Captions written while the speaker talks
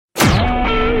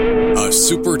a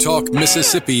Super Talk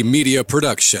Mississippi media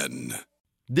production.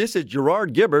 This is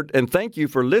Gerard Gibbert, and thank you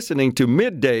for listening to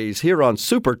Middays here on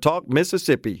Super Talk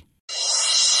Mississippi.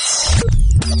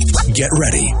 Get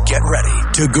ready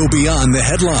to go beyond the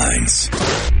headlines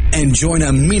and join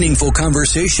a meaningful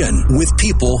conversation with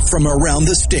people from around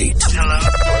the state.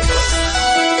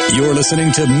 Hello. You're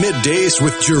listening to Middays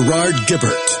with Gerard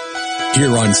Gibbert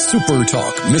here on Super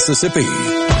Talk Mississippi.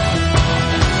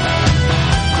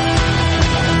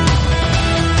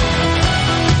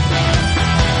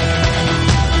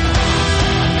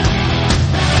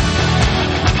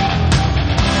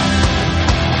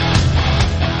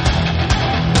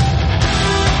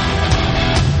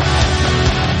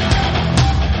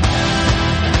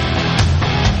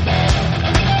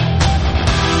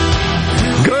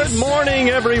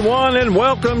 Everyone, and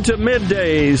welcome to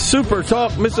Middays Super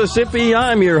Talk Mississippi.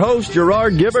 I'm your host,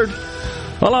 Gerard Gibbert,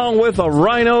 along with a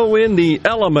rhino in the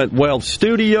Element Wealth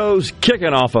Studios,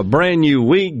 kicking off a brand new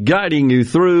week, guiding you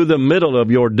through the middle of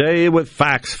your day with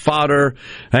facts, fodder,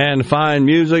 and fine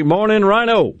music. Morning,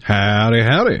 Rhino. Howdy,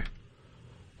 howdy.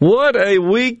 What a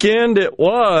weekend it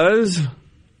was.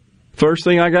 First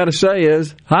thing I got to say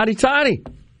is, hotty toddy.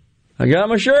 I got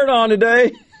my shirt on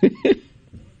today.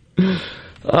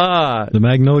 The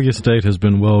Magnolia State has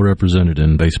been well represented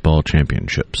in baseball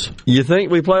championships. You think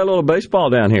we play a little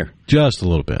baseball down here? Just a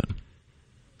little bit.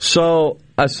 So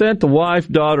I sent the wife,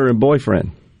 daughter, and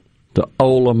boyfriend to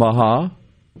Omaha.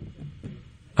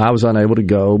 I was unable to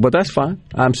go, but that's fine.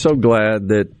 I'm so glad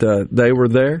that they were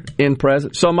there in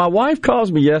present. So my wife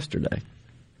calls me yesterday.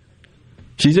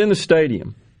 She's in the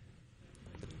stadium.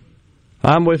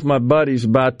 I'm with my buddies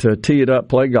about to tee it up,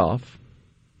 play golf.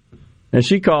 And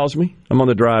she calls me. I'm on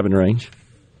the driving range.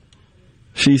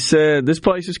 She said, this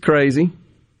place is crazy.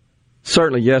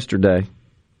 Certainly yesterday.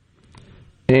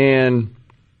 And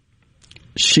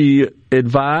she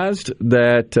advised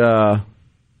that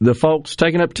the folks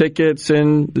taking up tickets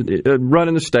and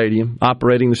running the stadium,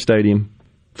 operating the stadium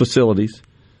facilities,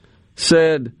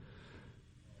 said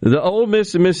the Ole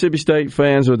Miss and Mississippi State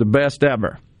fans are the best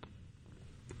ever.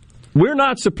 We're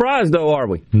not surprised, though, are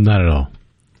we? Not at all.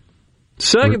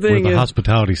 Second thing is, we're the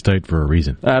hospitality state for a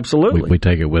reason. Absolutely. We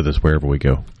take it with us wherever we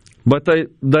go. But they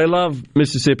love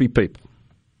Mississippi people.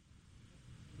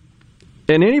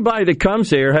 And anybody that comes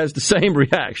here has the same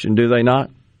reaction, do they not?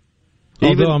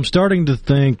 Although I'm starting to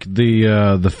think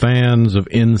the fans of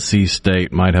NC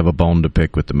State might have a bone to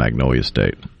pick with the Magnolia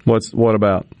State. What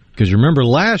about? Because you remember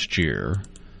last year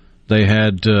they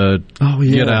had to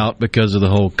get out because of the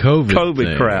whole COVID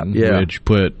thing, crap, which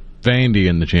put Vandy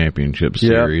in the championship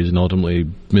series, and ultimately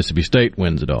Mississippi State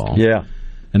wins it all. Yeah.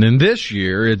 And then this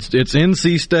year, it's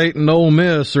NC State and Ole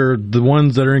Miss are the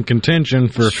ones that are in contention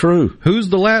for who's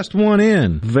the last one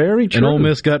in. Very true. And Ole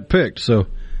Miss got picked, so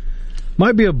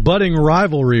might be a budding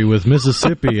rivalry with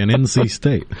Mississippi and NC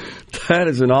State. That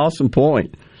is an awesome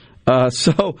point.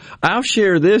 So I'll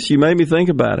share this. You made me think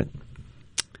about it.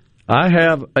 I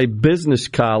have a business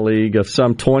colleague of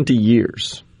some 20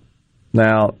 years.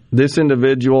 Now, this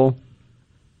individual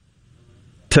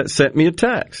sent me a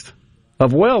text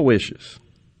of well wishes.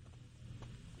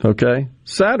 Okay?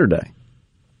 Saturday.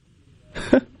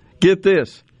 Get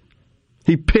this.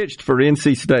 He pitched for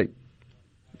NC State.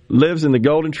 Lives in the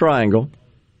Golden Triangle.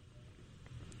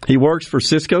 He works for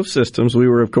Cisco Systems. We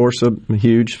were, of course, a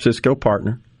huge Cisco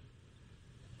partner.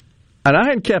 And I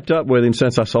hadn't kept up with him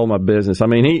since I sold my business. I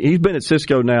mean, he's been at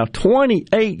Cisco now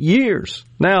 28 years.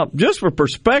 Now, just for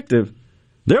perspective,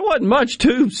 there wasn't much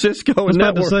to Cisco and networking.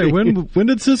 I was about to say, when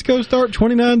did Cisco start?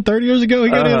 29, 30 years ago? He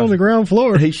got in on the ground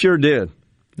floor. He sure did.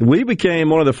 We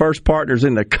became one of the first partners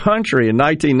in the country in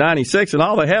 1996, and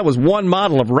all they had was one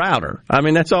model of router. I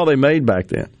mean, that's all they made back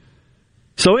then.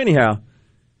 So anyhow,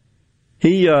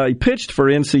 he pitched for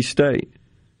NC State.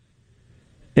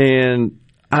 And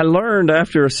I learned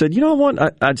after, I said, you know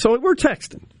what? So we're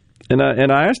texting. And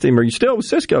I asked him, are you still with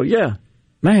Cisco? Yeah.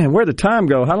 Man, where'd the time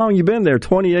go? How long you been there?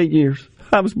 28 years.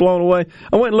 I was blown away.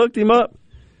 I went and looked him up.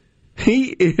 He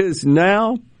is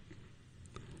now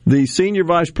the senior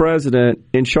vice president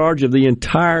in charge of the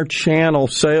entire channel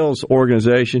sales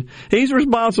organization. He's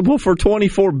responsible for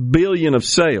 $24 billion of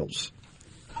sales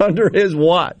under his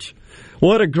watch.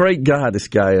 What a great guy this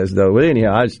guy is, though. But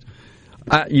anyhow,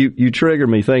 you triggered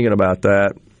me thinking about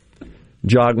that.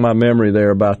 Jogged my memory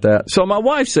there about that. So my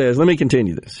wife says, let me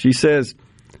continue this. She says,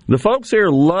 the folks here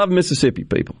love Mississippi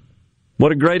people.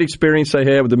 What a great experience they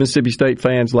had with the Mississippi State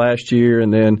fans last year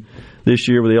and then this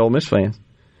year with the Ole Miss fans.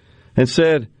 And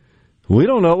said, we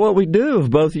don't know what we do if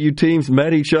both of you teams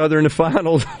met each other in the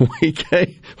finals.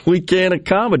 We can't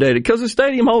accommodate it. Because the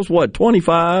stadium holds,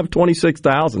 25,000,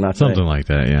 26,000, I think. Something like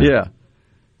that, yeah. Yeah.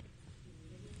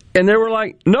 And there were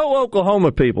like no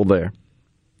Oklahoma people there.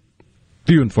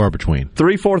 Few and far between.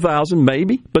 3,000-4,000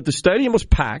 maybe, but the stadium was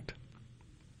packed.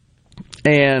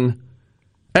 And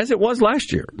as it was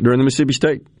last year during the Mississippi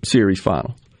State Series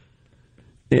final.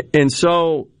 And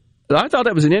so I thought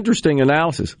that was an interesting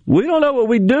analysis. We don't know what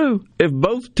we'd do if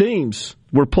both teams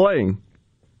were playing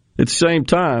at the same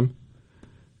time.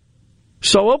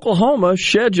 So Oklahoma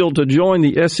scheduled to join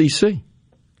the SEC.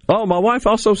 Oh, my wife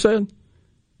also said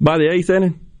by the 8th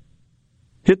inning,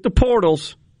 hit the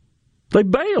portals. They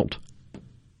bailed.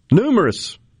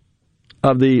 Numerous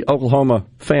of the Oklahoma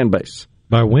fan base.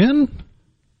 By when?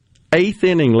 8th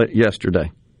inning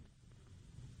yesterday.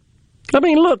 I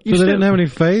mean, look. So they didn't have any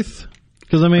faith?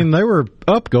 Because, I mean, they were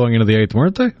up going into the 8th,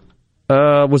 weren't they?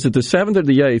 Was it the 7th or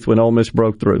the 8th when Ole Miss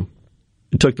broke through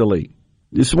and took the lead?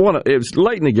 It was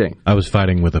late in the game. I was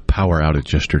fighting with a power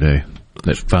outage yesterday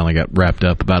that finally got wrapped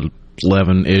up about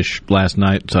 11-ish last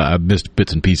night, so I missed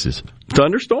bits and pieces.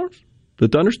 Thunderstorms? The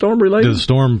thunderstorm related? The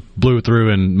storm blew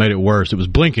through and made it worse. It was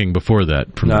blinking before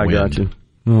that from the wind. I got you.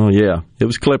 Oh, yeah. It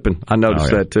was clipping. I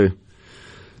noticed that, too.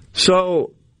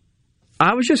 So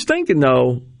I was just thinking,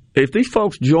 though, if these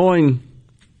folks join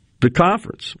the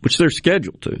conference, which they're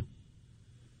scheduled to,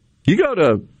 you go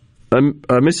to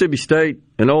a Mississippi State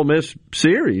and Ole Miss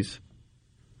series,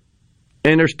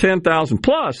 and there's 10,000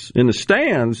 plus in the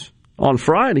stands on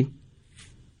Friday.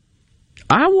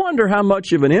 I wonder how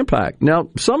much of an impact. Now,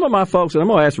 some of my folks, and I'm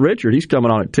going to ask Richard, he's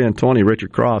coming on at 10:20,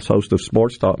 Richard Cross, host of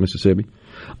Sports Talk Mississippi.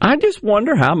 I just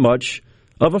wonder how much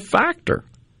of a factor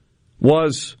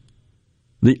was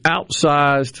the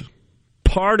outsized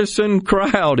partisan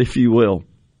crowd, if you will.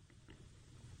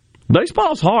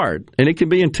 Baseball's hard, and it can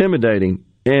be intimidating,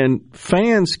 and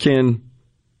fans can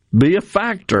be a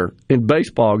factor in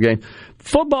baseball games.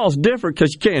 Football's different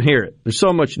because you can't hear it. There's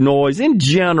so much noise. In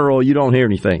general, you don't hear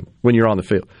anything when you're on the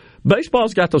field.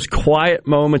 Baseball's got those quiet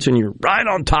moments, and you're right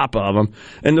on top of them,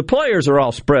 and the players are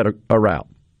all spread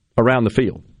around the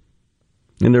field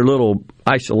in their little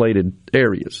isolated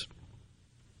areas.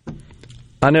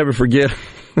 I never forget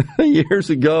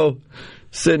years ago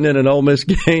sitting in an Ole Miss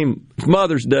game,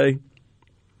 Mother's Day,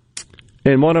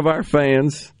 and one of our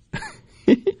fans,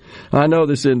 I know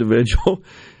this individual,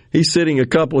 he's sitting a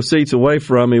couple of seats away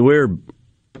from me. We're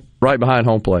right behind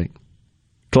home plate,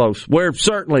 close, where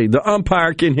certainly the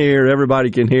umpire can hear, everybody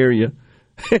can hear you.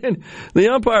 And the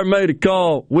umpire made a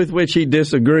call with which he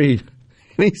disagreed.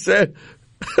 And he said,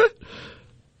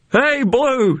 "Hey,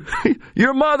 Blue,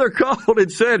 your mother called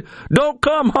and said, don't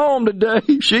come home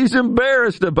today. She's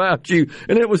embarrassed about you."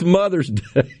 And it was Mother's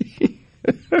Day.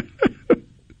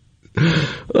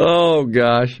 Oh,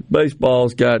 gosh.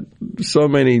 Baseball's got so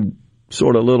many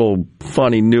sort of little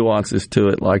funny nuances to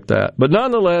it like that. But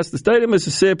nonetheless, the state of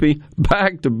Mississippi,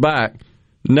 back-to-back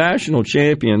national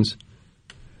champions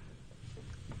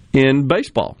in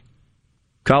baseball.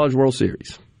 College World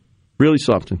Series. Really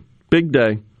something. Big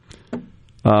day.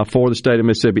 For the state of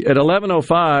Mississippi. At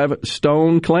 11:05,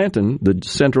 Stone Clanton, the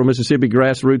Central Mississippi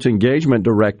Grassroots Engagement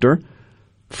Director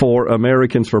for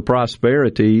Americans for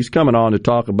Prosperity, he's coming on to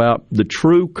talk about the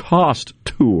True Cost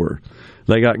Tour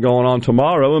they got going on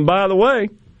tomorrow. And by the way,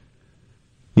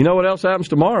 you know what else happens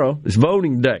tomorrow? It's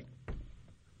voting day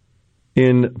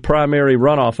in primary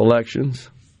runoff elections.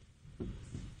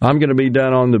 I'm going to be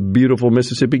down on the beautiful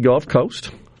Mississippi Gulf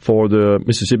Coast for the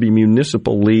Mississippi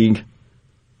Municipal League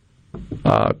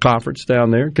conference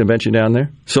down there, convention down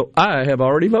there. So I have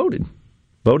already voted.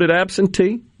 Voted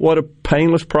absentee. What a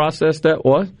painless process that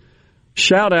was.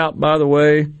 Shout out, by the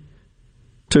way,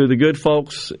 to the good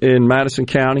folks in Madison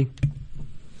County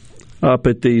up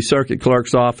at the circuit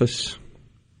clerk's office.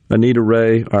 Anita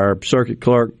Ray, our circuit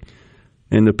clerk,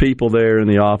 and the people there in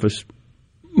the office.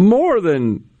 More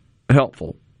than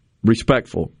helpful,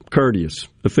 respectful, courteous,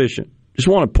 efficient. Just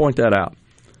want to point that out.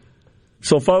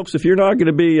 So, folks, if you're not going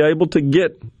to be able to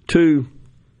get to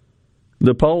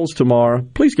the polls tomorrow,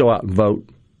 please go out and vote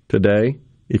today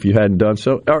if you hadn't done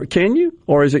so. Or can you?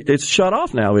 Or is it's shut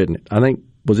off now, isn't it? I think,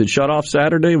 was it shut off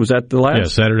Saturday? Was that the last? Yeah,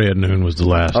 Saturday at noon was the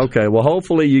last. Okay, well,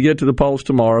 hopefully you get to the polls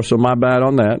tomorrow, so my bad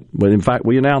on that. But, in fact,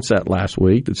 we announced that last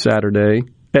week, that Saturday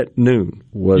at noon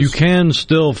was... You can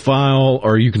still file,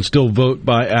 or you can still vote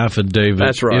by affidavit.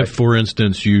 That's right. If, for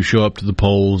instance, you show up to the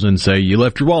polls and say you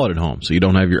left your wallet at home, so you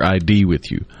don't have your ID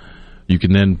with you. You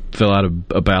can then fill out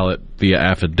a ballot via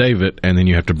affidavit, and then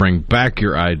you have to bring back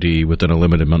your ID within a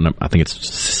limited amount. I think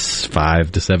it's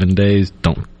 5 to 7 days.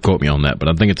 Don't quote me on that, but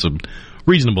I think it's a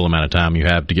reasonable amount of time you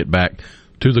have to get back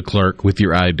to the clerk with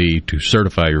your ID to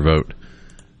certify your vote,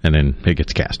 and then it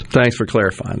gets cast. Thanks for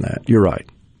clarifying that. You're right.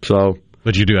 So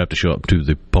But you do have to show up to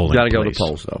the polling place. Got to go to the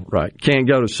polls, though, right? Can't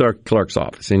go to the circuit clerk's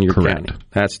office in your Correct. county.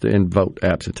 That's to vote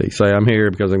absentee. Say, I'm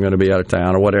here because I'm going to be out of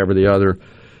town, or whatever the other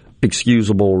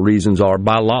excusable reasons are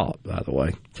by law, by the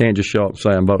way. Can't just show up and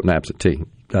say I'm voting absentee.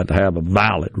 Got to have a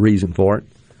valid reason for it.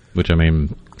 Which, I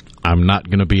mean, I'm not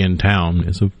going to be in town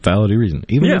is a valid reason.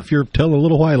 Even if you're telling a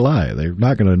little white lie, they're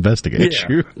not going to investigate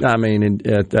you. I mean,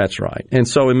 that's right. And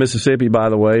so in Mississippi, by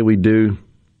the way, we do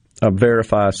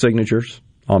verify signatures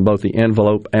on both the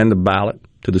envelope and the ballot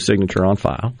to the signature on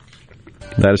file.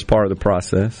 That is part of the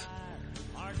process.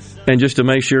 And just to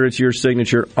make sure it's your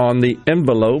signature on the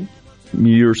envelope,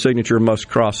 your signature must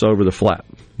cross over the flap,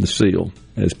 the seal,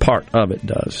 as part of it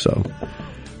does. So,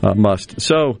 must.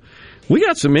 So, we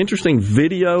got some interesting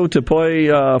video to play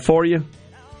for you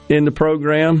in the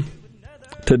program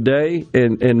today.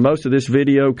 And most of this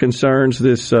video concerns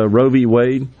this Roe v.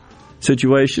 Wade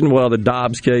situation. Well, the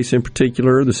Dobbs case in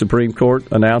particular, the Supreme Court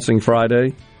announcing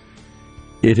Friday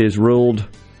it has ruled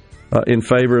in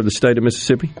favor of the state of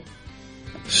Mississippi.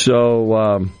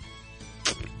 So,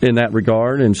 in that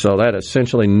regard, and so that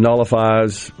essentially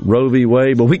nullifies Roe v.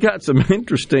 Wade. But we got some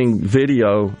interesting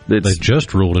video that's They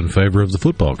just ruled in favor of the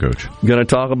football coach. going to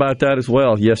talk about that as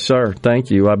well. Yes, sir.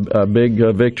 Thank you. A big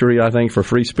victory, I think, for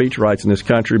free speech rights in this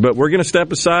country. But we're going to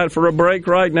step aside for a break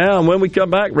right now, and when we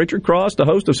come back, Richard Cross, the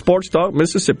host of Sports Talk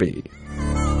Mississippi.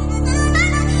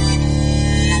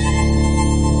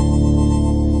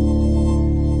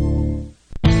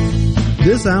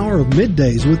 This hour of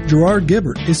Middays with Gerard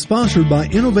Gibbert is sponsored by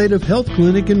Innovative Health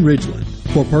Clinic in Ridgeland.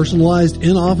 For personalized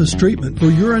in-office treatment for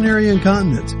urinary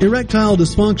incontinence, erectile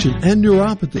dysfunction, and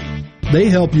neuropathy, they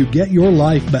help you get your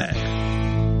life back.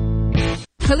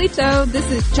 Halito,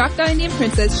 this is Choctaw Indian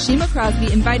Princess Shima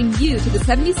Crosby inviting you to the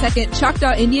 72nd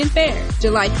Choctaw Indian Fair,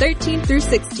 July 13th through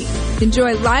 16th.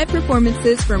 Enjoy live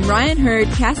performances from Ryan Hurd,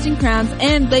 Casting Crowns,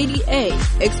 and Lady A.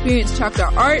 Experience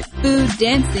Choctaw art, food,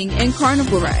 dancing, and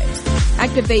carnival rides.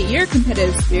 Activate your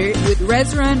competitive spirit with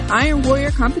Res Run, Iron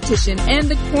Warrior competition, and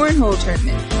the Cornhole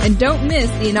Tournament. And don't miss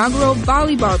the inaugural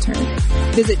volleyball tournament.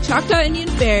 Visit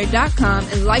ChoctawIndianFair.com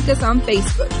and like us on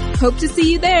Facebook. Hope to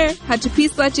see you there.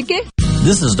 Hachapis.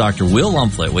 This is Dr. Will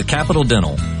Umflett with Capital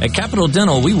Dental. At Capital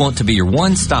Dental, we want to be your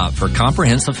one-stop for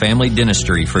comprehensive family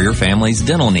dentistry for your family's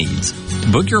dental needs.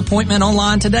 Book your appointment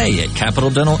online today at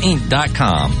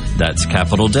CapitalDentalInc.com. That's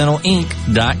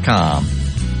CapitalDentalInc.com.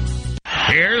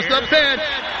 Here's the pitch.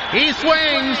 He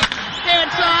swings.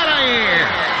 It's out of here.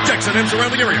 Jackson and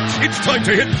surrounding areas. It's time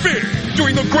to hit big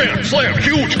during the Grand Slam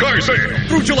Huge Car Sale.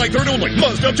 Through July 3rd only,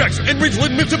 Mazda of Jackson and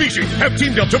Ridgeland Mitsubishi have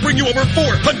teamed up to bring you over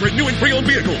 400 new and pre-owned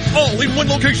vehicles, all in one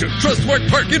location. Trustmark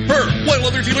Park in Pearl. While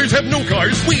other dealers have no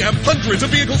cars, we have hundreds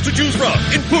of vehicles to choose from,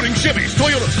 including Chevys,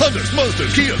 Toyotas, Hondas, Mazdas,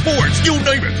 Kia, Fords, you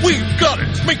name it. We've got it.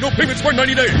 Make no payments for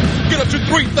 90 days. Get up to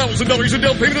 $3,000 in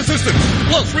down payment assistance.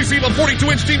 Plus, receive a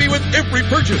 42-inch TV with every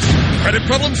purchase. Credit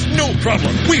problems? No problem.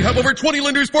 We have over 20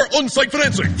 lenders for on-site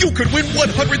financing. You could win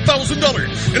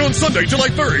 $100,000. And on Sunday, July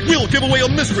 3rd, we'll give away a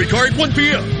mystery car at 1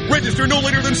 p.m. Register no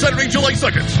later than Saturday, July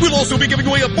 2nd. We'll also be giving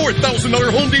away a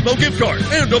 $4,000 Home Depot gift card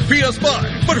and a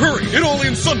PS5. But hurry, it all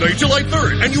ends Sunday, July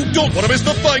 3rd, and you don't want to miss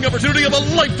the buying opportunity of a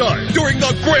lifetime during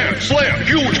the Grand Slam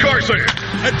Huge Car Sale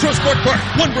at Trustmark Park,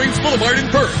 One Brains Boulevard in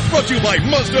Pearl. Brought to you by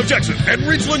Mazda of Jackson and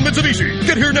Ridgeland Mitsubishi.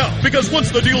 Get here now, because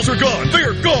once the deals are gone,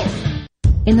 they're gone.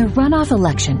 In the runoff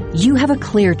election, you have a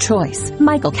clear choice.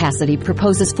 Michael Cassidy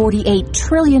proposes $48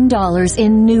 trillion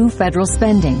in new federal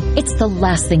spending. It's the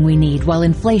last thing we need while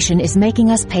inflation is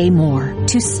making us pay more.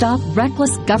 To stop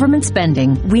reckless government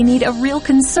spending, we need a real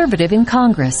conservative in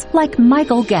Congress, like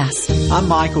Michael Guest. I'm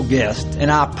Michael Guest,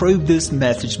 and I approve this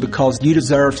message because you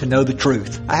deserve to know the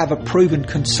truth. I have a proven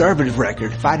conservative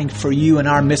record fighting for you and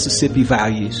our Mississippi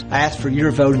values. I ask for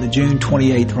your vote in the June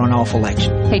 28th runoff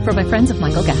election. Paid for by friends of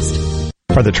Michael Guest.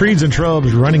 Are the trees and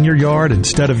shrubs running your yard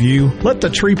instead of you? Let the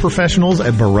tree professionals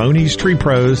at Barone's Tree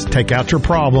Pros take out your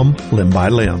problem limb by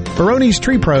limb. Barone's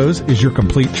Tree Pros is your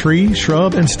complete tree,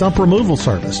 shrub, and stump removal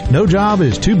service. No job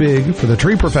is too big for the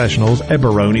tree professionals at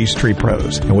Barone's Tree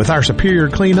Pros. And with our superior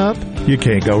cleanup, you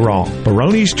can't go wrong.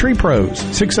 Barone's Tree Pros,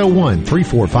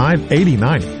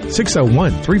 601-345-8090.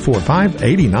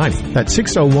 601-345-8090. That's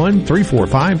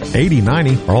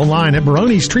 601-345-8090. Or online at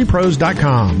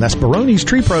baronestreepros.com. That's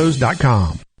baronestreepros.com.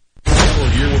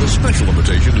 Here with a special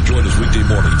invitation to join us weekday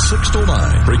morning, 6 to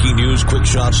 9. Breaking news, quick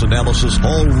shots, analysis,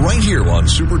 all right here on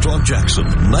Super Talk Jackson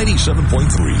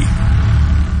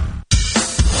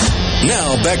 97.3.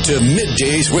 Now back to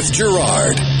Middays with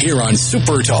Gerard here on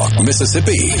Super Talk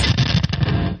Mississippi.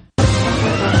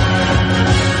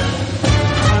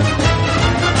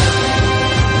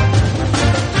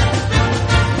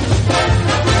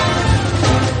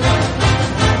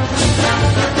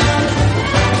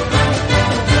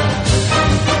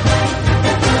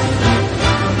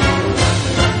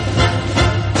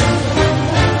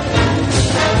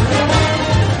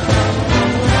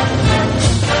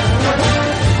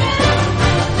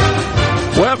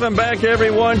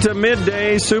 everyone, to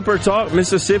Midday Super Talk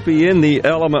Mississippi in the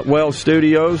Element Wealth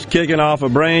Studios, kicking off a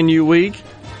brand new week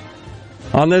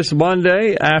on this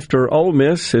Monday after Ole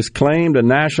Miss has claimed a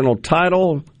national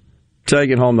title,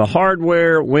 taking home the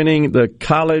hardware, winning the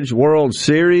College World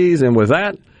Series. And with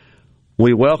that,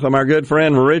 we welcome our good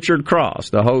friend Richard Cross,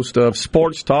 the host of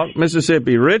Sports Talk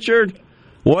Mississippi. Richard,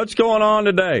 what's going on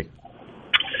today?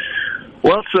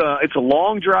 Well, it's a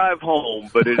long drive home,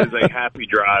 but it is a happy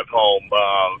drive home.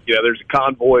 There's a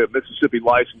convoy of Mississippi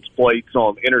license plates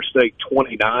on Interstate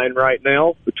 29 right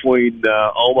now between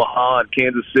Omaha and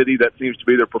Kansas City. That seems to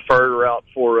be their preferred route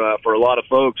for a lot of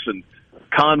folks. And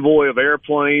convoy of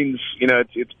airplanes,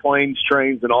 it's planes,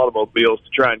 trains, and automobiles to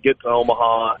try and get to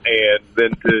Omaha and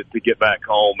then to get back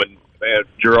home. And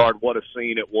Gerard, what a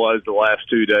scene it was the last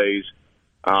 2 days.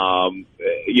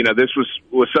 This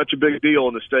was such a big deal,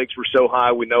 and the stakes were so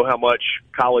high. We know how much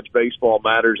college baseball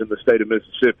matters in the state of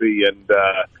Mississippi, and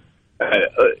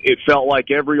it felt like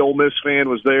every Ole Miss fan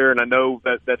was there. And I know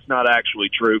that that's not actually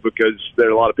true, because there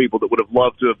are a lot of people that would have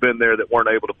loved to have been there that weren't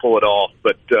able to pull it off.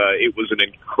 But it was an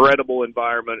incredible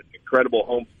environment, an incredible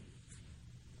home.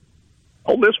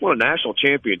 Ole Miss won a national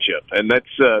championship, and that's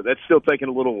still taking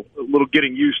a little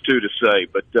getting used to say.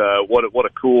 But what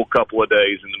a cool couple of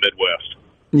days in the Midwest.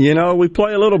 We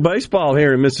play a little baseball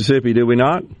here in Mississippi, do we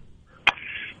not?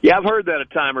 Yeah, I've heard that a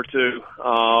time or two.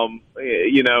 I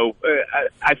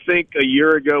think a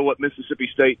year ago what Mississippi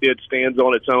State did stands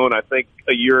on its own. I think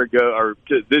a year ago, or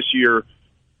this year,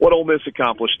 what Ole Miss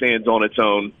accomplished stands on its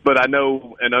own. But I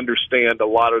know and understand a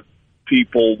lot of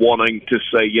people wanting to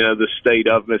say, the state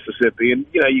of Mississippi. And,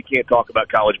 you can't talk about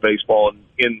college baseball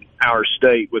in our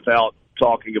state without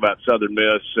talking about Southern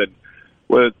Miss and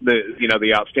with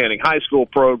the outstanding high school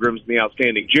programs and the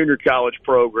outstanding junior college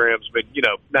programs. But,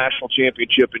 national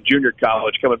championship in junior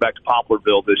college coming back to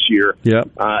Poplarville this year. Yeah.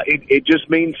 It just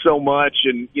means so much.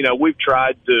 And, we've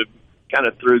tried to kind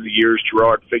of through the years,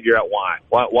 Gerard, figure out why.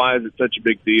 Why is it such a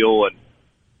big deal? And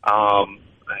I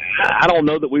don't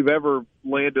know that we've ever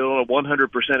landed on a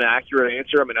 100% accurate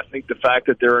answer. I mean, I think the fact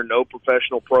that there are no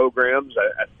professional programs,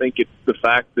 I think it's the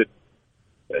fact that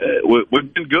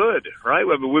we've been good, right?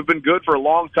 I mean, we've been good for a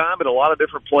long time at a lot of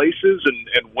different places,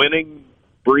 and winning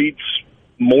breeds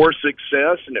more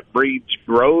success, and it breeds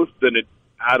growth, and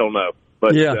I don't know.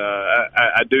 But yeah.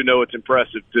 I do know it's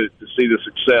impressive to see the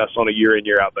success on a year-in,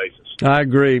 year-out basis. I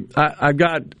agree. I've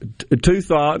got two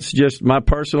thoughts, just my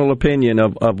personal opinion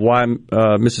of why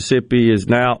Mississippi is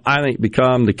now, I think,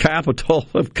 become the capital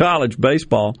of college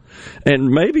baseball and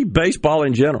maybe baseball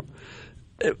in general.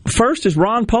 First is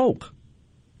Ron Polk.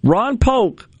 Ron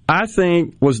Polk, I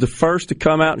think, was the first to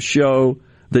come out and show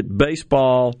that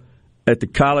baseball at the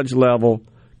college level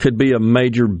could be a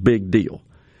major big deal.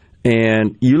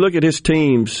 And you look at his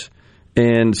teams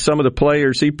and some of the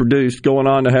players he produced going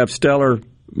on to have stellar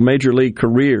major league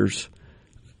careers,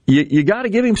 you got to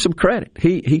give him some credit.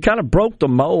 He kind of broke the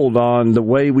mold on the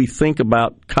way we think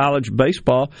about college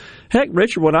baseball. Heck,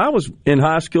 Richard, when I was in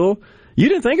high school, you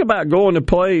didn't think about going to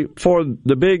play for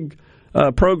the big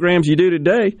programs you do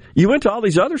today. You went to all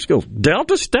these other schools.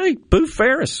 Delta State, Booth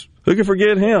Ferris, who can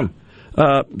forget him?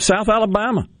 South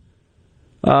Alabama.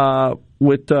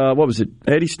 With, what was it,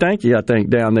 Eddie Stanky, I think,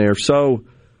 down there. So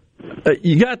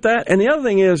you got that. And the other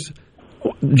thing is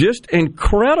just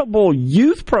incredible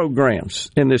youth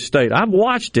programs in this state. I've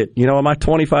watched it, in my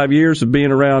 25 years of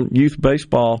being around youth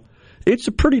baseball. It's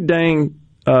a pretty dang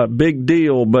big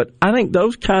deal, but I think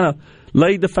those kind of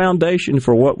laid the foundation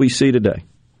for what we see today.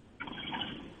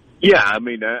 Yeah, I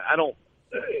mean, I don't.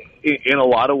 In a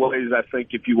lot of ways, I think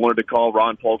if you wanted to call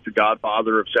Ron Polk the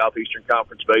godfather of Southeastern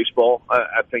Conference baseball,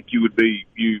 I think you would be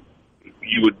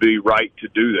right to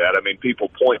do that. I mean, people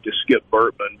point to Skip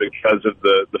Bertman because of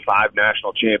the 5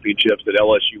 national championships that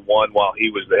LSU won while he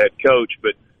was the head coach.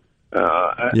 But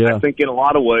I think in a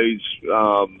lot of ways,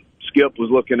 Skip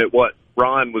was looking at what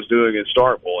Ron was doing in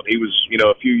Starkville, and he was,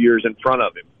 a few years in front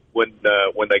of him when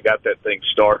they got that thing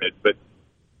started. But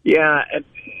yeah, and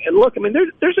look, I mean,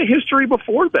 there's a history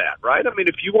before that, right? I mean,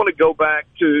 if you want to go back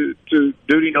to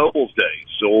Dudy Noble's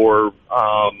days or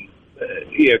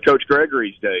Coach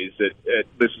Gregory's days at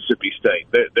Mississippi State,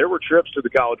 there were trips to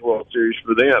the College World Series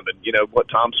for them, and what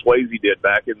Tom Swayze did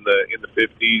back in the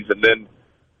 50s, and then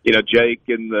Jake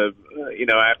and the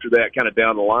after that, kind of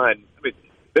down the line. I mean,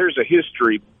 there's a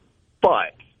history,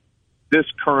 but this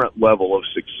current level of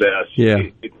success,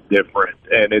 it's different,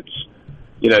 and it's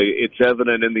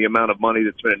evident in the amount of money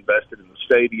that's been invested in the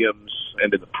stadiums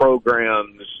and in the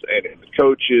programs and in the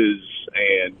coaches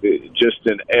and just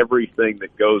in everything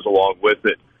that goes along with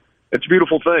it. It's a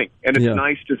beautiful thing, and it's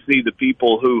nice to see the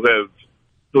people who have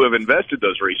who have invested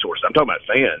those resources. I'm talking about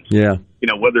fans. Yeah.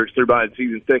 Whether it's through buying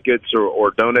season tickets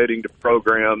or donating to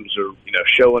programs or,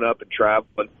 showing up and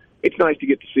traveling. It's nice to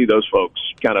get to see those folks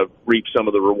kind of reap some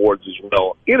of the rewards as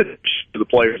well, in addition to the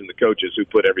players and the coaches who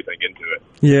put everything into it.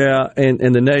 Yeah, and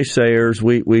the naysayers,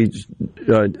 we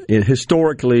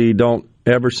historically don't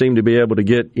ever seem to be able to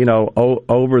get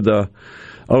over the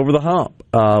hump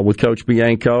with Coach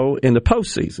Bianco in the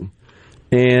postseason.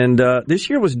 And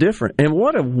this year was different. And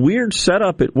what a weird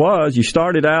setup it was. You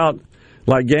started out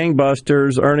like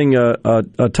gangbusters, earning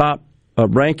a top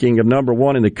ranking of number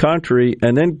 1 in the country,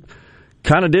 and then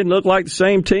kind of didn't look like the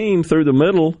same team through the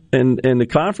middle in the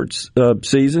conference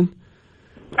season.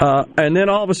 And then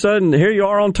all of a sudden, here you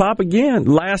are on top again,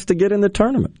 last to get in the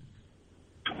tournament.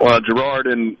 Well, Gerard,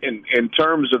 in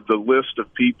terms of the list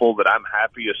of people that I'm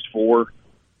happiest for,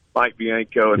 Mike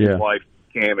Bianco and his wife,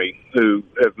 Cammie, who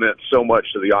have meant so much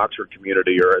to the Oxford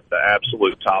community, are at the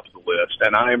absolute top of the list.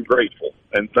 And I am grateful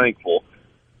and thankful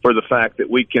for the fact that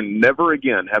we can never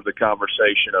again have the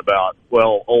conversation about,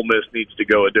 well, Ole Miss needs to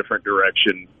go a different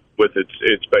direction with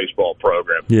its baseball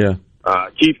program. Yeah.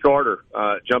 Keith Carter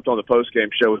jumped on the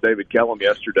postgame show with David Kellum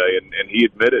yesterday, and he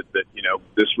admitted that,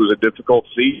 this was a difficult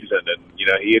season, and,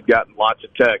 he had gotten lots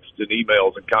of texts and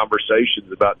emails and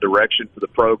conversations about direction for the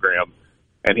program.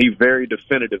 And he very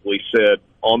definitively said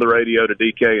on the radio to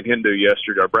DK and Hindu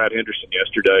yesterday, or Brad Henderson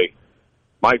yesterday,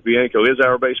 Mike Bianco is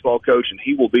our baseball coach, and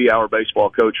he will be our baseball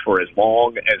coach for as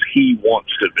long as he wants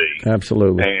to be.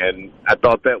 Absolutely. And I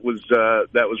thought that was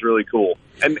really cool.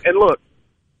 And look,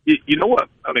 you know what?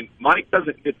 I mean, Mike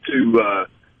doesn't get to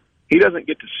he doesn't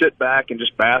get to sit back and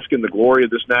just bask in the glory of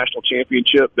this national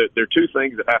championship. There are two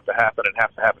things that have to happen and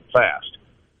have to happen fast.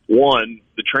 One,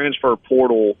 the transfer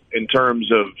portal in terms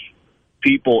of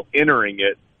people entering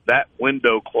it, that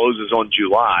window closes on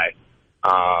July.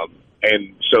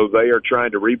 And so they are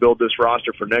trying to rebuild this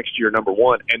roster for next year, number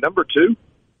one. And number two,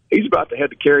 he's about to head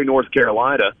to Cary, North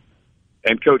Carolina,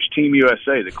 and coach Team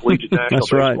USA, the collegiate national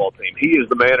baseball team. He is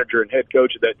the manager and head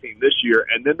coach of that team this year,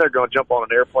 and then they're going to jump on an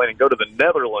airplane and go to the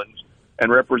Netherlands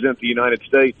and represent the United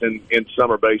States in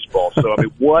summer baseball. So, I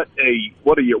mean, what a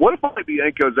year. What if Mike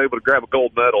Bianco is able to grab a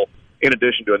gold medal in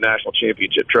addition to a national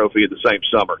championship trophy in the same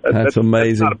summer? That's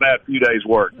amazing. That's not a bad few days'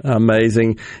 work.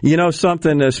 Amazing. You know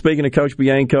something, speaking of Coach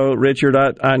Bianco, Richard,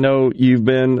 I know you've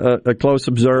been a close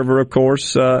observer, of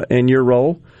course, in your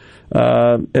role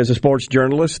as a sports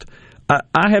journalist.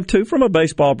 I have, too, from a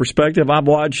baseball perspective. I've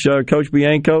watched Coach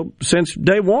Bianco since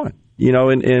day one,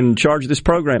 in charge of this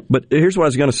program. But here's what I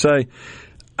was going to say.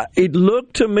 It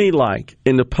looked to me like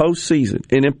in the postseason,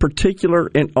 and in particular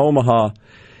in Omaha,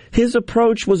 his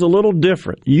approach was a little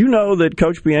different. You know that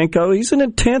Coach Bianco, he's an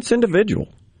intense individual.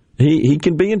 He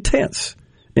can be intense.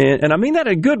 And I mean that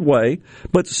in a good way,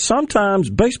 but sometimes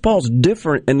baseball's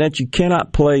different in that you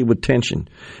cannot play with tension.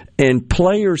 And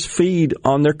players feed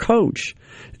on their coach.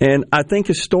 And I think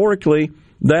historically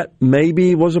that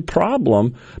maybe was a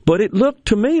problem, but it looked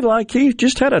to me like he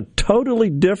just had a totally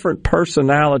different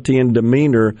personality and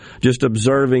demeanor just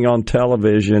observing on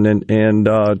television and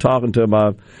talking to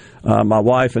my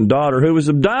wife and daughter, who was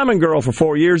a Diamond Girl for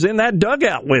 4 years, in that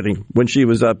dugout with him when she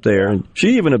was up there. And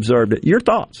she even observed it. Your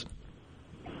thoughts?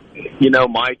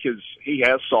 Mike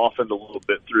has softened a little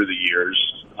bit through the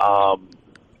years.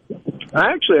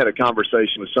 I actually had a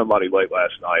conversation with somebody late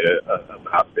last night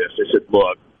about this. They said,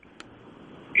 look,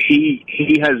 he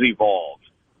has evolved,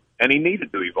 and he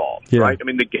needed to evolve, right? I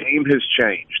mean, the game has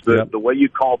changed. The way you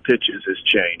call pitches has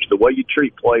changed. The way you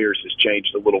treat players has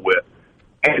changed a little bit.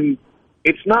 And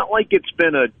it's not like it's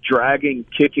been a dragging,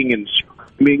 kicking, and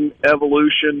screaming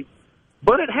evolution,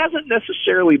 but it hasn't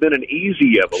necessarily been an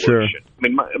easy evolution. Sure. I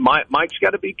mean, Mike's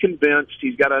got to be convinced.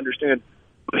 He's got to understand.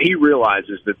 But he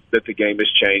realizes that the game has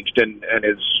changed and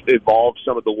has evolved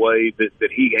some of the way that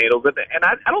he handles it. And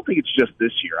I don't think it's just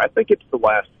this year. I think it's the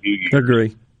last few years.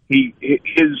 Agree.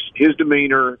 His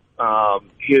demeanor,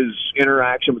 his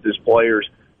interaction with his players.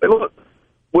 But look,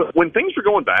 when things are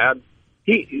going bad,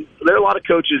 there are a lot of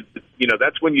coaches,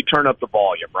 that's when you turn up the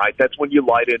volume, right? That's when you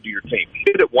light into your team. He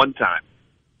did it one time,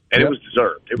 and it was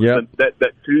deserved. It was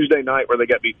that Tuesday night where they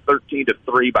got beat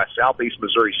 13-3 by Southeast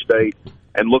Missouri State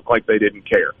and looked like they didn't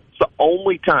care. It's the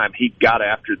only time he got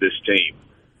after this team,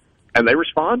 and they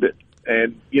responded.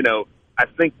 And, I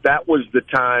think that was the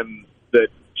time that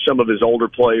some of his older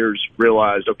players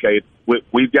realized, okay,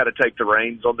 we've got to take the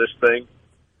reins on this thing.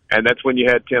 And that's when you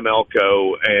had Tim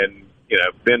Elko and,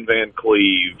 Ben Van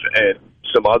Cleve and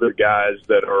some other guys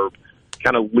that are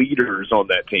kind of leaders on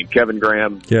that team, Kevin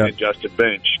Graham and Justin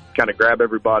Bench, kind of grab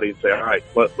everybody and say, all right,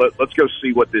 let's go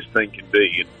see what this thing can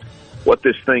be. And what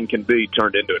this thing can be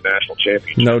turned into a national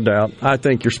championship. No doubt. I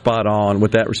think you're spot on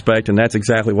with that respect, and that's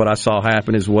exactly what I saw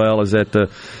happen as well, is that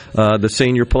the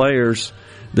senior players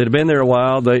that have been there a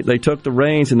while, they took the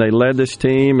reins and they led this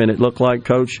team, and it looked like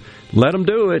Coach let them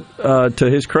do it to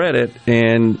his credit,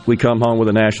 and we come home with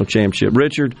a national championship.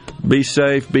 Richard, be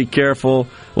safe, be careful.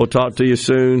 We'll talk to you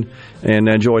soon, and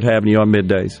enjoyed having you on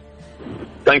Middays.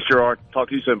 Thanks, Gerard. Talk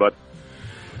to you soon, bud.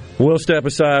 We'll step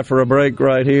aside for a break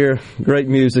right here. Great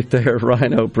music there,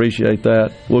 Rhino. Appreciate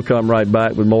that. We'll come right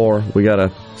back with more. We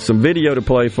got some video to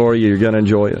play for you. You're going to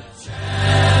enjoy it.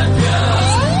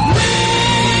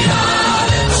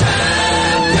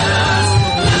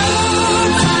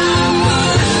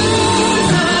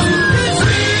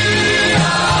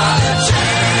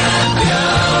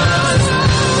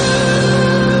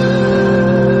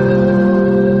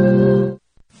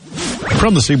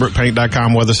 From the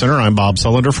SeabrookPaint.com Weather Center, I'm Bob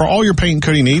Sullender. For all your paint and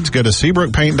coating needs, go to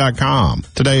SeabrookPaint.com.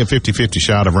 Today, a 50-50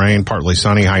 shot of rain, partly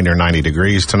sunny, high near 90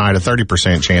 degrees. Tonight, a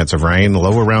 30% chance of rain,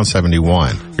 low around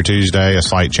 71. For Tuesday, a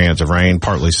slight chance of rain,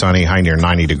 partly sunny, high near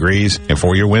 90 degrees. And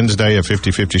for your Wednesday, a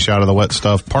 50-50 shot of the wet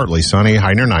stuff, partly sunny,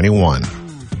 high near 91.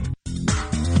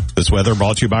 This weather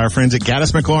brought to you by our friends at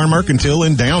Gaddis McLaurin Mercantile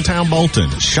in downtown Bolton.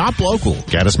 Shop local.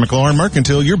 Gaddis McLaurin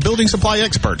Mercantile, your building supply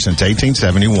expert since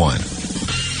 1871.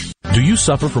 Do you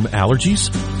suffer from allergies,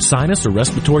 sinus, or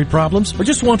respiratory problems, or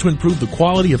just want to improve the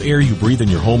quality of air you breathe in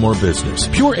your home or business?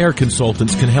 Pure Air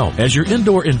Consultants can help. As your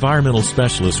indoor environmental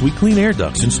specialists, we clean air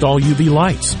ducts, install UV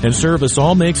lights, and service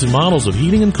all makes and models of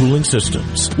heating and cooling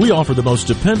systems. We offer the most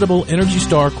dependable Energy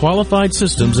Star qualified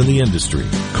systems in the industry.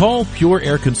 Call Pure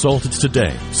Air Consultants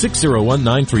today,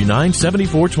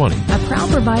 601-939-7420. A proud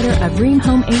provider of Rheem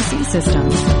Home AC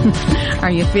systems.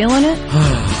 Are you feeling it?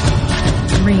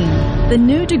 Rheem, the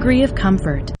new degree of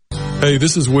comfort. Hey,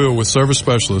 this is Will with Service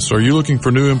Specialists. Are you looking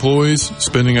for new employees,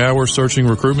 spending hours searching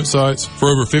recruitment sites? For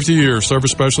over 50 years,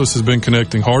 Service Specialists has been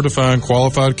connecting hard-to-find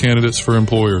qualified candidates for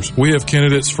employers. We have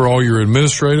candidates for all your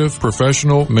administrative,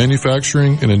 professional,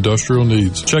 manufacturing, and industrial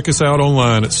needs. Check us out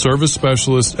online at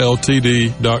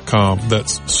ServiceSpecialistLTD.com.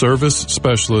 That's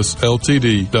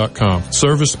ServiceSpecialistLTD.com.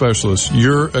 Service Specialists,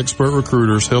 your expert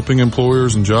recruiters helping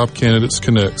employers and job candidates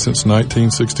connect since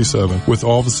 1967, with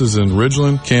offices in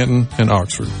Ridgeland, Canton, and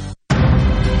Oxford.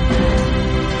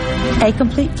 A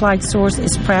Complete Flag Source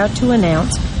is proud to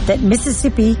announce that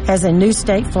Mississippi has a new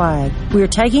state flag. We are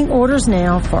taking orders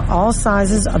now for all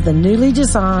sizes of the newly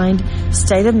designed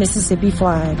State of Mississippi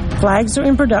flag. Flags are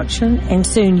in production, and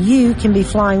soon you can be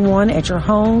flying one at your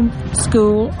home,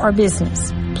 school, or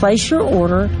business. Place your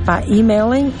order by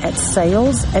emailing at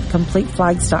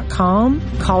sales@completeflags.com,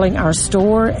 calling our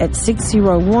store at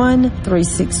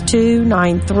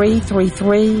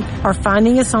 601-362-9333, or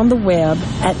finding us on the web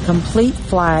at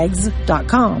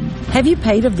completeflags.com. Have you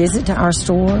paid a visit to our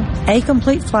store? A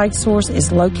Complete Flag Source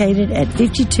is located at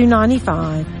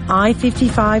 5295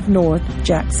 I-55 North,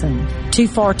 Jackson. Too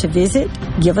far to visit?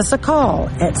 Give us a call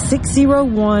at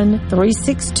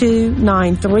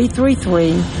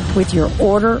 601-362-9333 with your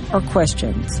order or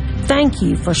questions. Thank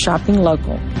you for shopping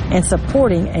local and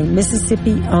supporting a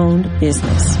Mississippi-owned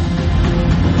business.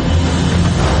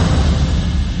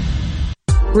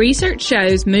 Research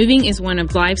shows moving is one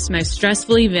of life's most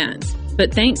stressful events,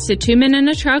 but thanks to Two Men in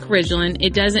a Truck Ridgeland,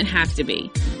 it doesn't have to be.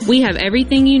 We have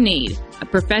everything you need. A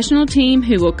professional team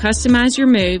who will customize your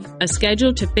move, a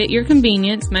schedule to fit your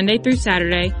convenience Monday through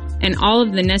Saturday, and all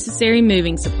of the necessary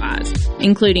moving supplies,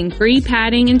 including free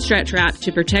padding and stretch wrap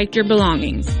to protect your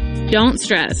belongings. Don't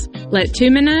stress. Let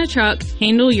Two Men in a Truck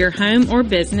handle your home or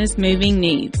business moving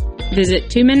needs. Visit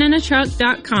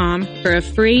twomeninatruck.com for a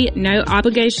free,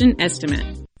 no-obligation estimate.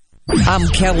 I'm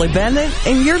Kelly Bennett,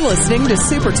 and you're listening to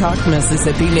Super Talk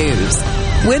Mississippi News.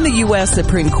 When the U.S.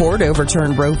 Supreme Court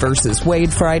overturned Roe v.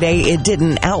 Wade Friday, it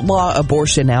didn't outlaw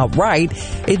abortion outright.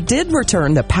 It did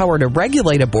return the power to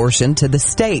regulate abortion to the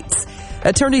states.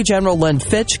 Attorney General Lynn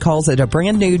Fitch calls it a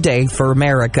brand new day for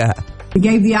America. It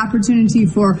gave the opportunity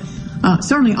for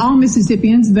certainly all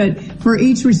Mississippians, but for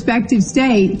each respective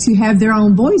state to have their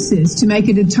own voices, to make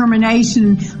a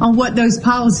determination on what those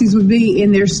policies would be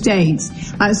in their states.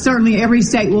 Certainly every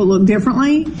state will look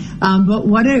differently, but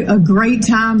what a great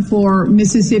time for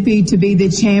Mississippi to be the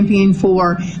champion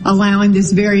for allowing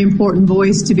this very important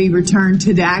voice to be returned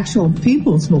to the actual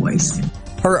people's voice.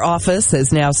 Her office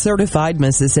has now certified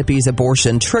Mississippi's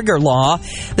abortion trigger law.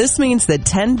 This means that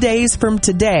 10 days from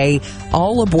today,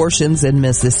 all abortions in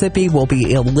Mississippi will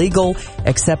be illegal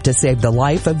except to save the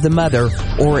life of the mother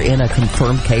or in a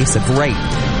confirmed case of rape.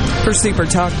 For Super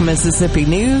Talk Mississippi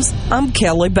News, I'm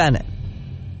Kelly Bennett.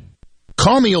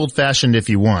 Call me old-fashioned if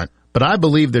you want, but I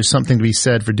believe there's something to be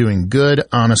said for doing good,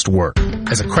 honest work.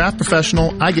 As a craft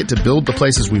professional, I get to build the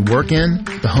places we work in,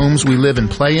 the homes we live and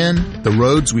play in, the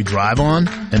roads we drive on,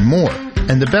 and more.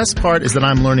 And the best part is that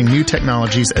I'm learning new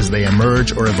technologies as they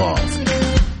emerge or evolve.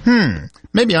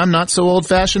 Maybe I'm not so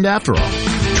old-fashioned after all.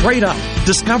 Trade up.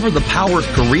 Discover the power of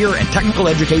career and technical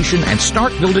education and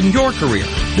start building your career.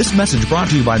 This message brought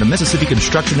to you by the Mississippi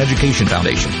Construction Education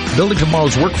Foundation. Building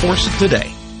tomorrow's workforce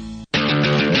today.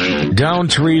 Down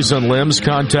trees and limbs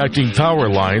contacting power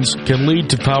lines can lead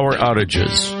to power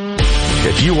outages.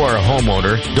 If you are a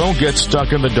homeowner, don't get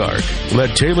stuck in the dark.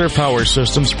 Let Taylor Power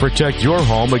Systems protect your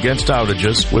home against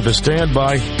outages with a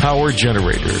standby power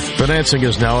generator. Financing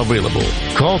is now available.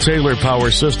 Call Taylor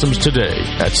Power Systems today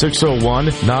at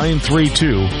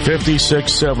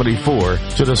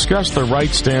 601-932-5674 to discuss the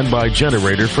right standby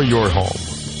generator for your home.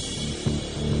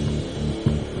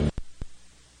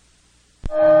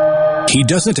 He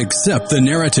doesn't accept the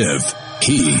narrative.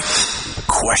 He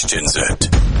questions it.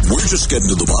 We're just getting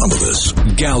to the bottom of this.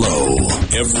 Gallo.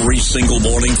 Every single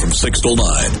morning from 6 till 9.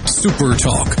 Super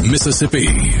Talk, Mississippi.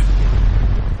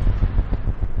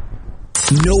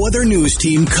 No other news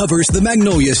team covers the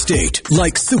Magnolia State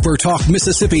like Super Talk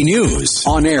Mississippi News.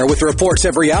 On air with reports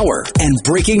every hour and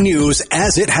breaking news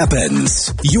as it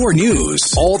happens. Your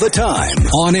news all the time.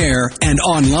 On air and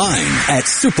online at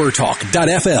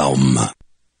supertalk.fm.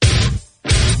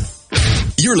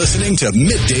 You're listening to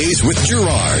Middays with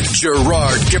Gerard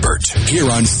Gibert,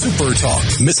 here on Super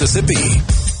Talk, Mississippi.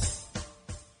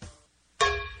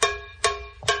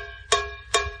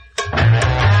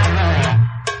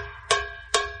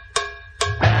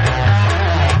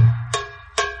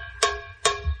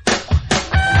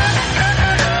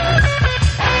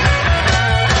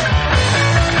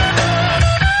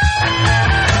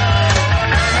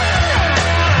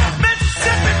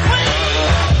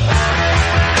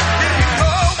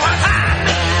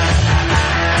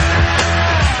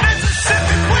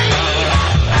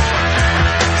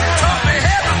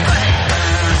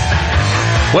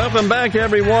 Welcome back,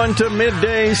 everyone, to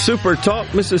Midday Super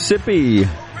Talk Mississippi.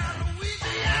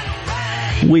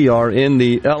 We are in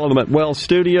the Element Wealth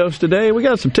Studios today. We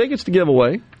got some tickets to give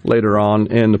away later on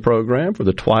in the program for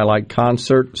the Twilight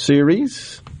Concert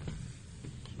Series.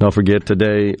 Don't forget,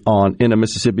 today on In a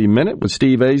Mississippi Minute with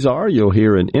Steve Azar, you'll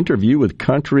hear an interview with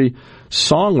country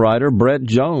songwriter Brett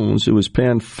Jones, who has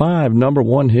penned 5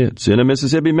 number-1 hits. In a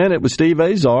Mississippi Minute with Steve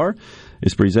Azar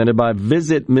is presented by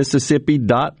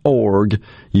visitmississippi.org.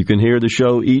 You can hear the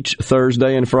show each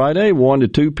Thursday and Friday, 1 to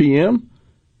 2 p.m.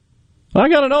 I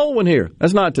got an old one here.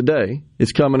 That's not today.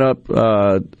 It's coming up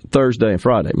Thursday and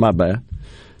Friday. My bad.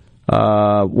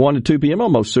 1 to 2 p.m.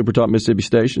 on most Super Talk Mississippi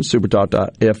stations,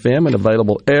 supertalk.fm, and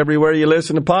available everywhere you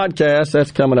listen to podcasts. That's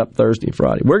coming up Thursday and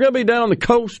Friday. We're going to be down on the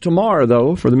coast tomorrow,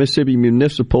 though, for the Mississippi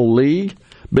Municipal League.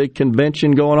 Big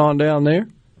convention going on down there.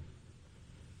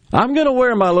 I'm going to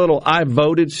wear my little I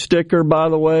voted sticker, by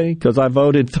the way, because I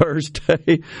voted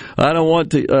Thursday. I don't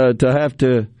want to have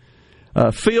to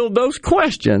field those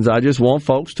questions. I just want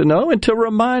folks to know and to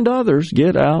remind others,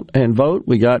 get out and vote.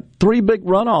 We got 3 big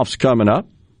runoffs coming up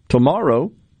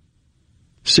tomorrow.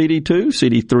 CD2,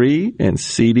 CD3, and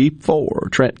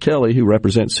CD4. Trent Kelly, who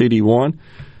represents CD1,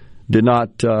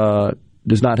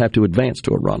 does not have to advance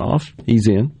to a runoff. He's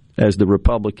in as the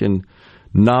Republican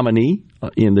nominee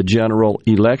in the general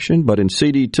election. But in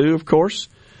CD2, of course,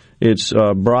 it's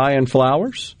Brian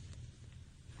Flowers,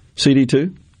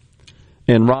 CD2,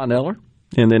 and Ron Eller.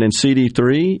 And then in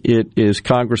CD3, it is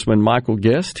Congressman Michael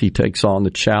Guest. He takes on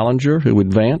the challenger who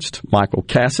advanced, Michael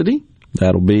Cassidy.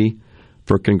 That'll be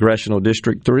for Congressional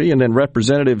District 3. And then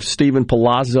Representative Stephen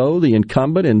Palazzo, the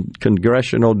incumbent in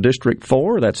Congressional District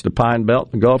 4. That's the Pine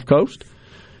Belt and Gulf Coast.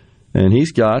 And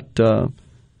he's got the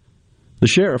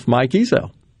Sheriff, Mike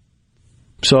Ezell.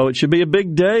 So it should be a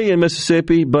big day in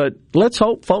Mississippi, but let's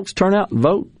hope folks turn out and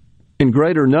vote in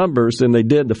greater numbers than they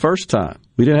did the first time.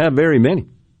 We didn't have very many.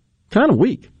 Kind of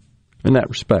weak in that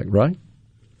respect, right?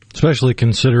 Especially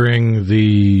considering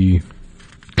the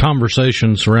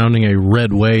conversation surrounding a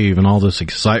red wave and all this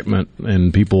excitement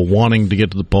and people wanting to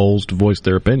get to the polls to voice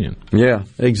their opinion. Yeah,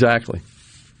 exactly.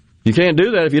 You can't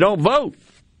do that if you don't vote.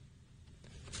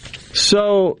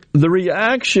 So the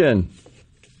reaction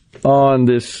on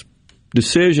this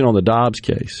decision on the Dobbs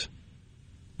case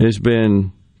has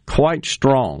been quite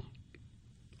strong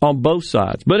on both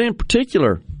sides, but in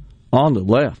particular on the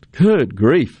left. Good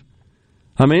grief.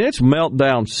 I mean, it's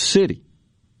meltdown city.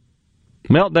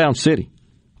 Meltdown city.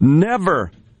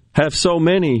 Never have so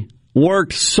many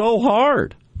worked so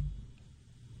hard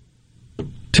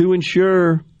to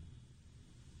ensure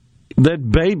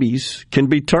that babies can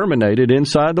be terminated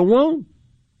inside the womb.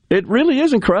 It really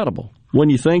is incredible when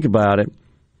you think about it.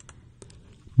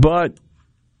 But,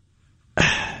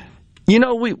 you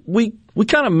know, we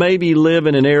kind of maybe live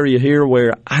in an area here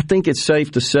where I think it's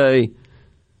safe to say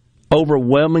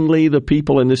overwhelmingly the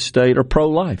people in this state are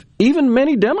pro-life, even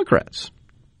many Democrats.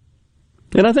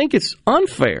 And I think it's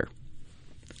unfair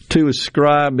to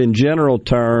ascribe in general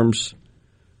terms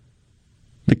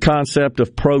the concept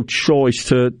of pro-choice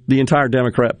to the entire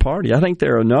Democrat Party. I think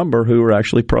there are a number who are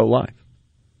actually pro-life.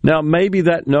 Now, maybe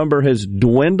that number has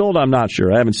dwindled. I'm not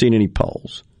sure. I haven't seen any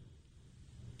polls.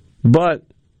 But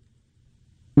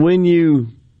when you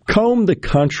comb the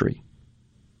country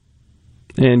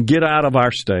and get out of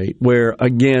our state, where,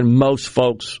 again, most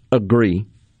folks agree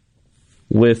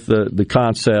with the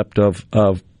concept of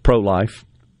pro-life,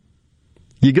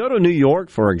 you go to New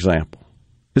York, for example.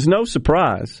 It's no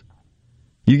surprise.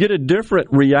 You get a different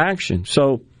reaction.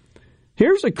 So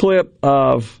here's a clip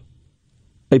of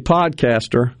a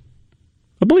podcaster,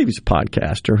 I believe he's a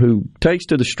podcaster, who takes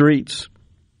to the streets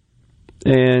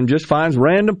and just finds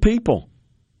random people,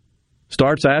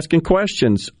 starts asking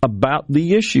questions about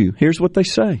the issue. Here's what they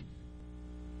say.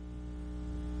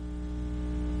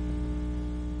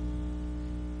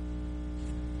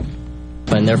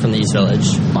 And they're from the East Village.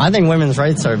 I think women's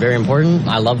rights are very important.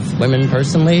 I love women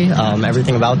personally,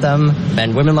 everything about them,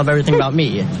 and women love everything about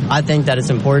me. I think that it's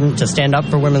important to stand up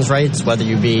for women's rights, whether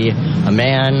you be a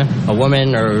man, a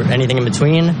woman, or anything in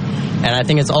between. And I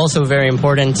think it's also very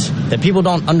important that people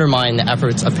don't undermine the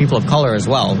efforts of people of color as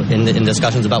well in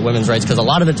discussions about women's rights, because a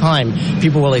lot of the time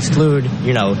people will exclude,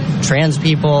 trans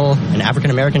people and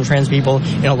African-American trans people.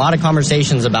 In a lot of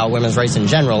conversations about women's rights in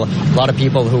general, a lot of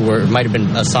people who might have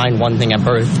been assigned one thing at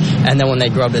birth, and then when they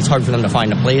grow up, it's hard for them to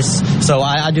find a place. So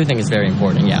I do think it's very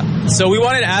important, yeah. So we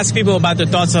wanted to ask people about their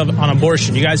thoughts on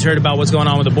abortion. You guys heard about what's going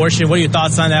on with abortion. What are your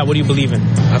thoughts on that? What do you believe in?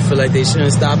 I feel like they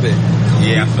shouldn't stop it.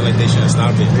 Yeah, I feel like they shouldn't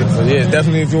stop it. Yeah,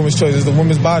 definitely it's a woman's choice. It's the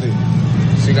woman's body.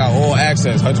 She got all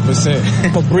access, 100%.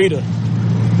 I'm a breeder.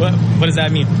 What does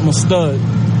that mean? I'm a stud.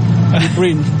 I'm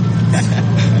breeding.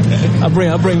 I bring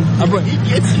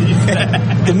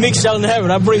the meek shall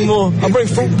inherit. I bring more. I bring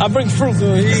fruit.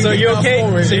 So you're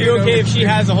okay? So you're okay if she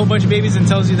has a whole bunch of babies and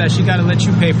tells you that she got to let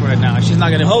you pay for it now? She's not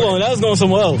gonna. Hold on, that was going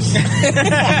somewhere else. What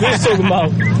are you talking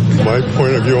about? My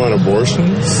point of view on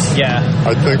abortions? Yeah.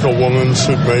 I think a woman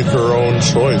should make her own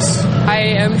choice. I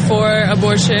am for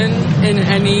abortion in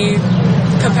any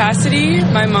capacity.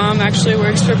 My mom actually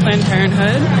works for Planned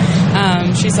Parenthood.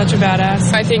 She's such a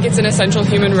badass. I think it's an essential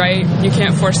human right. You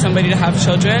can't force somebody to have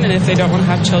children, and if they don't want to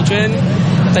have children,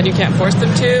 then you can't force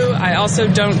them to. I also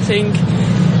don't think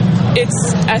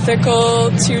it's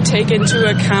ethical to take into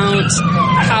account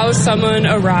how someone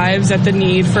arrives at the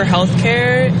need for health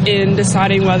care in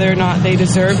deciding whether or not they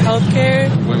deserve health care.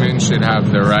 Women should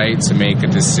have the right to make a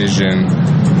decision.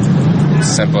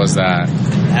 Simple as that.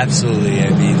 Absolutely. I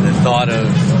mean, the thought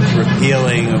of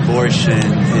repealing abortion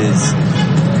is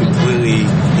completely,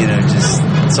 just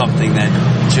something that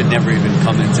should never even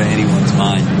come into anyone's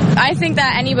mind. I think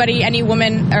that anybody, any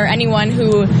woman, or anyone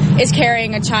who is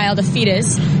carrying a child, a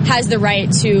fetus, has the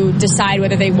right to decide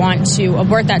whether they want to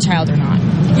abort that child or not.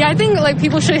 Yeah, I think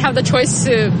people should have the choice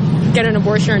to get an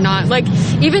abortion or not.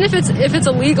 Even if it's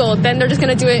illegal, then they're just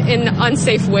gonna do it in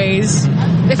unsafe ways.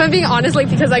 If I'm being honest,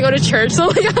 because I go to church, so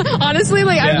honestly,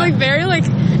 I'm very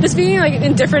just being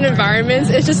in different environments.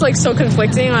 It's just so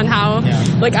conflicting on how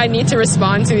I need to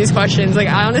respond to these questions. I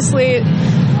honestly,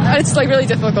 it's really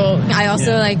difficult. I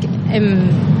also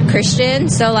am Christian,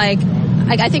 so I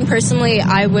think personally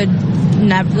I would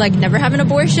never have an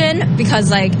abortion,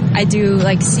 because I do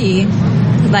see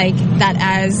that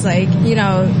as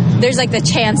there's the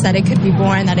chance that it could be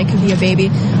born, that it could be a baby,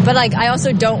 but I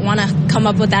also don't want to come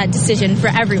up with that decision for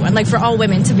everyone, for all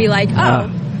women to be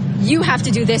you have to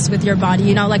do this with your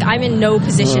body, I'm in no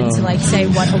position to say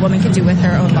what a woman can do with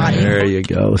her own body. There you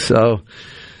go. So,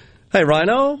 hey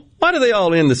Rhino, why do they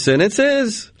all end the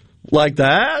sentences like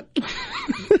that?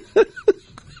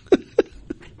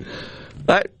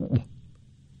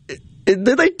 Did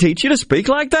they teach you to speak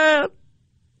like that?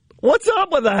 What's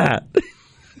up with that?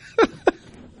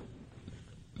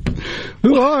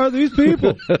 Who are these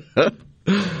people?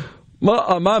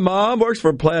 My mom works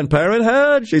for Planned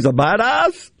Parenthood. She's a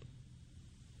badass.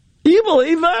 You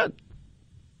believe that?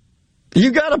 You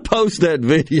got to post that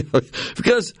video,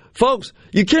 because, folks,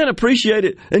 you can't appreciate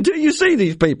it until you see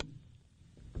these people.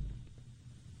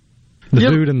 The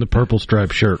dude in the purple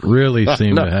striped shirt really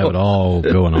seemed to have it all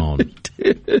going on.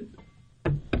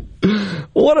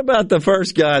 What about the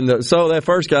first guy? So that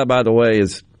first guy, by the way,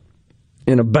 is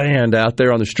in a band out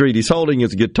there on the street. He's holding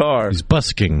his guitar. He's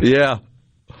busking. Yeah.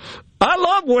 I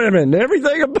love women.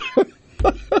 Everything about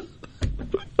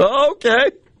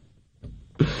Okay.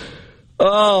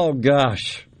 Oh,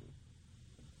 gosh.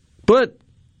 But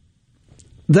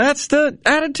that's the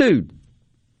attitude.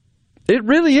 It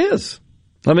really is.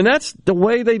 I mean, that's the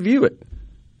way they view it.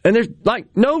 And there's, like,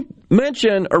 no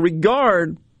mention or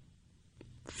regard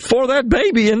for that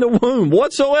baby in the womb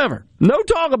whatsoever. No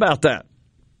talk about that.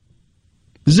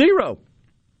 Zero.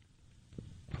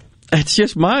 It's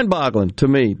just mind-boggling to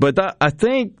me. But I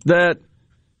think that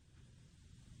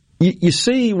you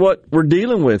see what we're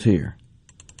dealing with here.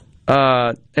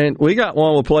 And we got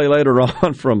one we'll play later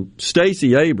on from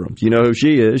Stacey Abrams. You know who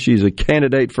she is. She's a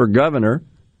candidate for governor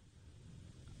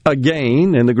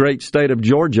again in the great state of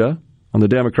Georgia on the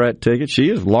Democrat ticket. She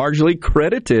is largely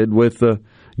credited with the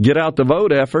Get Out the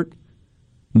Vote effort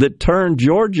that turned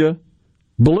Georgia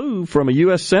blue from a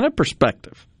U.S. Senate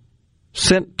perspective.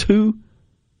 Sent 2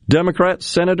 Democrat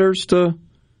senators to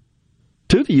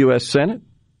the U.S. Senate.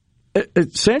 It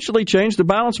essentially changed the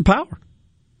balance of power.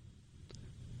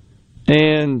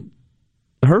 And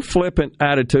her flippant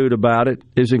attitude about it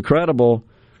is incredible.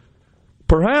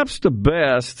 Perhaps the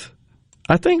best,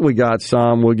 I think we got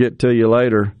some, we'll get to you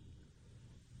later,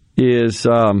 is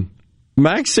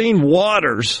Maxine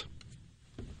Waters.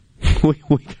 We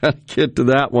got to get to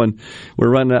that one. We're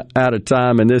running out of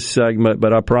time in this segment,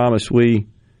 but I promise we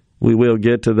will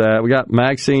get to that. We got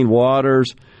Maxine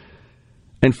Waters.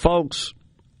 And, folks,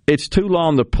 it's too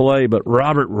long to play, but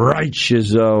Robert Reich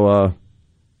is,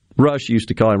 Rush used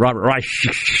to call him Robert Reich.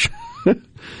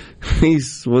 He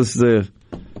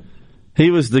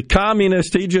was the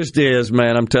communist. He just is,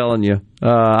 man, I'm telling you.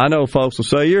 I know folks will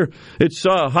say, it's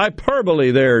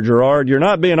hyperbole there, Gerard. You're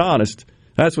not being honest.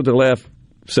 That's what the left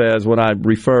says when I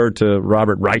refer to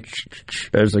Robert Reich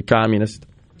as a communist.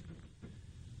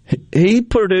 He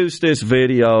produced this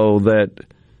video that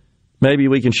maybe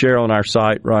we can share on our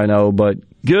site, Rhino, but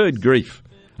good grief.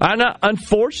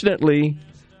 Unfortunately,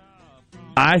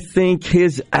 I think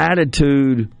his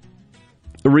attitude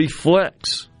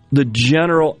reflects the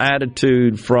general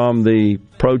attitude from the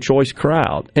pro-choice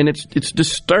crowd, and it's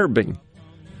disturbing.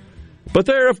 But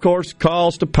there, of course,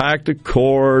 calls to pack the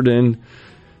court and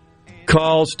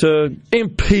calls to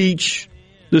impeach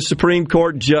the Supreme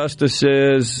Court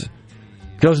justices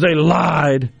because they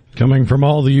lied. Coming from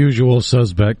all the usual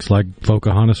suspects like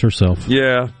Pocahontas herself.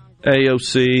 Yeah,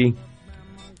 AOC.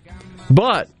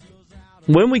 But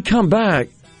when we come back,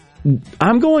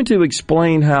 I'm going to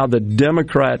explain how the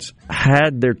Democrats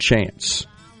had their chance.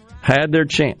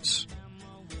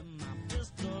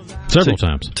 Several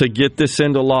times. To get this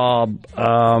into law.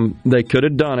 They could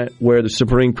have done it where the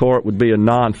Supreme Court would be a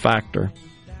non-factor,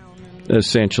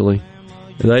 essentially.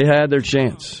 They had their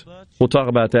chance. We'll talk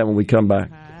about that when we come back.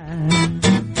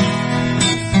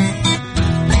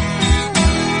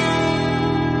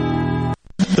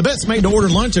 The best made-to-order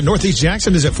lunch in Northeast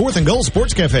Jackson is at 4th and Gold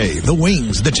Sports Cafe. The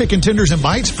wings, the chicken tenders and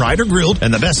bites, fried or grilled,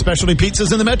 and the best specialty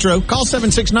pizzas in the metro. Call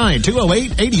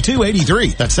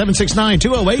 769-208-8283. That's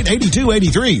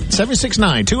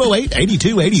 769-208-8283.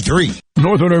 769-208-8283.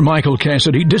 Northerner Michael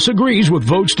Cassidy disagrees with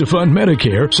votes to fund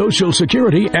Medicare, Social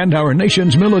Security, and our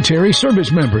nation's military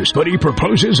service members, but he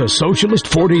proposes a socialist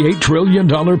 $48 trillion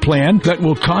plan that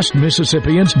will cost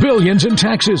Mississippians billions in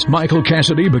taxes. Michael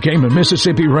Cassidy became a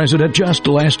Mississippi resident just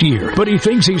last year, but he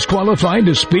thinks he's qualified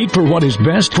to speak for what is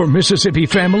best for Mississippi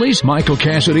families. Michael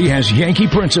Cassidy has Yankee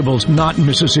principles, not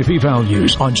Mississippi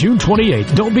values. On June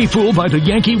 28th, don't be fooled by the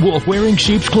Yankee wolf wearing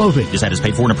sheep's clothing. This ad is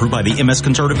paid for and approved by the MS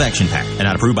Conservative Action PAC and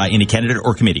not approved by any candidate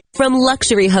or committee. From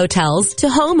luxury hotels to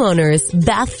homeowners,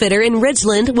 Bath Fitter in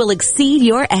Ridgeland will exceed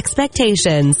your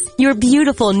expectations. Your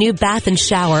beautiful new bath and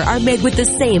shower are made with the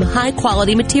same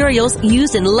high-quality materials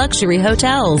used in luxury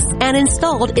hotels and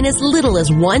installed in as little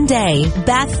as 1 day.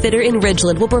 Bath Fitter in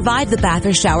Ridgeland will provide the bath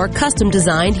or shower custom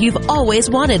designed you've always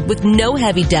wanted with no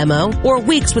heavy demo or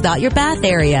weeks without your bath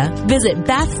area. Visit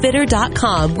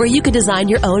bathfitter.com where you can design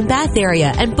your own bath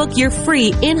area and book your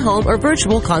free in-home or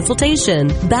virtual consultation.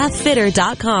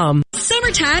 Bathfitter.com.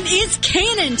 Summertime is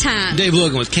Cannon time. Dave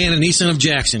Logan with Cannon Nissan of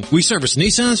Jackson. We service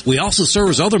Nissans. We also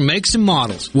service other makes and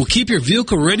models. We'll keep your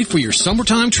vehicle ready for your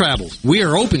summertime travels. We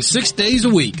are open 6 days a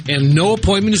week and no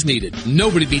appointment is needed.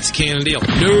 Nobody beats a Cannon deal.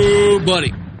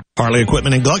 Nobody. Harley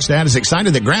Equipment in Gluckstadt is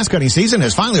excited that grass cutting season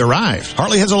has finally arrived.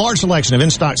 Harley has a large selection of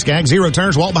in-stock Skag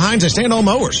zero-turns, walk-behinds, and stand-on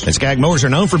mowers. And Skag mowers are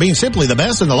known for being simply the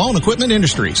best in the lawn equipment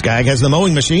industry. Skag has the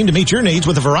mowing machine to meet your needs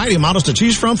with a variety of models to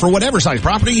choose from for whatever size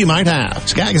property you might have.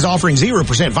 Skag is offering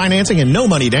 0% financing and no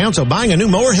money down, so buying a new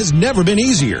mower has never been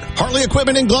easier. Harley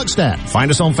Equipment in Gluckstadt. Find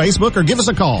us on Facebook or give us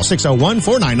a call,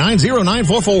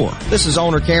 601-499-0944. This is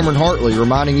owner Cameron Hartley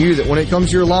reminding you that when it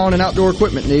comes to your lawn and outdoor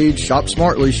equipment needs, shop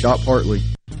smartly, shop Hartley.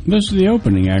 This is the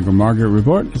opening agri-market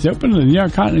report. At the opening of the New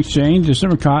York Cotton Exchange,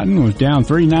 December cotton was down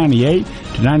 $3.98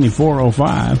 to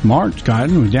 $94.05. March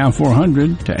cotton was down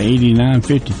 $400 to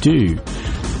 $89.52.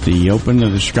 The open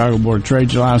of the Chicago Board of Trade,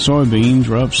 July soybeans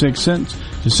were up 6 cents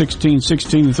to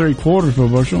 $16.16 3/4 per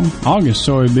bushel. August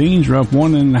soybeans were up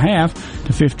 1 1/2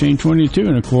 to $15.22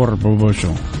 1/4 per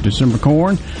bushel. December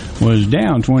corn was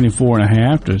down 24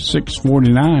 1/2 to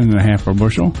 $6.49 1/2 per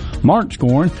bushel. March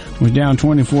corn was down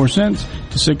 24 cents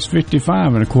to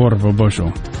 $6.55 1/4 per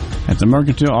bushel. At the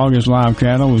Mercantile, August live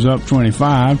cattle was up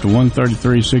 25 to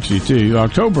 133.62.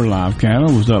 October live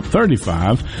cattle was up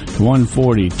 35 to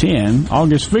 140.10.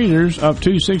 August feeders up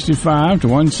 265 to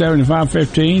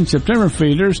 175.15. September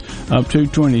feeders up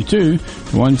 222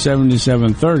 to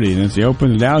 177.30. And at the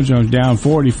open, the Dow Jones down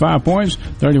 45 points,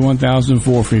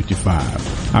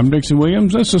 31,455. I'm Dixon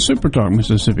Williams. That's the Super Talk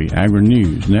Mississippi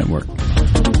Agri-News Network.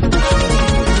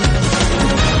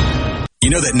 You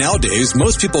know that nowadays,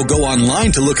 most people go online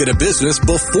to look at a business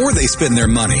before they spend their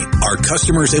money. Are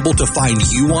customers able to find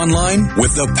you online?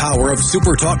 With the power of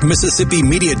SuperTalk Mississippi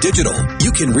Media Digital, you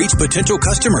can reach potential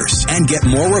customers and get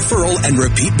more referral and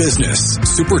repeat business.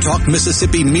 SuperTalk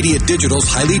Mississippi Media Digital's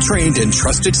highly trained and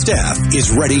trusted staff is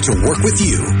ready to work with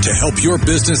you to help your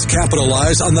business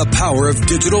capitalize on the power of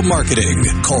digital marketing.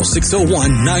 Call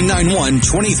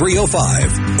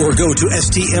 601-991-2305 or go to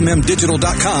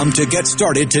stmmdigital.com to get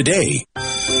started today.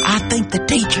 I think the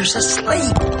teacher's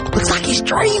asleep. Looks like he's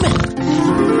dreaming.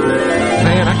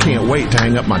 Man, I can't wait to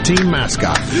hang up my team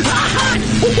mascot.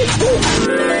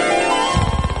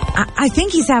 I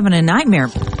think he's having a nightmare.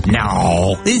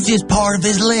 No, this is just part of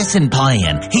his lesson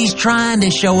plan. He's trying to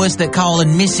show us that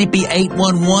calling Mississippi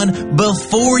 811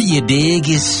 before you dig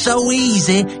is so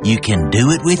easy, you can do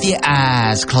it with your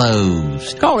eyes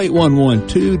closed. Call 811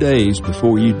 2 days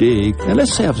before you dig, and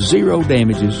let's have 0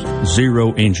 damages,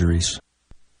 0 injuries.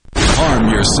 Arm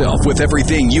yourself with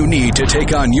everything you need to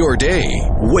take on your day.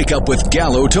 Wake up with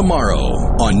Gallo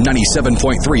tomorrow on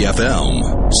 97.3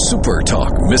 FM. Super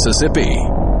Talk Mississippi.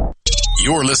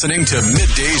 You're listening to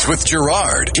Middays with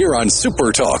Gerard here on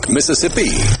Super Talk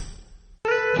Mississippi.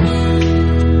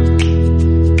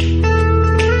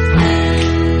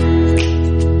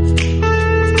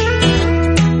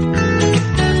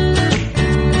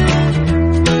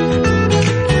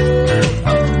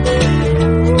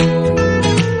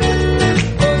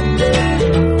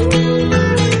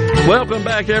 Welcome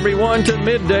back, everyone, to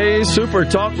Middays Super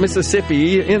Talk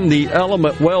Mississippi in the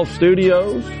Element Wealth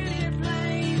Studios.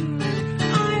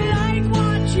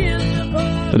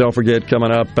 And don't forget,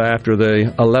 coming up after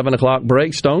the 11 o'clock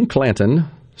break, Stone Clanton,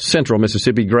 Central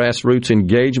Mississippi Grassroots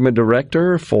Engagement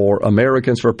Director for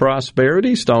Americans for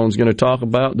Prosperity. Stone's going to talk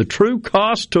about the True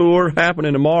Cost Tour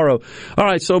happening tomorrow. All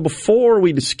right, so before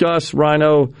we discuss,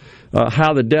 Rhino,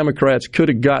 how the Democrats could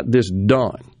have got this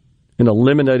done and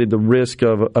eliminated the risk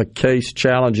of a case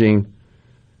challenging,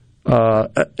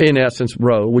 in essence,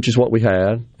 Roe, which is what we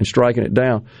had, and striking it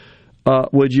down.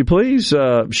 Would you please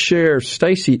share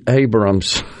Stacey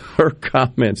Abrams, her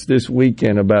comments this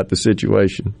weekend about the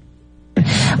situation?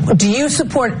 Do you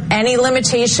support any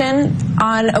limitation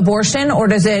on abortion, or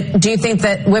do you think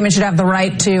that women should have the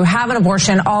right to have an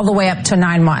abortion all the way up to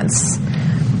 9 months?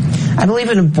 I believe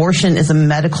an abortion is a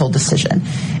medical decision,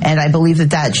 and I believe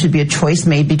that should be a choice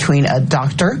made between a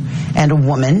doctor and a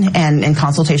woman and in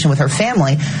consultation with her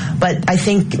family. But I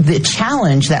think the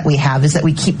challenge that we have is that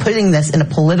we keep putting this in a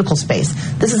political space.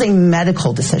 This is a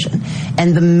medical decision,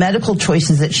 and the medical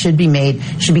choices that should be made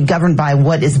should be governed by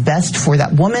what is best for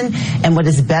that woman and what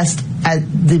is best at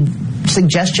the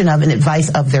suggestion of and advice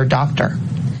of their doctor.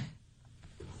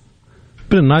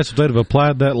 Been nice if they'd have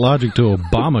applied that logic to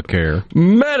Obamacare.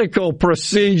 Medical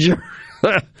procedure.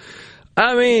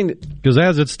 I mean, because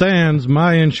as it stands,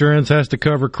 my insurance has to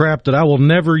cover crap that I will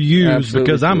never use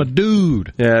because I'm a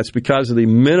dude. Yeah, it's because of the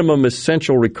minimum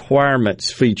essential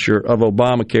requirements feature of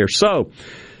Obamacare. So,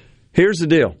 here's the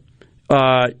deal.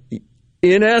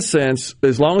 In essence,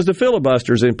 as long as the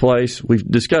filibuster's in place, we've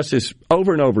discussed this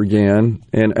over and over again,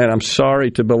 and I'm sorry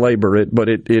to belabor it, but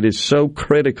it is so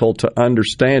critical to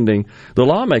understanding the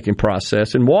lawmaking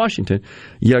process in Washington.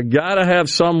 You got to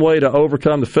have some way to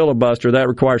overcome the filibuster. That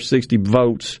requires 60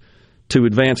 votes to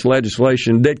advance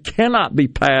legislation that cannot be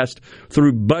passed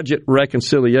through budget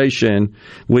reconciliation,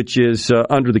 which is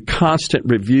under the constant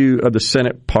review of the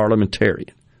Senate parliamentarian.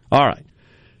 All right.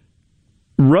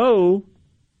 Roe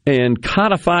and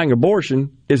codifying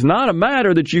abortion is not a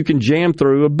matter that you can jam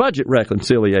through a budget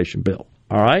reconciliation bill.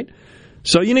 All right?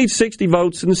 So you need 60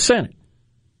 votes in the Senate.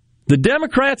 The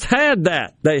Democrats had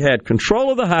that. They had control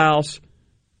of the House,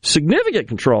 significant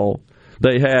control.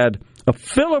 They had a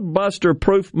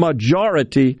filibuster-proof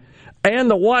majority and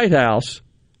the White House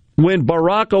when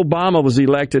Barack Obama was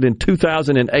elected in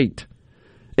 2008.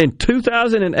 In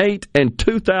 2008 and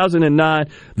 2009,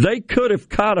 they could have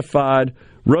codified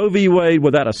Roe v. Wade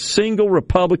without a single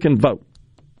Republican vote.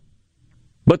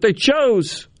 But they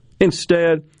chose,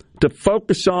 instead, to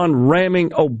focus on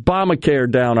ramming Obamacare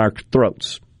down our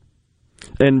throats.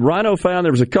 And Rhino found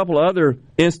there was a couple of other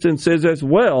instances as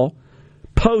well,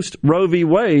 post-Roe v.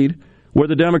 Wade, where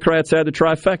the Democrats had the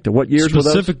trifecta. What years were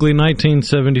those? Specifically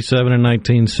 1977 and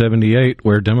 1978,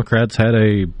 where Democrats had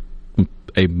a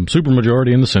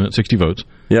supermajority in the Senate, 60 votes.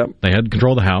 Yep. They had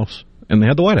control of the House, and they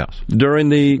had the White House. During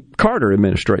the Carter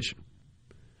administration.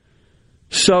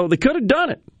 So they could have done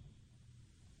it.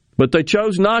 But they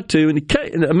chose not to.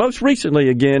 Most recently,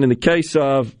 again, in the case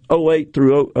of 08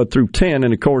 through 10,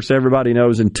 and of course everybody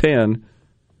knows in 10,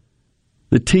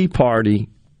 the Tea Party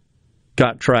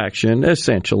got traction,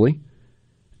 essentially,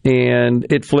 and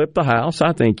it flipped the House.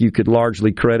 I think you could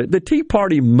largely credit the Tea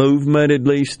Party movement, at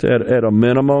least at a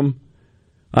minimum.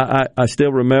 I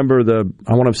still remember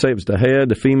I want to say it was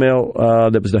the female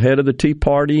that was the head of the Tea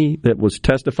Party that was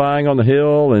testifying on the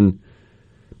Hill, and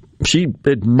she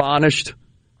admonished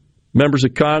members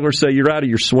of Congress, say you're out of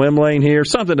your swim lane here,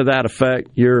 something to that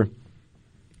effect. You're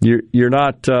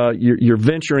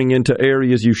venturing into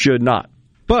areas you should not.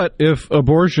 But if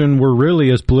abortion were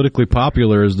really as politically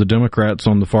popular as the Democrats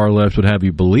on the far left would have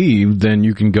you believe, then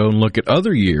you can go and look at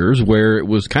other years where it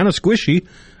was kind of squishy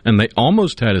and they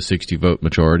almost had a 60-vote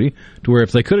majority, to where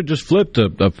if they could have just flipped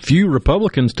a few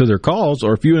Republicans to their cause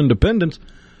or a few independents,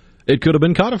 it could have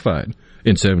been codified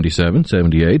in 77,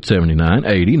 78, 79,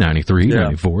 80, 93,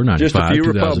 94, 95,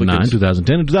 2009,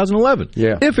 2010, and 2011.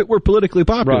 Yeah. If it were politically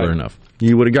popular enough.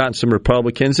 You would have gotten some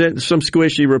Republicans, some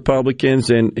squishy Republicans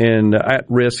and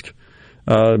at-risk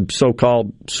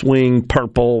so-called swing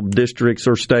purple districts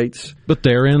or states. But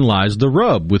therein lies the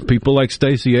rub, with people like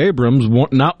Stacey Abrams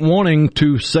not wanting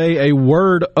to say a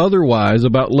word otherwise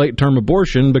about late-term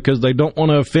abortion because they don't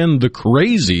want to offend the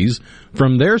crazies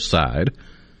from their side.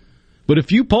 But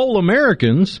if you poll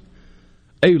Americans,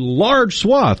 a large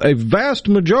swath, a vast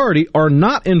majority, are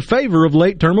not in favor of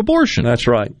late-term abortion. That's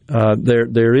right.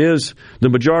 There is, the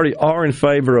majority are in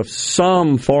favor of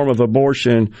some form of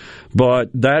abortion, but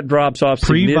that drops off.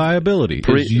 Pre-viability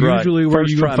is usually where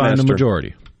you find a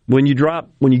majority. When you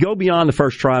go beyond the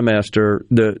first trimester,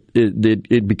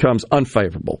 it becomes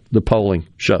unfavorable. The polling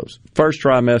shows. First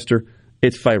trimester,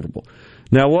 it's favorable.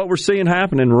 Now, what we're seeing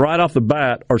happening right off the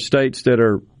bat are states that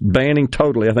are banning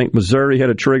totally. I think Missouri had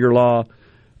a trigger law.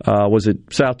 Was it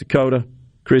South Dakota?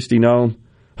 Kristi Noem,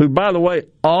 who, by the way,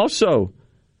 also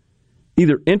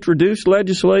either introduced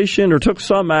legislation or took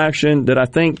some action that I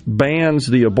think bans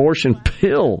the abortion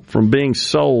pill from being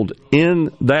sold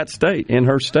in that state, in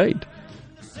her state.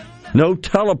 No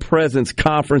telepresence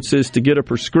conferences to get a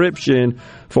prescription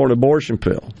for an abortion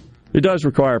pill. It does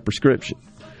require a prescription.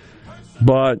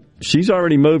 But she's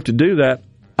already moved to do that.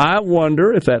 I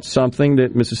wonder if that's something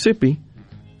that Mississippi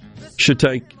should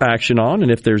take action on,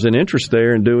 and if there's an interest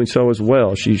there in doing so as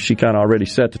well. She kind of already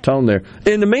set the tone there.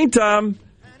 In the meantime,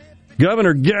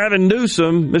 Governor Gavin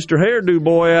Newsom, Mr. Hairdo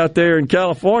Boy out there in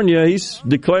California, he's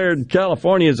declared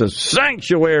California as a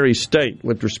sanctuary state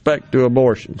with respect to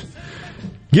abortions.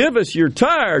 Give us, you're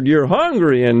tired, you're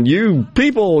hungry, and you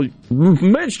people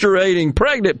menstruating,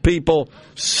 pregnant people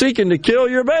seeking to kill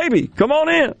your baby. Come on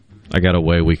in. I got a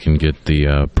way we can get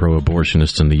the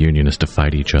pro-abortionists and the unionists to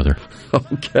fight each other.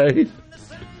 Okay.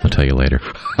 I'll tell you later.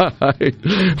 All right.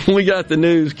 We got the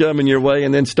news coming your way,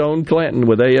 and then Stone Clanton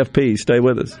with AFP. Stay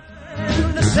with us.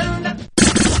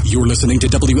 You're listening to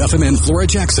WFMN Flora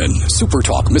Jackson, Super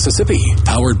Talk, Mississippi.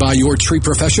 Powered by your tree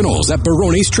professionals at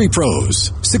Barone's Tree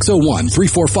Pros.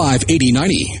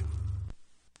 601-345-8090.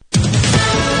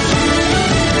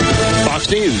 Fox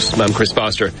News. I'm Chris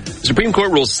Foster. The Supreme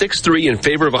Court rules 6-3 in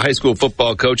favor of a high school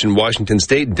football coach in Washington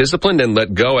State disciplined and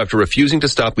let go after refusing to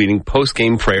stop leading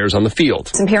post-game prayers on the field.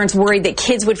 Some parents worried that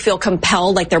kids would feel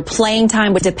compelled, like their playing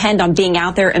time would depend on being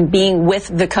out there and being with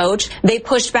the coach. They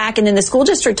pushed back, and then the school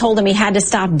district told him he had to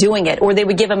stop doing it, or they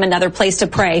would give him another place to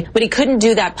pray, but he couldn't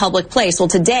do that public place. Well,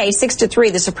 today,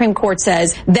 6-3, the Supreme Court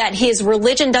says that his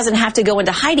religion doesn't have to go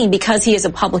into hiding because he is a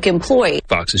public employee.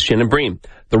 Fox's Shannon Bream.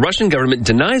 The Russian government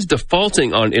denies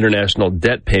defaulting on international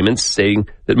debt payments, saying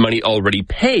that money already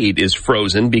paid is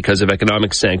frozen because of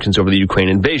economic sanctions over the Ukraine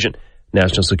invasion.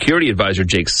 National Security Advisor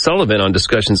Jake Sullivan on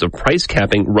discussions of price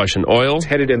capping Russian oil. It's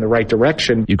headed in the right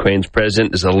direction. Ukraine's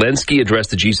President Zelensky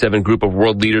addressed the G7 group of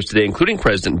world leaders today, including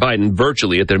President Biden,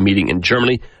 virtually at their meeting in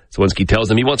Germany. Zelensky tells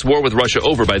them he wants war with Russia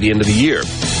over by the end of the year.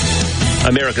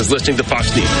 America's listening to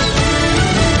Fox News.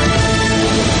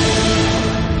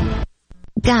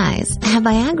 Guys, have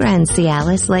Viagra and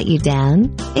Cialis let you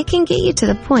down? It can get you to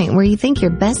the point where you think your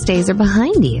best days are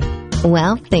behind you.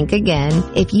 Well, think again.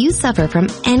 If you suffer from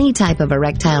any type of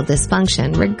erectile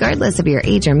dysfunction, regardless of your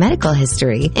age or medical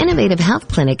history, Innovative Health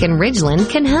Clinic in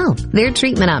Ridgeland can help. Their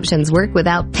treatment options work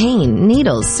without pain,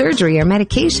 needles, surgery, or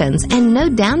medications, and no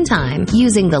downtime,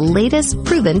 using the latest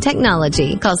proven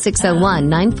technology. Call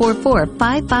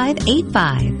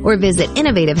 601-944-5585 or visit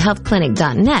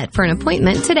innovativehealthclinic.net for an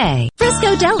appointment today.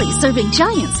 Frisco Deli, serving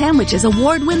giant sandwiches,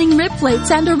 award-winning rib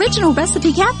plates, and original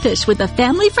recipe catfish with a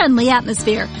family-friendly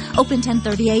atmosphere. Open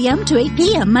 10:30 a.m. to 8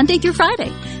 p.m. Monday through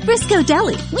Friday. Frisco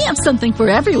Deli, we have something for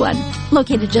everyone.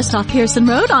 Located just off Pearson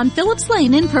Road on Phillips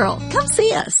Lane in Pearl. Come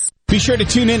see us. Be sure to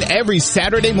tune in every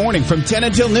Saturday morning from 10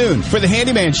 until noon for the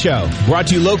Handyman Show. Brought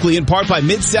to you locally in part by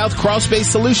Mid-South Crawlspace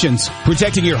Solutions.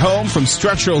 Protecting your home from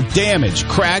structural damage,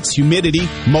 cracks, humidity,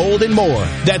 mold, and more.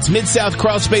 That's Mid-South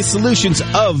Crawlspace Solutions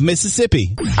of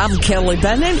Mississippi. I'm Kelly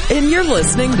Bennett, and you're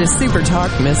listening to Super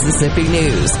Talk Mississippi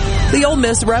News. The Ole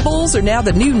Miss Rebels are now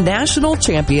the new national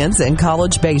champions in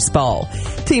college baseball.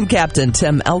 Team captain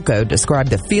Tim Elko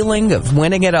described the feeling of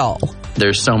winning it all.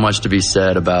 There's so much to be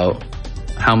said about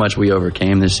how much we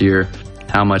overcame this year,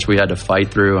 how much we had to fight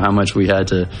through, how much we had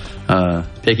to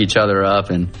pick each other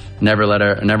up and never let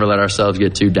ourselves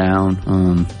get too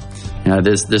down.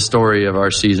 This story of our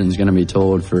season is going to be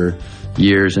told for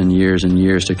years and years and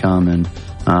years to come, and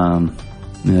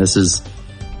this is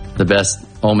the best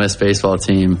Ole Miss baseball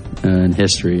team in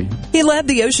history. He led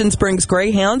the Ocean Springs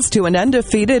Greyhounds to an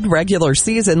undefeated regular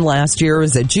season last year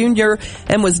as a junior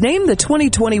and was named the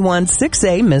 2021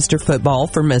 6A Mr. Football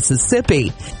for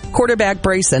Mississippi. Quarterback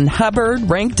Brayson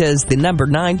Hubbard, ranked as the number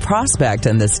 9 prospect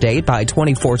in the state by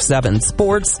 24/7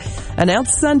 Sports,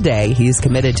 announced Sunday he's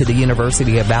committed to the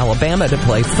University of Alabama to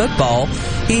play football.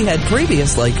 He had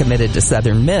previously committed to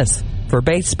Southern Miss for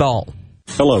baseball.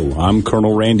 Hello, I'm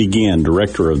Colonel Randy Ginn,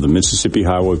 Director of the Mississippi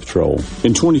Highway Patrol.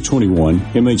 In 2021,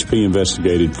 MHP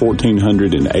investigated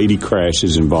 1,480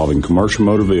 crashes involving commercial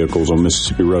motor vehicles on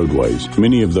Mississippi roadways.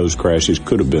 Many of those crashes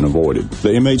could have been avoided.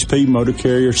 The MHP Motor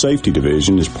Carrier Safety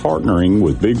Division is partnering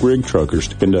with Big Rig Truckers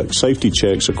to conduct safety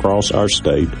checks across our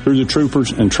state through the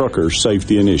Troopers and Truckers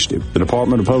Safety Initiative. The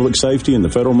Department of Public Safety and the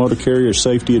Federal Motor Carrier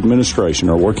Safety Administration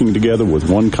are working together with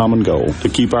one common goal: to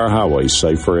keep our highways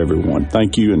safe for everyone.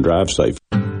 Thank you and drive safe.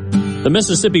 The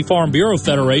Mississippi Farm Bureau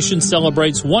Federation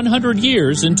celebrates 100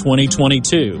 years in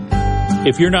 2022.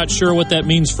 If you're not sure what that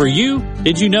means for you,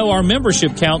 did you know our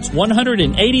membership counts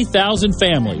 180,000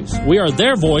 families? We are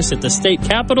their voice at the state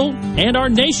capitol and our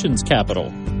nation's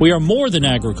capital. We are more than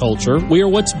agriculture. We are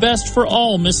what's best for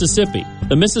all Mississippi.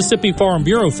 The Mississippi Farm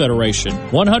Bureau Federation,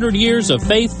 100 years of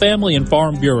faith, family, and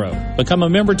Farm Bureau. Become a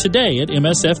member today at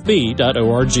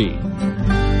msfb.org.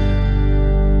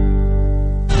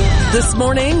 This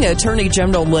morning, Attorney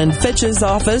General Lynn Fitch's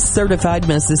office certified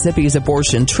Mississippi's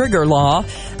abortion trigger law.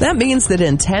 That means that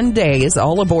in 10 days,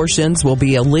 all abortions will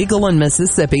be illegal in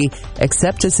Mississippi,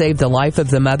 except to save the life of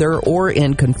the mother or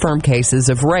in confirmed cases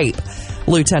of rape.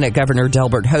 Lieutenant Governor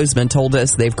Delbert Hosemann told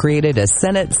us they've created a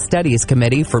Senate Studies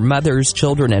Committee for mothers,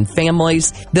 children, and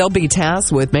families. They'll be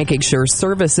tasked with making sure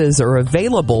services are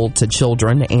available to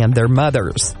children and their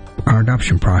mothers. Our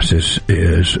adoption process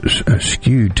is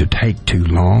skewed to take too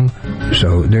long,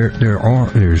 so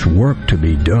there's work to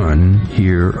be done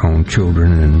here on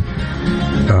children and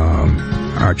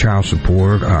our child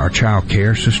support, our child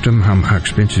care system, how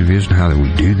expensive it is and how we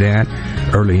do that,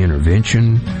 early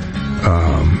intervention,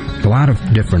 a lot of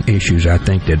different issues. I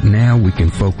think that now we can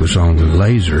focus on the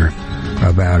laser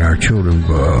about our children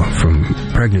from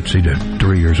pregnancy to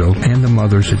 3 years old and the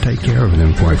mothers that take care of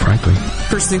them, quite frankly.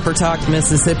 For Super Talk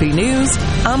Mississippi News,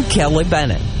 I'm Kelly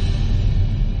Bennett.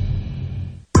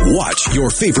 Watch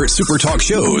your favorite Super Talk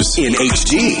shows in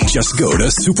HD. Just go to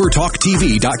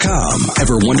supertalktv.com.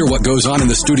 Ever wonder what goes on in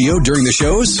the studio during the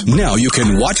shows? Now you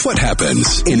can watch what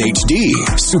happens in HD.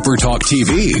 Super Talk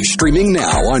TV, streaming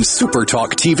now on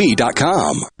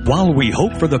supertalktv.com. While we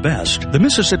hope for the best, the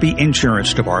Mississippi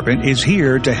Insurance Department is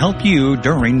here to help you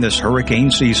during this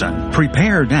hurricane season.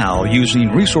 Prepare now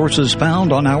using resources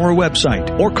found on our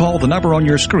website or call the number on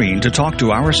your screen to talk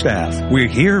to our staff. We're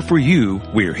here for you.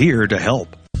 We're here to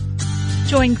help.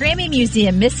 Join Grammy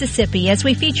Museum Mississippi as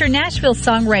we feature Nashville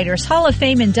Songwriters Hall of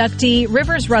Fame inductee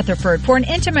Rivers Rutherford for an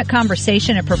intimate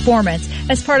conversation and performance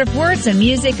as part of Words and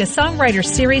Music, a songwriter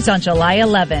series on July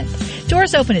 11th.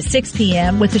 Doors open at 6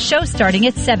 p.m. with the show starting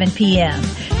at 7 p.m.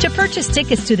 To purchase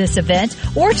tickets to this event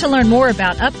or to learn more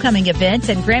about upcoming events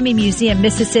and Grammy Museum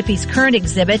Mississippi's current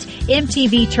exhibit,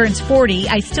 MTV Turns 40,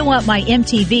 I Still Want My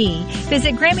MTV,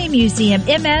 visit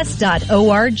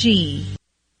GrammyMuseumMS.org.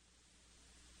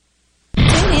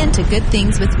 listen to Good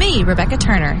Things with me, Rebecca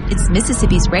Turner. It's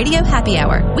Mississippi's Radio Happy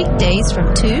Hour, weekdays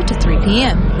from 2 to 3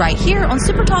 p.m., right here on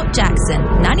Super Talk Jackson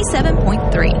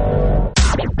 97.3.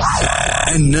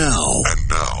 And now,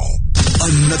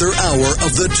 another hour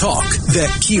of the talk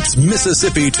that keeps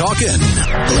Mississippi talking.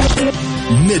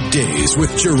 Middays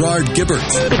with Gerard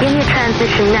Gibbert. Begin your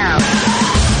transition now.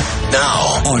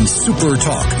 Now on Super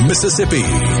Talk Mississippi.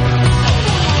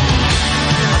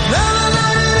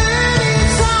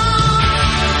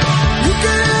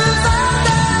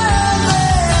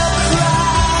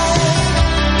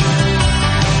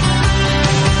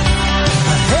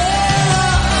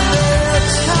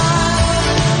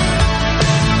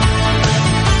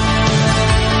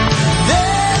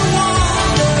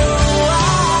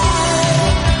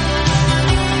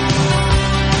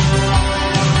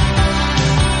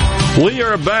 We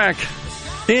are back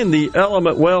in the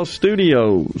Element Wealth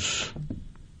Studios.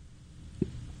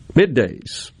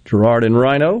 Middays. Gerard and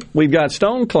Rhino. We've got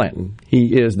Stone Clanton.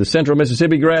 He is the Central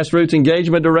Mississippi Grassroots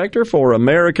Engagement Director for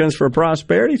Americans for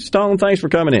Prosperity. Stone, thanks for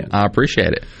coming in. I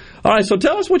appreciate it. All right, so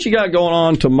tell us what you got going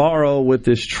on tomorrow with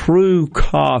this True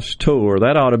Cost Tour.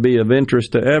 That ought to be of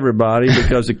interest to everybody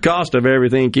because the cost of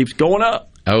everything keeps going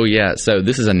up. Oh, yeah. So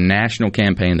this is a national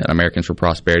campaign that Americans for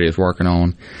Prosperity is working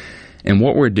on. And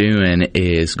what we're doing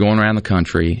is going around the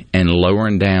country and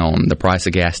lowering down the price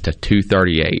of gas to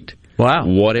 $2.38. Wow.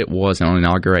 What it was on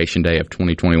Inauguration Day of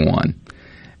 2021.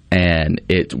 And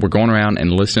we're going around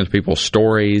and listening to people's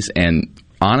stories, and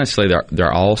honestly,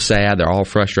 they're all sad, they're all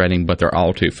frustrating, but they're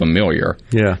all too familiar.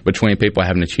 Yeah. Between people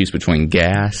having to choose between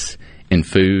gas and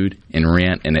food and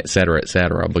rent and et cetera,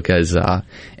 because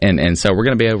and so we're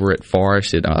going to be over at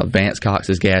Forest at Vance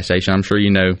Cox's gas station. I'm sure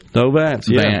you know Vance,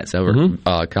 Vance over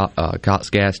Cox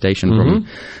gas station from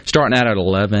starting out at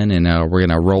 11, and we're going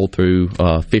to roll through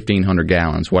 1,500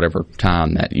 gallons, whatever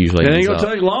time that usually It ain't going to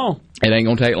take long. It ain't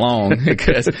going to take long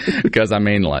because I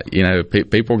mean, like, you know,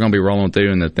 people are going to be rolling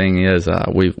through, and the thing is,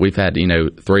 we've had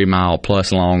 3 mile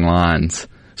plus long lines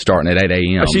starting at 8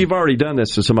 a.m. So you've already done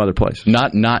this to some other places?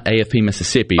 Not AFP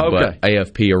Mississippi, but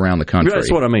AFP around the country.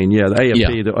 That's what I mean, yeah. The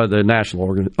AFP, the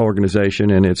national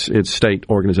organization, and its state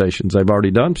organizations, they've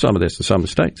already done some of this to some of the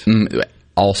states.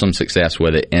 Awesome success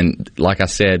with it. And like I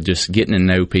said, just getting to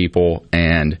know people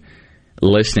and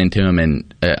listening to them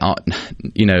and,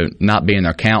 not being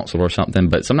their counsel or something,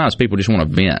 but sometimes people just want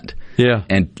to vent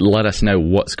and let us know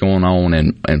what's going on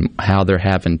and how they're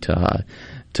having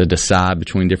to decide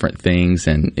between different things,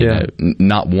 and you know,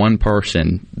 not one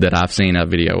person that I've seen a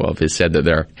video of has said that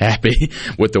they're happy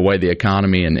with the way the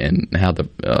economy and how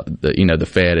the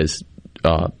Fed is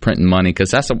printing money, because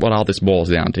that's what all this boils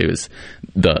down to is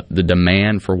the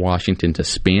demand for Washington to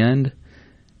spend.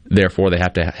 Therefore, they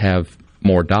have to have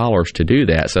more dollars to do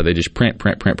that, so they just print,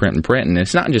 and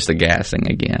it's not just the gas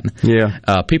thing again.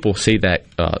 People see that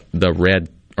the red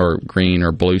or green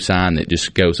or blue sign that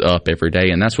just goes up every day,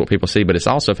 and that's what people see, but it's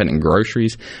also affecting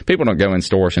groceries. People don't go in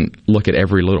stores and look at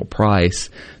every little price.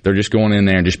 They're just going in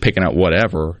there and just picking up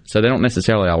whatever, so they don't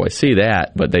necessarily always see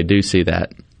that, but they do see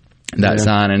that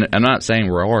sign. And I'm not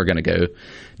saying we are going to go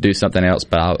do something else,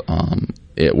 but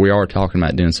we are talking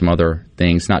about doing some other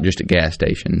things, not just at gas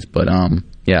stations, but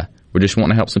we just want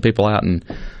to help some people out and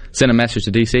send a message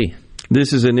to D.C.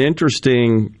 This is an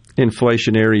interesting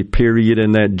inflationary period,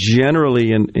 in that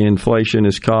generally inflation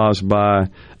is caused by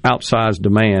outsized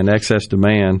demand, excess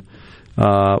demand,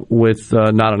 with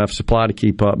not enough supply to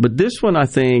keep up. But this one, I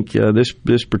think,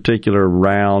 this particular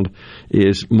round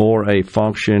is more a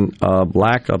function of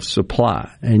lack of supply,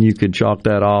 and you could chalk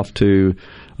that off to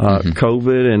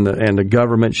COVID and the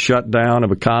government shutdown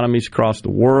of economies across the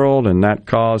world, and that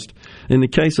caused, in the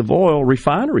case of oil,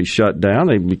 refineries shut down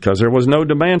because there was no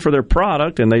demand for their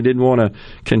product, and they didn't want to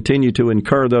continue to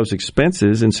incur those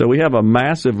expenses, and so we have a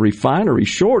massive refinery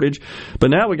shortage. But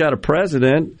now we got a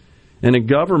president and a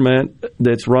government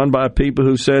that's run by people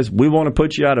who says, we want to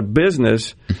put you out of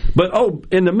business. But,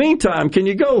 in the meantime, can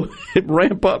you go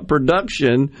ramp up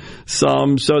production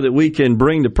some so that we can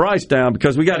bring the price down,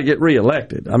 because we got to get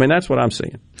reelected? I mean, that's what I'm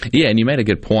seeing. Yeah, and you made a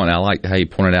good point. I like how you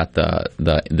pointed out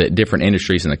the different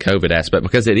industries in the COVID aspect,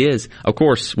 because it is, of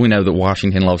course, we know that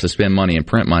Washington loves to spend money and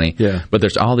print money, but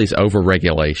there's all these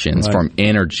over-regulations from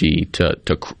energy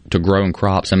to growing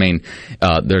crops. I mean,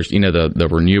 there's, the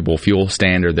renewable fuel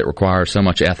standard that requires so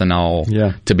much ethanol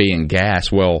to be in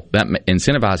gas. Well, that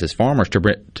incentivizes farmers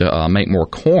to make more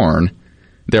corn.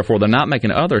 Therefore, they're not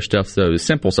making other stuff, so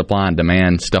simple supply and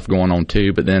demand stuff going on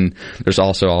too. But then there's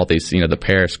also all these, the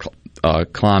Paris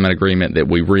climate agreement that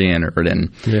we re-entered,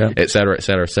 and et cetera, et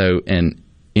cetera. So, and,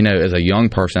 as a young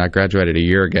person, I graduated a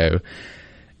year ago,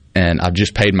 and I've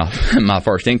just paid my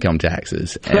first income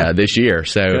taxes this year.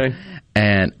 So,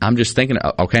 and I'm just thinking,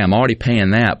 okay, I'm already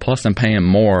paying that, plus I'm paying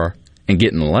more and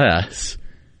getting less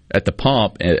at the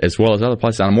pump as well as other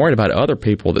places. I'm worried about other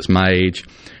people that's my age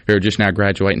who are just now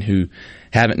graduating who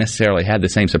haven't necessarily had the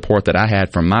same support that I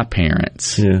had from my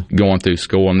parents going through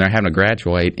school, and they're having to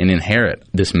graduate and inherit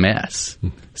this mess.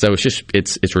 So it's just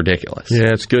it's ridiculous.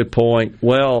 Yeah, it's a good point.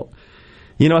 Well,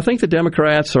 I think the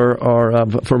Democrats are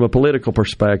from a political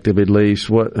perspective at least,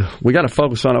 we got to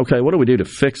focus on, okay, what do we do to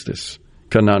fix this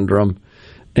conundrum?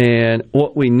 And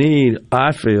what we need,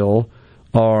 I feel,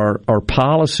 are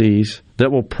policies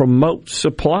that will promote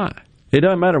supply. It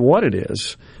doesn't matter what it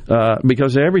is,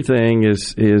 because everything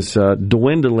is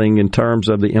dwindling in terms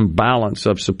of the imbalance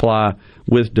of supply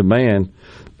with demand.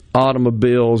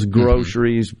 Automobiles,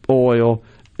 groceries, oil,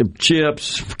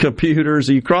 chips, computers,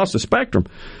 you cross the spectrum.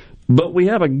 But we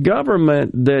have a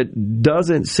government that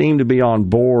doesn't seem to be on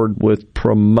board with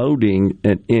promoting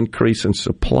an increase in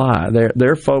supply.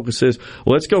 Their focus is,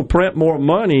 let's go print more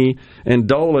money and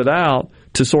dole it out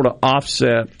to sort of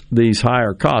offset these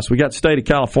higher costs. We got the state of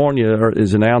California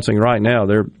is announcing right now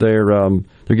they're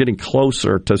getting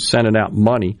closer to sending out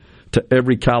money to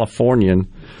every Californian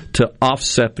to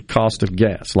offset the cost of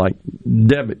gas, like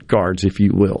debit cards, if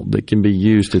you will, that can be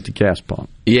used at the gas pump.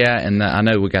 Yeah, and I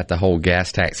know we got the whole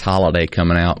gas tax holiday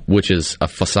coming out, which is a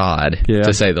facade,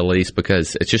 to say the least,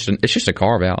 because it's just a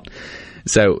carve-out.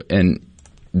 So, and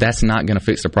that's not going to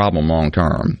fix the problem long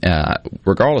term.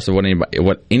 Regardless of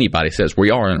what anybody says,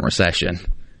 we are in a recession.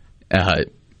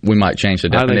 We might change the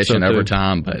definition over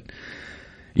time, but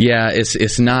yeah,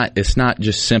 it's not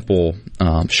just simple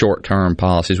short term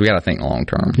policies. We got to think long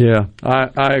term. Yeah,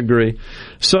 I agree.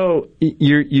 So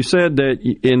you said that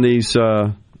in these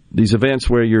events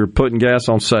where you're putting gas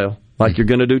on sale, like you're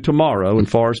going to do tomorrow in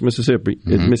Forest,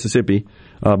 Mississippi,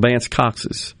 Vance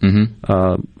Cox's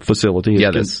facility.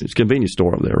 It's a convenience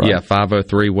store over there, right? Yeah,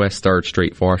 503 West 3rd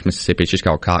Street, Forest, Mississippi. It's just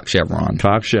called Cox Chevron.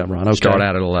 Cox Chevron, okay. Start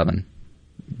out at 11.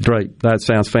 Great. That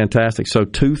sounds fantastic. So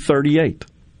 $238.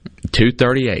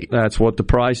 $238. That's what the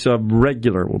price of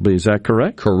regular will be. Is that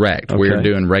correct? Correct. Okay. We're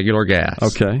doing regular gas.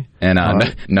 Okay. And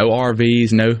no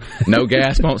RVs, no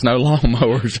gas pumps, no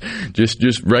lawnmowers,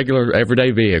 just regular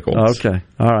everyday vehicles. Okay.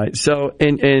 All right. So,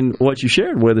 and what you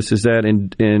shared with us is that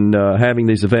in having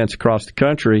these events across the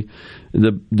country,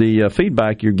 the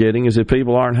feedback you're getting is that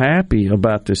people aren't happy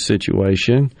about this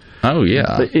situation. Oh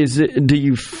yeah. Do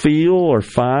you feel or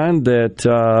find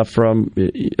that from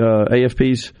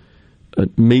AFP's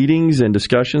meetings and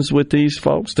discussions with these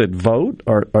folks that vote,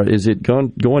 or is it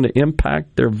going to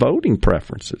impact their voting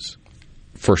preferences?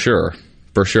 For sure.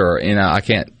 I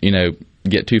can't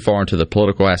get too far into the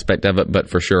political aspect of it, but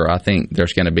for sure I think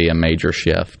there's going to be a major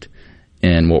shift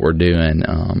in what we're doing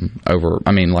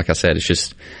like I said, it's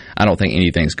just I don't think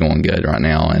anything's going good right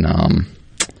now, and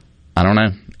I don't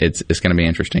know. It's going to be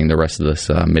interesting the rest of this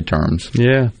midterms.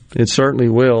 Yeah, it certainly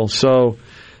will. So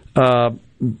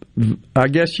I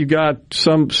guess you got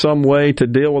some way to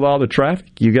deal with all the traffic.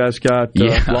 You guys got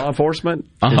law enforcement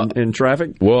in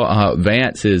traffic? Well,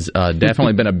 Vance has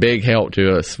definitely been a big help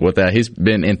to us with that. He's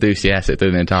been enthusiastic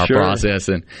through the entire process,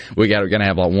 and we're going to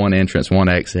have like one entrance, one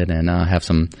exit, and have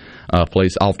some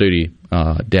police off-duty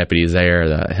deputies there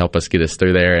to help us get us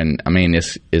through there. And I mean,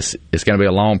 it's going to be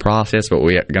a long process, but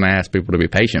we're going to ask people to be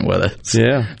patient with us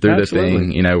through this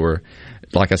thing. We're,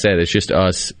 like I said, it's just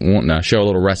us wanting to show a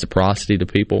little reciprocity to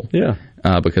people. Yeah.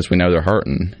 Because we know they're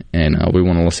hurting, and we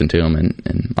want to listen to them,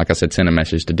 and like I said, send a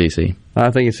message to D.C.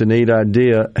 I think it's a neat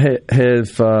idea.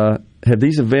 Have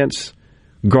these events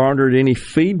garnered any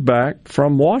feedback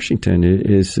from Washington?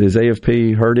 Is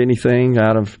AFP heard anything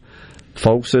out of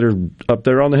folks that are up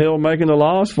there on the Hill making the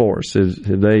laws for us?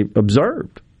 Have they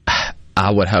observed? I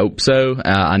would hope so.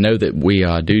 I know that we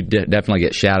do definitely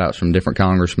get shout-outs from different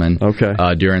congressmen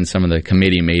during some of the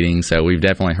committee meetings, so we've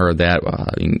definitely heard that.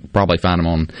 You can probably find them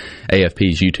on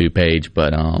AFP's YouTube page,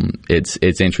 but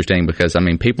it's interesting because, I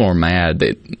mean, people are mad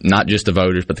that not just the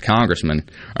voters, but the congressmen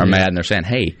are mad, and they're saying,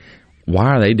 hey,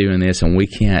 why are they doing this and we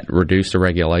can't reduce the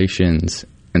regulations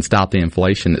and stop the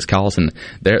inflation that's causing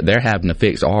they're having to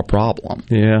fix our problem.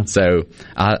 Yeah. So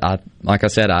I like I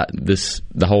said,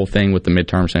 the whole thing with the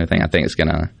midterms and everything, I think it's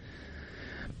gonna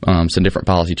some different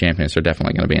policy champions are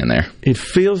definitely going to be in there. It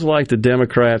feels like the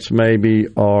Democrats maybe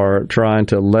are trying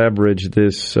to leverage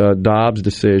this Dobbs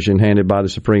decision handed by the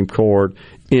Supreme Court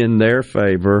in their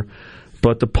favor,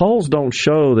 but the polls don't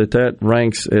show that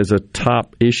ranks as a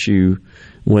top issue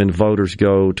when voters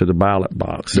go to the ballot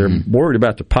box. They're worried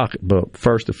about the pocketbook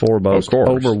first and foremost,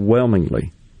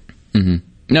 overwhelmingly.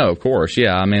 No, of course,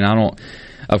 yeah. I mean, I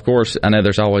Of course, I know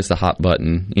there's always the hot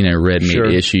button, red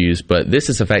meat issues, but this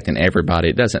is affecting everybody.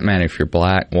 It doesn't matter if you're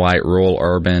black, white, rural,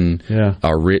 urban,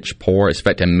 rich, poor. It's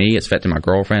affecting me. It's affecting my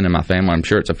girlfriend and my family. I'm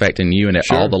sure it's affecting you and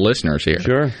all the listeners here.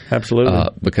 Sure, absolutely.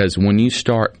 Because when you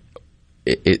start,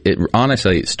 it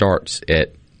honestly, it starts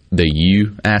at the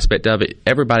you aspect of it.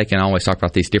 Everybody can always talk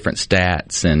about these different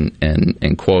stats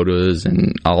and quotas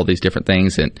and all these different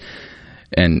things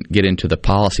and get into the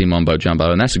policy mumbo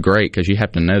jumbo, and that's great because you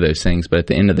have to know those things. But at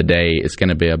the end of the day, it's going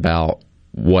to be about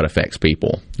what affects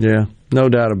people. Yeah, no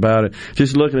doubt about it.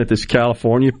 Just looking at this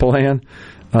California plan,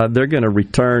 they're going to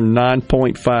return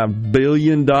 $9.5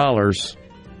 billion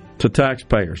to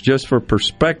taxpayers. Just for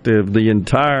perspective, the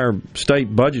entire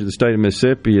state budget of the state of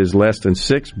Mississippi is less than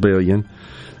 $6 billion.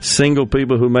 Single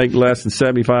people who make less than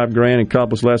 $75,000 and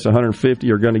couples less than $150,000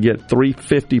 are going to get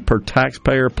 $350 per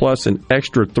taxpayer plus an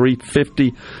extra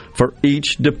 $350 for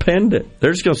each dependent.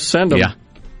 They're just going to send them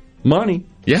money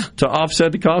to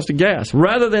offset the cost of gas,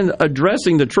 rather than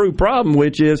addressing the true problem,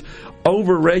 which is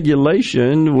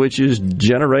over-regulation, which is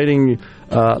generating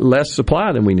less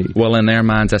supply than we need. Well, in their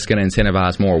minds, that's going to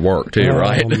incentivize more work, too,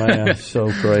 right? Oh, man,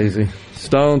 so crazy.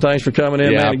 Stone, thanks for coming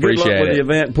in, man. I appreciate Good luck with the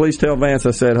event. Please tell Vance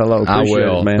I said hello. Appreciate I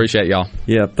will. It, man. Appreciate y'all.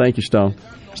 Yeah, thank you, Stone.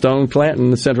 Stone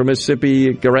Clanton, the Central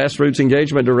Mississippi Grassroots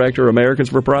Engagement Director, Americans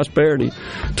for Prosperity,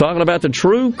 talking about the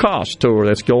True Cost Tour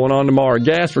that's going on tomorrow.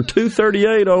 Gas for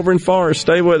 $2.38 over in Forest.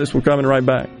 Stay with us. We're coming right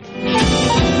back.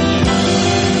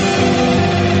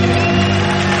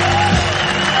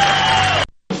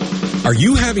 Are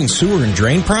you having sewer and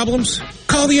drain problems?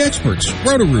 Call the experts,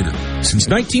 Roto-Rooter. Since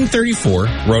 1934,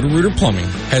 Roto-Rooter Plumbing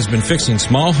has been fixing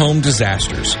small home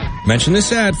disasters. Mention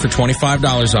this ad for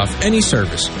 $25 off any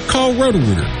service. Call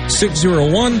Roto-Rooter,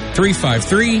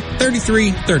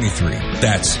 601-353-3333.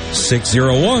 That's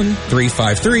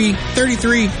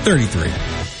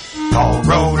 601-353-3333. Call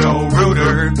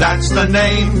Roto-Rooter, that's the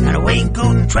name. And away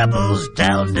go troubles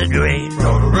down the drain.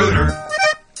 Roto-Rooter.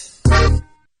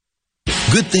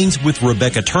 Good Things with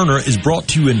Rebecca Turner is brought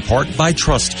to you in part by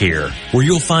TrustCare, where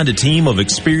you'll find a team of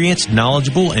experienced,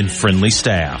 knowledgeable, and friendly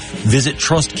staff. Visit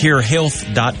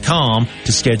TrustCareHealth.com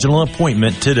to schedule an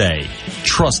appointment today.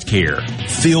 TrustCare.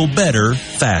 Feel better,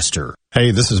 faster.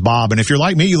 Hey, this is Bob, and if you're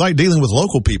like me, you like dealing with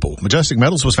local people. Majestic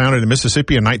Metals was founded in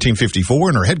Mississippi in 1954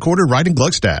 and are headquartered right in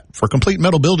Gluckstadt. For complete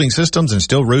metal building systems and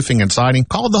steel roofing and siding,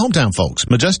 call the hometown folks.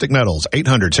 Majestic Metals,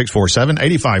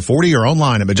 800-647-8540 or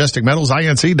online at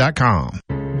majesticmetalsinc.com.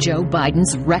 Joe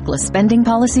Biden's reckless spending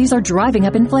policies are driving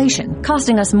up inflation,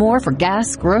 costing us more for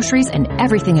gas, groceries, and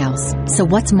everything else. So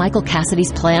what's Michael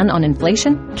Cassidy's plan on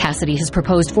inflation? Cassidy has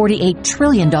proposed $48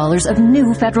 trillion of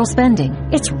new federal spending.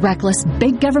 It's reckless,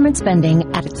 big government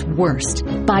spending at its worst.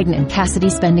 Biden and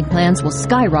Cassidy's spending plans will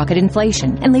skyrocket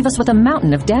inflation and leave us with a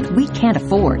mountain of debt we can't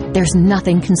afford. There's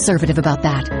nothing conservative about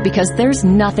that, because there's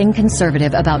nothing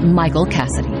conservative about Michael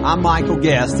Cassidy. I'm Michael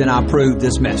Guest, and I approve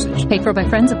this message. Paid for by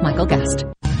friends of Michael Guest.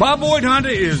 Bob Boyd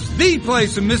Honda is the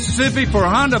place in Mississippi for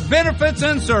Honda benefits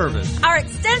and service. Our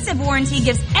extensive warranty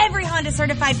gives every Honda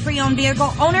certified pre-owned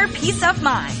vehicle owner peace of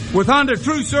mind. With Honda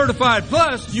True Certified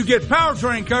Plus, you get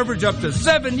powertrain coverage up to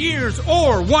 7 years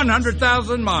or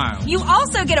 100,000 miles. You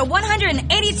also get a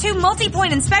 182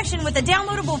 multi-point inspection with a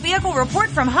downloadable vehicle report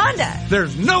from Honda.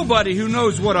 There's nobody who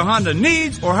knows what a Honda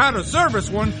needs or how to service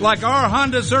one like our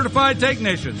Honda certified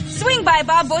technicians. Swing by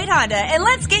Bob Boyd Honda and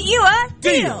let's get you a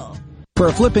deal. For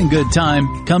a flipping good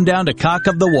time, come down to Cock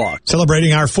of the Walk.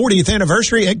 Celebrating our 40th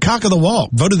anniversary at Cock of the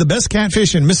Walk. Voted the best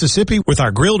catfish in Mississippi with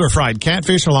our grilled or fried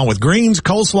catfish along with greens,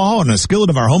 coleslaw, and a skillet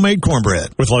of our homemade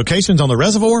cornbread. With locations on the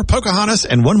Reservoir, Pocahontas,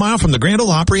 and 1 mile from the Grand Ole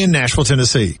Opry in Nashville,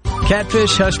 Tennessee.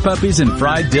 Catfish, hush puppies, and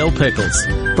fried dill pickles.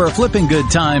 For a flipping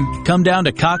good time, come down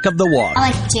to Cock of the Walk.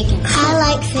 I like chicken. I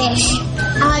like fish.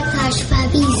 I like hush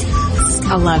puppies.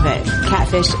 I love it.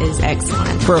 Catfish is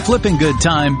excellent. For a flipping good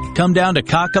time, come down to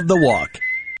Cock of the Walk.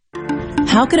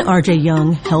 How can RJ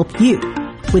Young help you?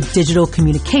 With digital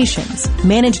communications,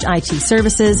 managed IT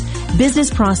services, business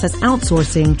process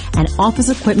outsourcing, and office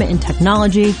equipment and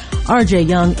technology, RJ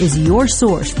Young is your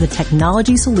source for the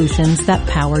technology solutions that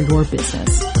power your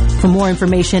business. For more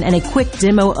information and a quick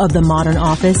demo of the modern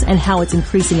office and how it's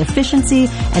increasing efficiency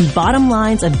and bottom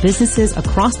lines of businesses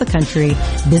across the country,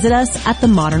 visit us at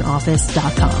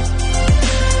themodernoffice.com.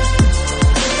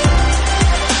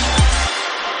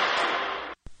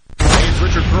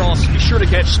 Richard Cross. Be sure to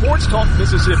catch Sports Talk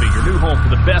Mississippi, your new home for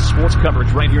the best sports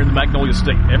coverage right here in the Magnolia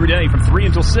State. Every day from 3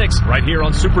 until 6, right here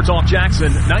on Super Talk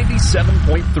Jackson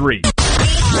 97.3.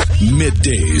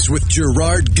 Middays with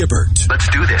Gerard Gibbert. Let's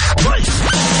do this.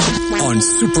 On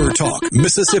Super Talk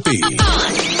Mississippi.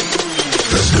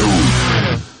 Let's go.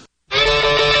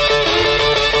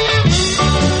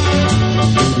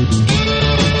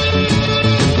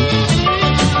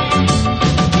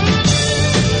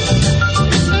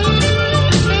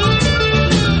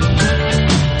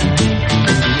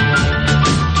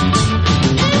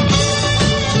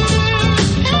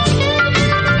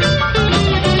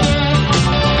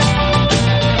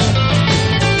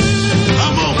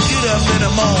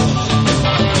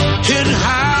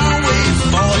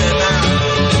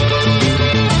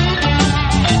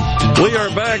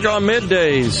 We're back on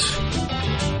middays.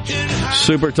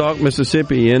 Super Talk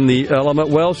Mississippi in the Element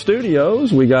Well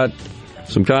Studios. We got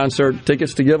some concert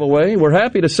tickets to give away. We're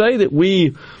happy to say that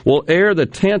we will air the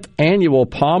 10th annual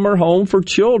Palmer Home for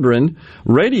Children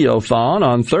Radiothon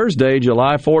on Thursday,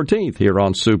 July 14th here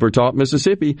on Super Talk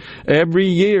Mississippi. Every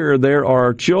year there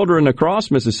are children across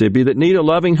Mississippi that need a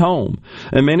loving home.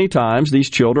 And many times these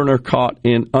children are caught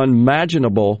in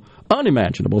unimaginable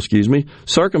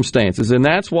circumstances, and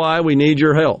that's why we need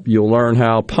your help. You'll learn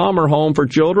how Palmer Home for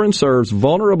Children serves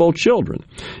vulnerable children.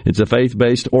 It's a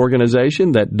faith-based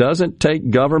organization that doesn't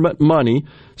take government money,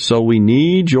 so we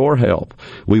need your help.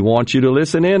 We want you to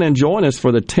listen in and join us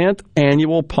for the 10th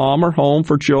annual Palmer Home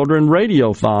for Children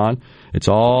Radiothon. It's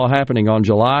all happening on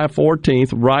July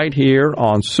 14th right here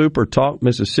on Super Talk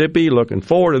Mississippi. Looking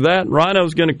forward to that.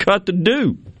 Rhino's going to cut the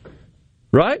dew,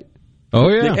 right? Oh,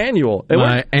 yeah. The annual.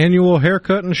 My annual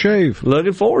haircut and shave.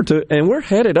 Looking forward to it. And we're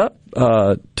headed up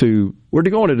we're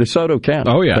going to DeSoto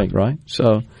County, I think, right?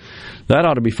 So that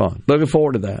ought to be fun. Looking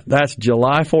forward to that. That's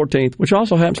July 14th, which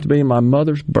also happens to be my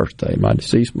mother's birthday, my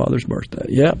deceased mother's birthday.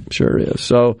 Yep, sure is.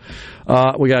 So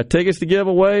we got tickets to give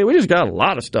away. We just got a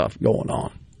lot of stuff going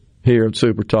on here at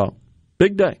Super Talk.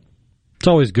 Big day. It's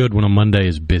always good when a Monday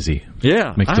is busy.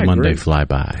 Yeah, makes the Monday fly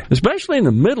by. Especially in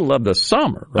the middle of the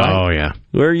summer, right? Oh, yeah.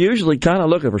 We're usually kind of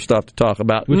looking for stuff to talk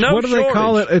about. What do they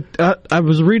call it? I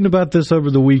was reading about this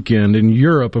over the weekend. In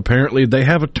Europe, apparently, they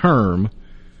have a term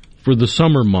for the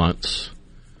summer months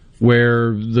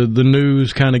where the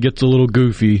news kind of gets a little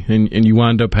goofy, and you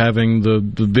wind up having the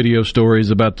video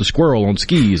stories about the squirrel on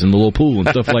skis and the little pool and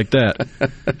stuff like that.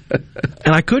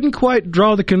 And I couldn't quite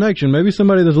draw the connection. Maybe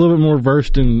somebody that's a little bit more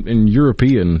versed in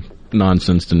European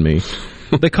nonsense than me.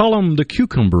 They call them the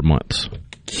cucumber months.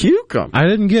 Cucumber? I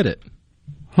didn't get it.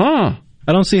 Huh.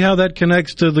 I don't see how that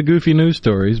connects to the goofy news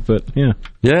stories, but yeah.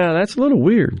 Yeah, that's a little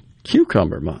weird.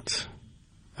 Cucumber months.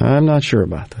 I'm not sure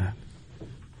about that.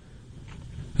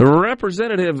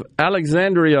 Representative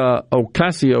Alexandria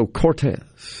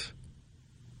Ocasio-Cortez.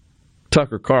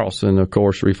 Tucker Carlson, of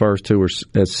course, refers to her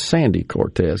as Sandy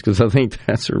Cortez, because I think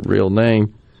that's her real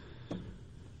name.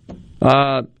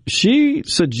 She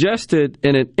suggested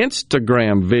in an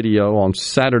Instagram video on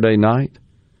Saturday night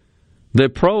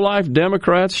that pro-life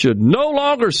Democrats should no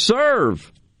longer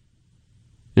serve.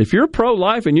 If you're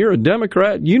pro-life and you're a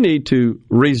Democrat, you need to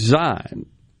resign.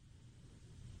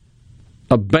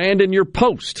 Abandon your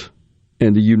post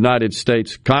in the United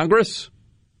States Congress.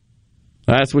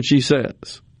 That's what she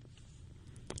says.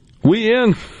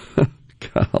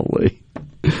 Golly.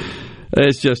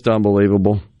 It's just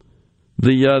unbelievable.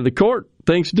 The court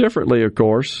thinks differently, of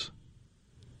course.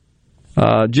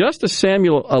 Justice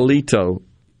Samuel Alito,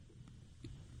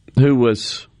 who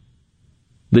was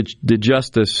the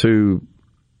justice who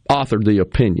authored the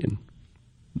opinion,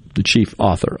 the chief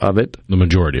author of it. The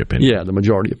majority opinion. Yeah, the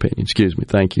majority opinion. Excuse me.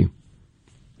 Thank you.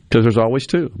 Because there's always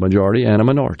two, a majority and a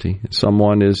minority.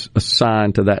 Someone is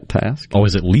assigned to that task.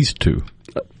 Always at least two.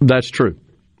 That's true.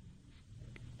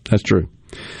 That's true.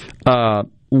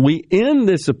 We end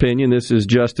this opinion, this is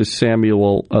Justice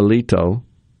Samuel Alito,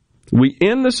 we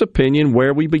end this opinion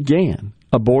where we began.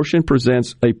 Abortion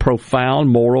presents a profound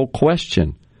moral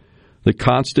question. The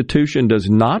Constitution does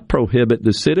not prohibit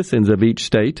the citizens of each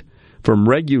state from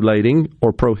regulating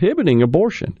or prohibiting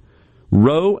abortion.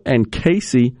 Roe and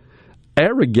Casey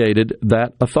arrogated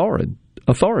that authority.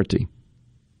 I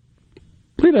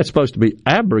believe that's supposed to be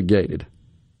abrogated.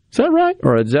 Is that right?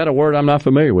 Or is that a word I'm not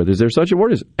familiar with? Is there such a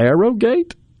word as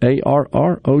arrogate?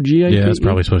 A-R-R-O-G-A-T-E? Yeah, it's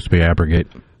probably supposed to be abrogate.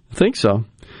 I think so.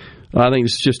 I think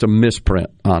it's just a misprint,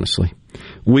 honestly.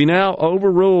 We now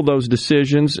overrule those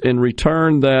decisions and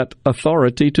return that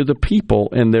authority to the people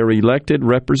and their elected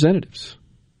representatives.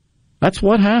 That's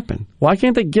what happened. Why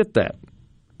can't they get that?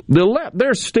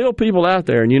 There's still people out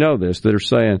there, and you know this, that are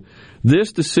saying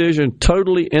this decision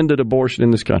totally ended abortion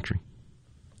in this country.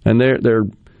 And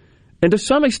and to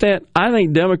some extent, I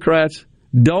think Democrats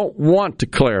don't want to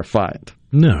clarify it.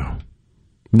 No.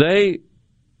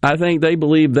 I think they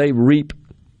believe they reap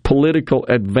political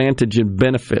advantage and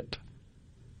benefit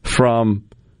from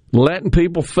letting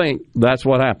people think that's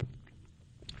what happened.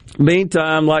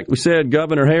 Meantime, like we said,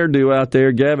 Governor Hairdo out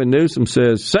there, Gavin Newsom,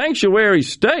 says, sanctuary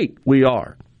state we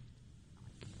are.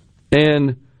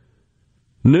 And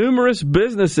numerous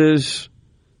businesses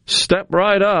step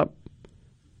right up.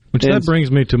 Which that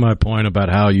brings me to my point about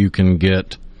how you can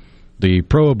get the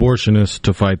pro-abortionists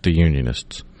to fight the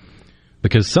unionists.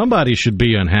 Because somebody should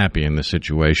be unhappy in this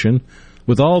situation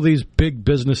with all these big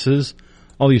businesses,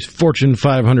 all these Fortune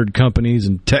 500 companies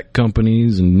and tech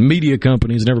companies and media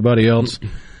companies and everybody else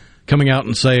coming out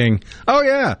and saying, oh,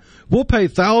 yeah, we'll pay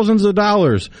thousands of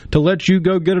dollars to let you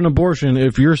go get an abortion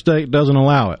if your state doesn't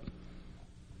allow it.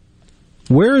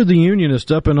 Where are the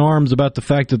unionists up in arms about the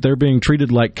fact that they're being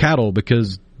treated like cattle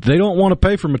because they don't want to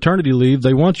pay for maternity leave?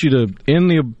 They want you to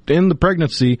end the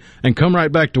pregnancy and come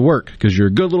right back to work because you're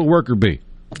a good little worker bee.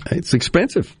 It's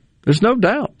expensive. There's no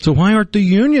doubt. So why aren't the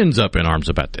unions up in arms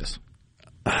about this?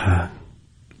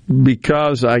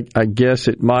 Because I guess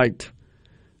it might...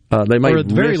 they may, or at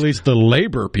the very least, the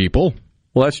labor people.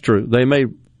 Well, that's true. They may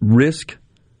risk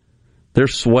their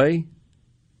sway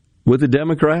with the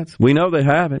Democrats. We know they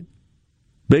have it.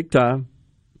 Big time.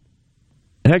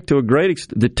 Heck, to a great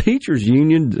extent, the teachers'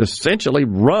 union essentially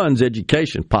runs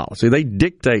education policy. They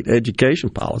dictate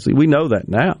education policy. We know that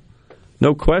now.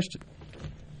 No question.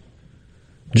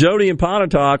 Jody and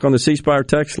Pontotoc on the C Spire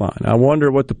text line. I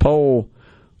wonder what the poll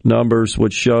numbers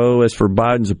would show as for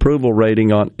Biden's approval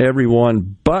rating on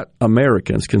everyone but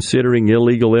Americans, considering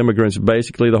illegal immigrants,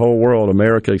 basically the whole world,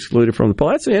 America excluded from the poll.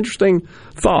 That's an interesting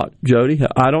thought, Jody.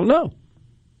 I don't know.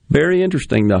 Very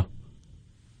interesting, though.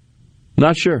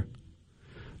 Not sure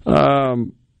what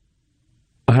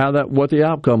the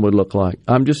outcome would look like.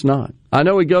 I'm just not. I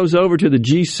know he goes over to the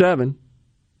G7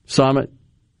 summit,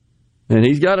 and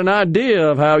he's got an idea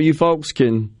of how you folks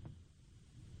can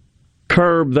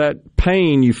curb that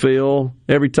pain you feel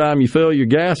every time you fill your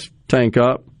gas tank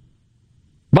up.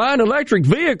 Buy an electric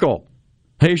vehicle.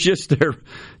 He's just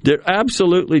they're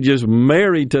absolutely just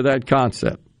married to that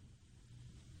concept.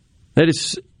 That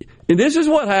is. And this is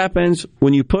what happens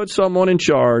when you put someone in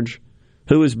charge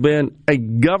who has been a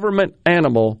government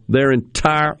animal their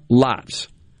entire lives,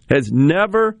 has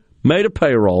never made a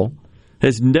payroll,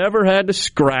 has never had to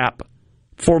scrap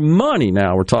for money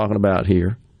now we're talking about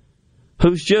here,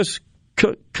 who's just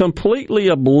completely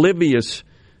oblivious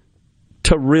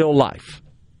to real life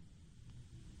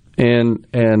and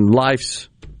life's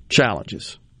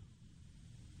challenges.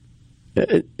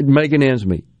 Making ends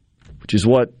meet, which is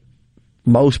what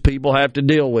most people have to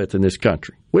deal with in this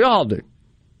country. We all do.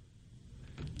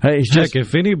 Hey, Heck,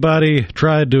 if anybody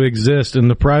tried to exist in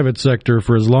the private sector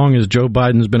for as long as Joe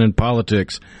Biden's been in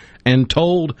politics and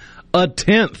told a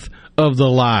tenth of the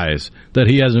lies that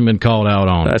he hasn't been called out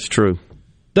on. That's true.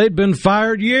 They'd been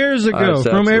fired years ago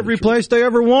from every place they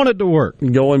ever wanted to work.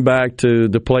 Going back to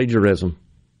the plagiarism,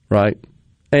 right?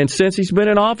 And since he's been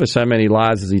in office, how many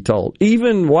lies has he told?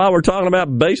 Even while we're talking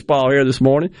about baseball here this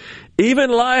morning,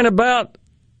 even lying about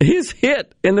his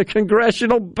hit in the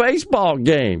congressional baseball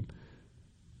game.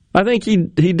 I think he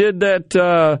did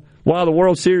that while the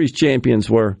World Series champions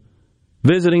were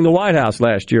visiting the White House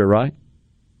last year, right?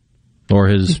 Or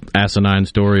his asinine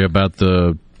story about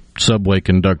the subway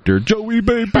conductor, Joey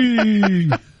Baby.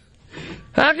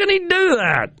 How can he do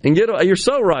that? And you're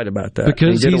so right about that.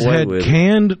 Because he's had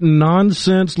canned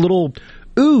nonsense little,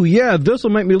 ooh, yeah, this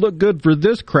will make me look good for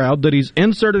this crowd that he's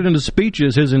inserted into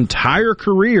speeches his entire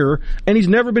career, and he's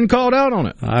never been called out on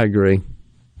it. I agree.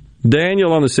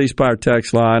 Daniel on the C Spire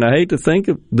text line, I hate to think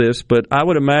of this, but I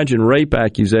would imagine rape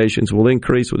accusations will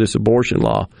increase with this abortion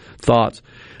law. Thoughts?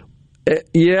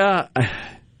 Yeah, I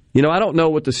don't know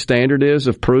what the standard is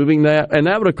of proving that. And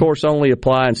that would, of course, only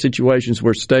apply in situations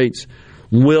where states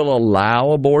will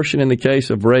allow abortion in the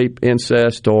case of rape,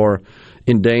 incest, or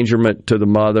endangerment to the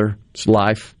mother's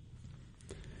life.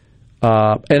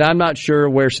 And I'm not sure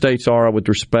where states are with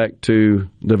respect to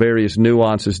the various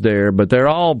nuances there, but they're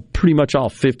pretty much all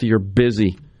 50 are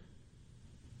busy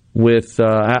with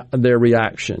their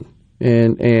reaction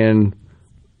and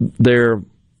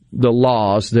the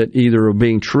laws that either are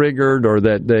being triggered or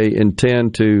that they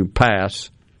intend to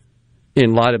pass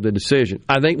in light of the decision.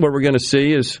 I think what we're going to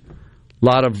see is a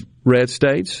lot of red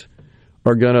states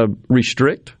are going to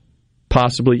restrict,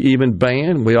 possibly even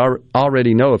ban. We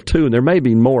already know of 2, and there may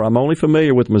be more. I'm only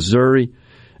familiar with Missouri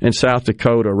and South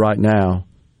Dakota right now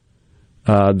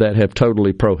that have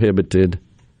totally prohibited,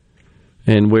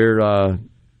 and we're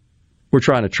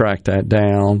trying to track that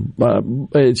down.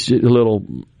 It's a little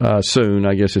soon,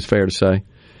 I guess it's fair to say.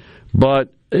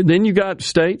 But then you got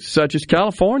states such as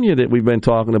California that we've been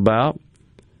talking about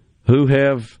who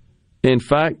have, in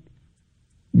fact,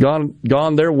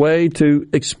 gone their way to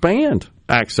expand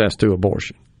access to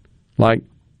abortion, like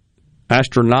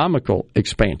astronomical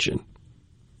expansion.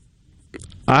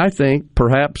 I think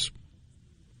perhaps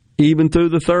even through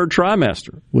the third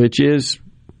trimester, which is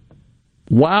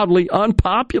wildly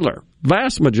unpopular.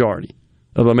 Vast majority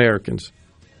of Americans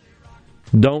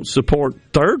don't support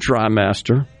third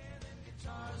trimester.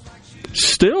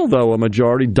 Still, though, a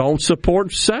majority don't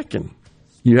support second.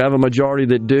 You have a majority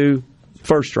that do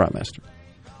first trimester.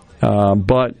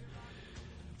 But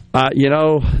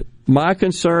my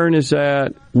concern is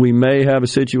that we may have a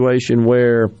situation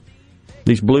where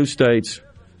these blue states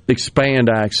expand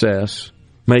access,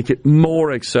 make it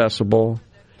more accessible,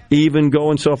 even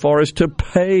going so far as to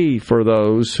pay for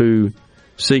those who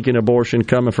seek an abortion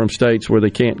coming from states where they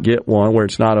can't get one, where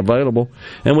it's not available.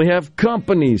 And we have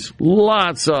companies,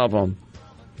 lots of them,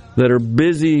 that are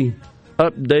busy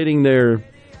updating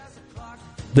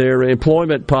their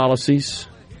employment policies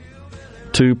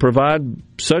to provide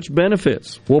such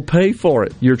benefits. We'll pay for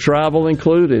it, your travel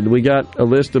included. We got a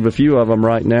list of a few of them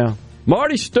right now.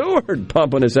 Marty Stewart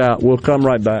pumping us out. We'll come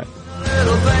right back.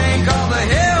 Little thing called the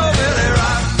Hillbilly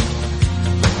Rock.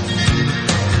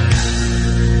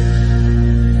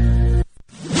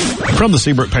 From the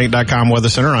SeabrookPaint.com Weather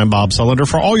Center, I'm Bob Sullender.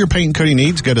 For all your paint and coating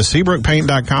needs, go to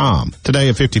SeabrookPaint.com. Today,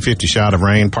 a 50-50 shot of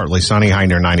rain, partly sunny, high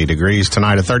near 90 degrees.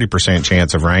 Tonight, a 30%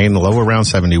 chance of rain, low around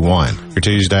 71. For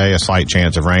Tuesday, a slight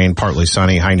chance of rain, partly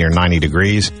sunny, high near 90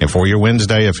 degrees. And for your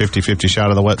Wednesday, a 50-50 shot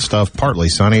of the wet stuff, partly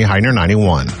sunny, high near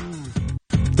 91.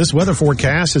 This weather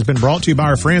forecast has been brought to you by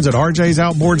our friends at RJ's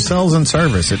Outboard Sales and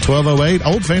Service at 1208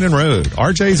 Old Fannin Road.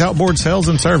 RJ's Outboard Sales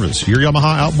and Service, your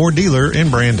Yamaha outboard dealer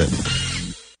in Brandon.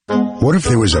 What if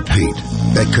there was a paint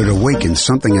that could awaken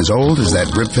something as old as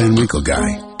that Rip Van Winkle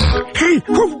guy? Hey,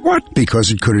 what?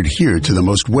 Because it could adhere to the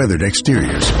most weathered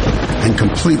exteriors and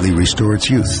completely restore its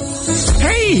youth.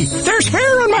 Hey, there's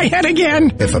hair on my head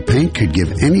again! If a paint could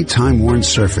give any time-worn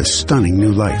surface stunning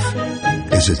new life,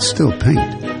 is it still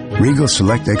paint? Regal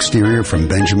Select Exterior from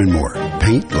Benjamin Moore.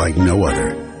 Paint like no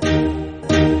other.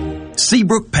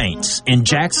 Seabrook Paints in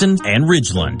Jackson and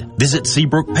Ridgeland. Visit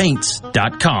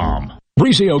SeabrookPaints.com.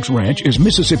 Breezy Oaks Ranch is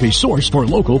Mississippi's source for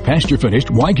local pasture-finished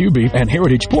Wagyu beef and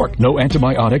heritage pork. No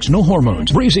antibiotics, no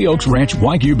hormones. Breezy Oaks Ranch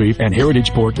Wagyu beef and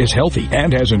heritage pork is healthy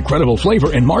and has incredible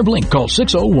flavor and marbling. Call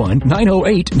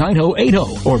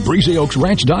 601-908-9080 or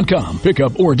breezyoaksranch.com.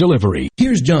 Pickup or delivery.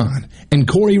 Here's John and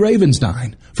Corey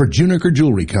Ravenstein for Juniker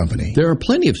Jewelry Company. There are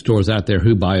plenty of stores out there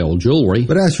who buy old jewelry.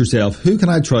 But ask yourself, who can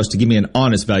I trust to give me an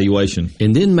honest valuation?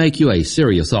 And then make you a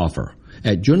serious offer.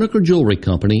 At Juniker Jewelry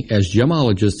Company, as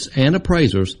gemologists and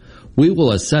appraisers, we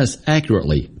will assess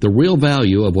accurately the real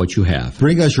value of what you have.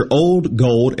 Bring us your old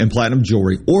gold and platinum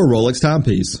jewelry or Rolex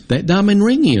timepiece. That diamond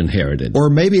ring you inherited. Or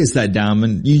maybe it's that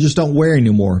diamond you just don't wear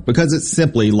anymore because it's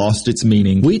simply lost its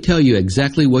meaning. We tell you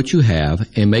exactly what you have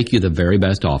and make you the very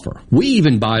best offer. We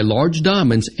even buy large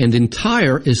diamonds and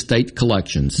entire estate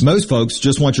collections. Most folks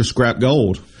just want your scrap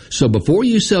gold. So before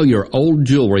you sell your old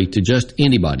jewelry to just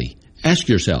anybody, ask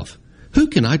yourself, who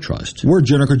can I trust? We're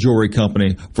Juniker Jewelry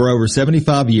Company. For over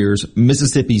 75 years,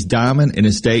 Mississippi's diamond and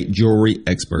estate jewelry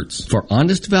experts. For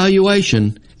honest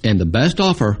valuation and the best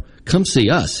offer, come see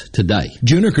us today.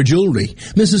 Juniker Jewelry,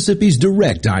 Mississippi's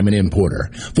direct diamond importer.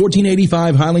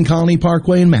 1485 Highland Colony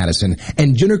Parkway in Madison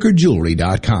and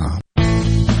JunikerJewelry.com.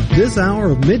 This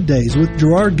hour of Middays with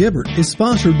Gerard Gibbert is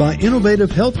sponsored by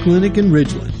Innovative Health Clinic in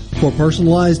Ridgeland. For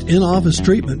personalized in-office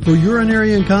treatment for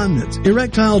urinary incontinence,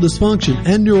 erectile dysfunction,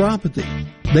 and neuropathy,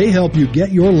 they help you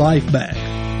get your life back.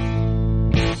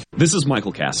 This is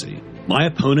Michael Cassidy. My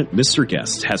opponent, Mr.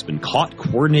 Guest, has been caught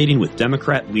coordinating with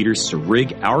Democrat leaders to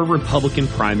rig our Republican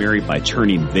primary by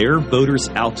turning their voters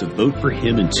out to vote for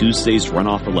him in Tuesday's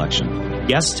runoff election.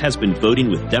 Guest has been voting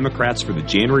with Democrats for the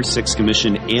January 6th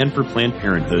Commission and for Planned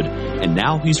Parenthood, and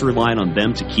now he's relying on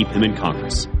them to keep him in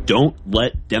Congress. Don't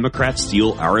let Democrats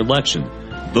steal our election.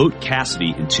 Vote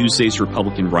Cassidy in Tuesday's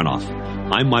Republican runoff.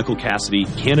 I'm Michael Cassidy,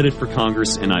 candidate for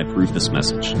Congress, and I approve this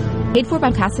message. Paid for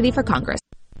by Cassidy for Congress.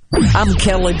 I'm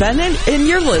Kelly Bennett, and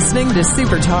you're listening to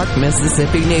Super Talk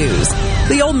Mississippi News.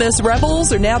 The Ole Miss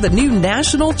Rebels are now the new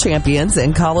national champions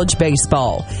in college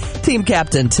baseball. Team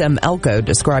captain Tim Elko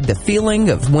described the feeling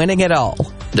of winning it all.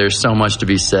 There's so much to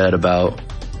be said about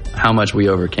how much we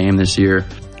overcame this year,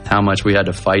 how much we had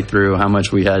to fight through, how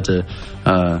much we had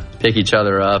to pick each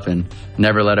other up and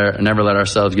never let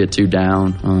ourselves get too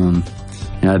down.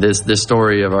 This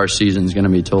story of our season is going to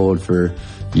be told for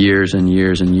years and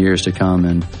years and years to come,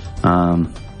 and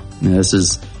this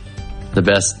is the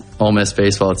best Ole Miss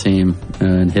baseball team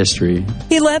in history.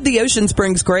 He led the Ocean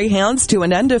Springs Greyhounds to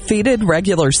an undefeated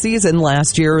regular season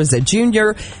last year as a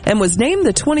junior and was named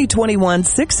the 2021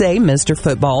 6A Mr.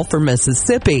 Football for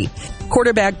Mississippi.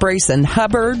 Quarterback Brayson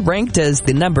Hubbard, ranked as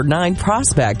the number 9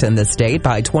 prospect in the state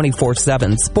by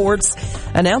 24/7 Sports,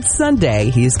 announced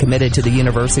Sunday he's committed to the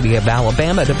University of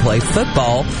Alabama to play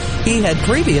football. He had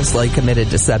previously committed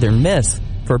to Southern Miss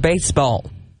for baseball.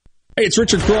 Hey, it's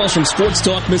Richard Cross from Sports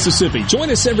Talk Mississippi.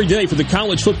 Join us every day for the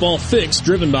College Football Fix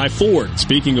driven by Ford.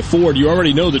 Speaking of Ford, you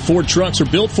already know that Ford trucks are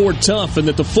built Ford tough and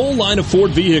that the full line of Ford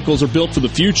vehicles are built for the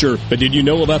future. But did you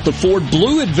know about the Ford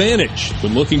Blue Advantage?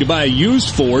 When looking to buy a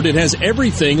used Ford, it has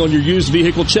everything on your used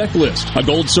vehicle checklist. A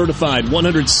gold certified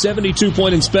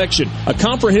 172-point inspection, a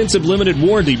comprehensive limited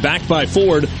warranty backed by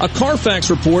Ford, a Carfax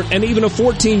report, and even a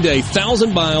 14-day,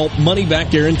 1,000-mile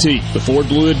money-back guarantee. The Ford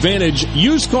Blue Advantage,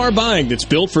 used car buying that's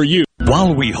built for you.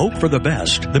 While we hope for the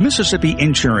best, the Mississippi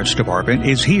Insurance Department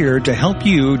is here to help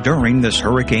you during this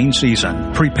hurricane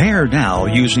season. Prepare now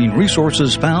using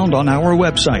resources found on our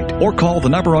website or call the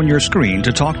number on your screen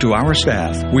to talk to our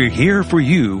staff. We're here for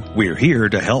you. We're here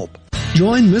to help.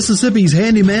 Join Mississippi's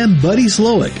handyman Buddy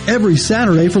Slowick every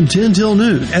Saturday from 10 till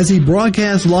noon as he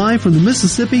broadcasts live from the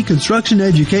Mississippi Construction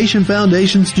Education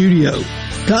Foundation studio.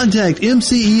 Contact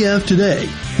MCEF today,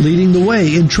 leading the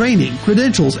way in training,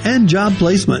 credentials, and job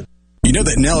placement. You know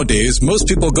that nowadays, most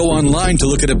people go online to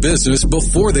look at a business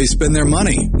before they spend their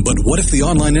money. But what if the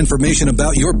online information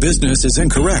about your business is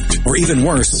incorrect? Or even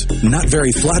worse, not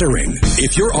very flattering?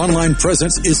 If your online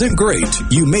presence isn't great,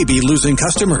 you may be losing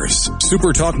customers.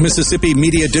 SuperTalk Mississippi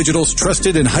Media Digital's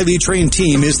trusted and highly trained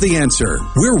team is the answer.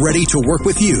 We're ready to work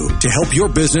with you to help your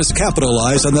business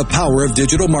capitalize on the power of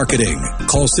digital marketing.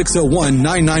 Call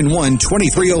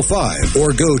 601-991-2305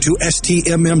 or go to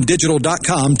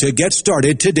stmmdigital.com to get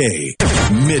started today.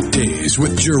 Middays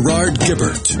with Gerard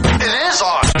Gibbert. It is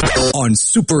on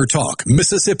Super Talk,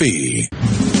 Mississippi. The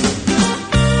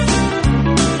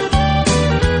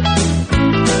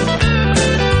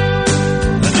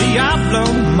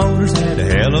Diablo Motors had a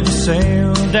hell of a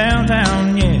sale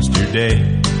downtown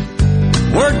yesterday.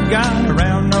 Word got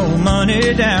around, no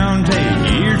money down,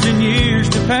 take years and years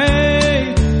to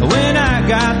pay. When I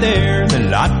got there, the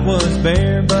lot was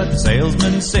bare, but the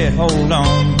salesman said, hold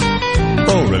on.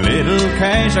 For a little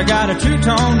cash, I got a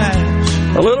two-tone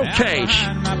ash. A little cash.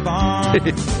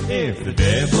 If the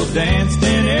devil danced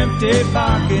in empty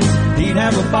pockets, he'd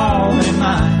have a ball in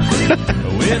mine.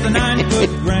 With a 9-foot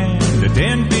grand, a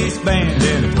 10-piece band,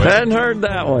 and a 12. Hadn't heard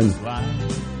that one.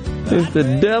 If the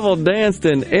devil danced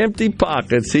in empty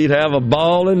pockets, he'd have a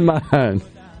ball in mine.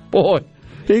 Boy,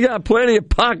 he got plenty of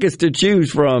pockets to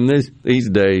choose from these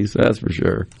days, that's for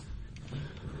sure.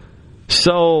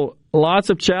 So, lots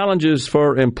of challenges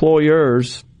for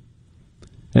employers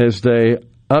as they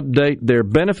update their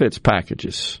benefits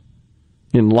packages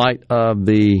in light of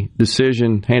the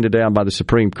decision handed down by the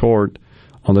Supreme Court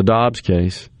on the Dobbs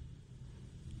case.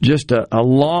 Just a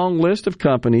long list of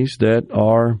companies that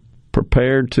are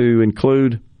prepared to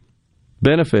include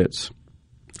benefits,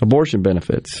 abortion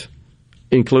benefits,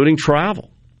 including travel.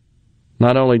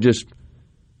 Not only just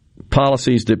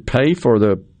policies that pay for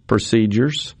the procedure,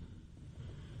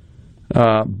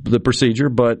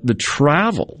 but the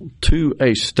travel to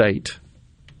a state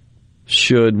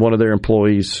should one of their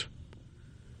employees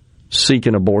seek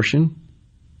an abortion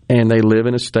and they live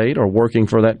in a state or working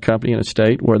for that company in a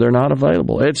state where they're not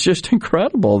available. It's just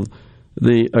incredible,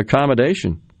 the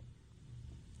accommodation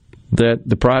that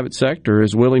the private sector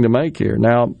is willing to make here.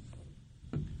 Now,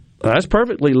 that's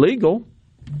perfectly legal.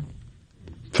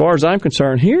 As far as I'm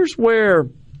concerned, here's where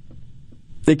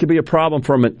it could be a problem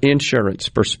from an insurance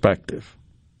perspective.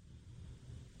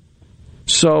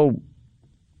 So,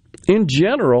 in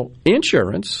general,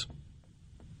 insurance,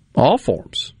 all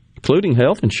forms, including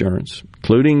health insurance,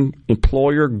 including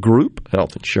employer group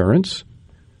health insurance,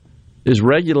 is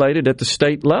regulated at the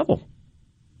state level.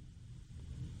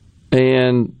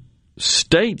 And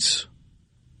states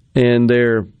and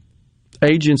their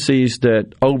agencies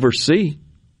that oversee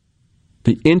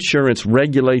the insurance,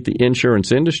 regulate the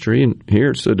insurance industry, and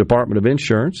here's the Department of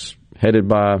Insurance, headed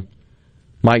by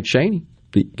Mike Chaney,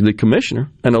 the commissioner,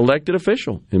 an elected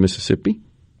official in Mississippi.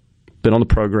 Been on the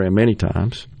program many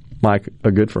times. Mike,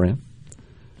 a good friend.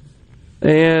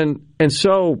 And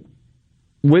so,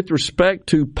 with respect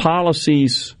to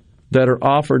policies that are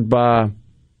offered by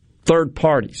third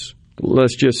parties,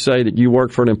 let's just say that you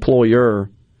work for an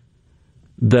employer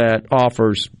that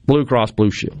offers Blue Cross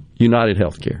Blue Shield, United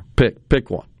Healthcare,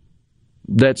 pick one,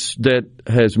 that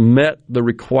has met the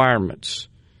requirements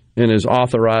and is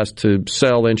authorized to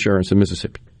sell insurance in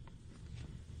Mississippi.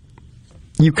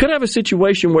 You could have a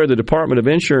situation where the Department of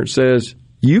Insurance says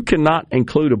you cannot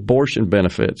include abortion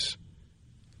benefits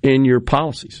in your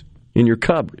policies, in your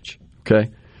coverage,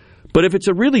 okay? But if it's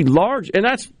a really large, and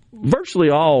that's virtually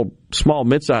all small,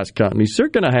 mid-sized companies, they're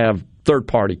going to have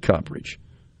third-party coverage.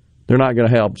 They're not going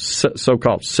to have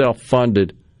so-called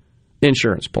self-funded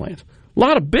insurance plans. A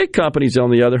lot of big companies,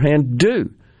 on the other hand,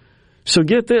 do. So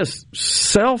get this,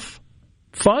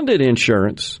 self-funded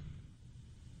insurance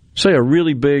say a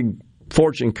really big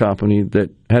fortune company that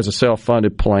has a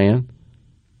self-funded plan,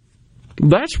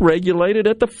 that's regulated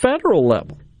at the federal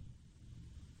level,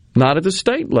 not at the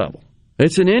state level.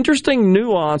 It's an interesting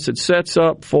nuance that sets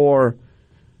up for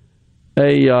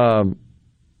a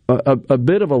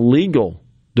bit of a legal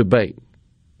debate.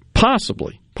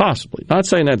 Possibly. Not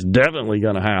saying that's definitely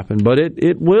going to happen, but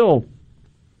it will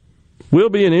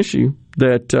be an issue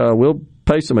that we'll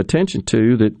pay some attention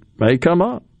to that may come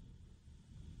up.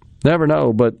 Never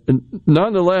know, but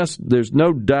nonetheless, there's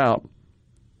no doubt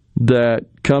that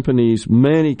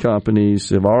many companies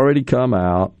have already come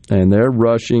out and they're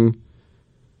rushing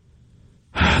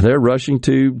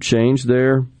to change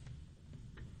their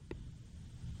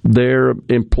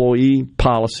employee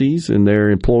policies and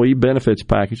their employee benefits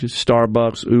packages.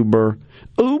 Starbucks, Uber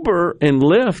and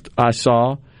Lyft, I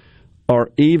saw,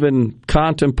 are even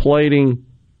contemplating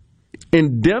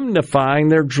indemnifying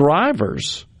their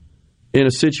drivers in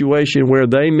a situation where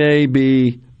they may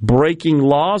be breaking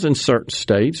laws in certain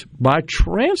states by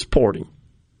transporting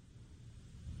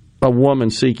a woman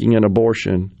seeking an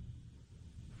abortion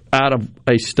out of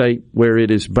a state where it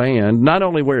is banned. Not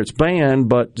only where it's banned,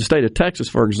 but the state of Texas,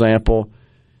 for example,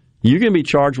 you can be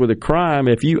charged with a crime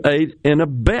if you aid and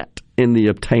abet in the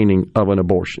obtaining of an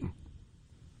abortion.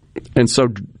 And so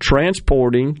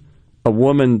transporting a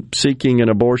woman seeking an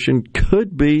abortion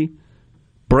could be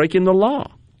breaking the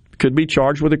law, could be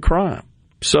charged with a crime.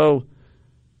 So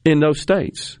in those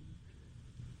states.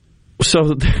 So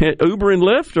Uber and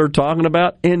Lyft are talking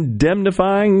about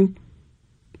indemnifying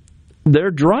their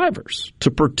drivers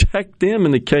to protect them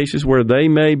in the cases where they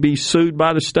may be sued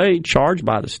by the state, charged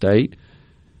by the state,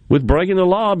 with breaking the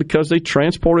law because they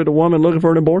transported a woman looking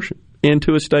for an abortion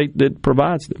into a state that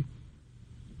provides them.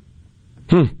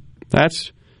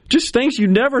 That's just things you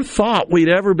never thought we'd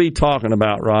ever be talking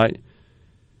about, right?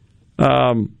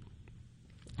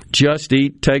 Just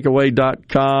Eat,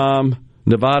 Takeaway.com,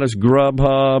 Nevada's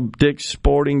Grubhub, Dick's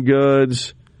Sporting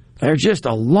Goods. There's just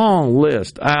a long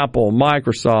list. Apple,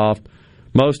 Microsoft,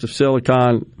 most of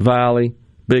Silicon Valley,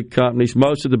 big companies,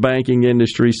 most of the banking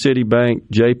industry, Citibank,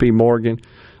 JP Morgan.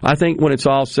 I think when it's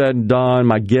all said and done,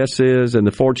 my guess is, in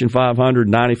the Fortune 500,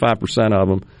 95% of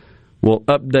them will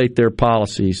update their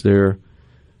policies, their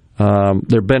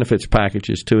benefits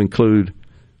packages to include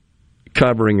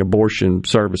covering abortion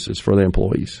services for the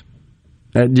employees.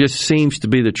 That just seems to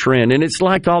be the trend. And it's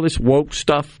like all this woke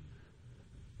stuff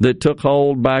that took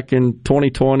hold back in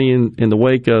 2020 in the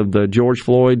wake of the George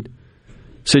Floyd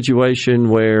situation,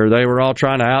 where they were all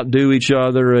trying to outdo each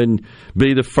other and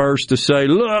be the first to say,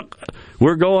 look,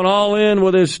 we're going all in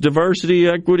with this diversity,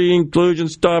 equity, inclusion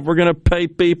stuff. We're going to pay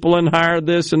people and hire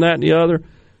this and that and the other.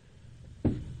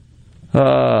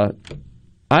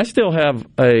 I still have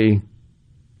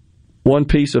one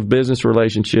piece of business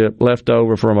relationship left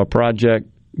over from a project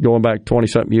going back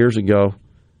 20-something years ago.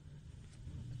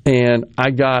 And I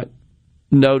got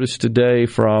notice today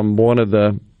from one of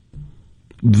the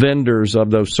vendors of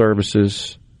those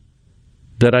services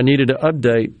that I needed to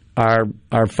update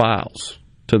our files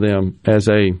to them as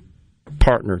a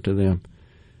partner to them.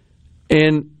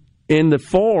 And in the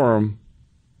form,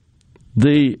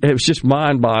 it was just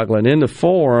mind-boggling. In the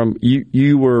form,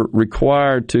 you were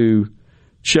required to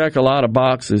check a lot of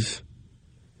boxes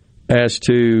as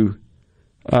to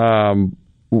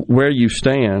where you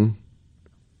stand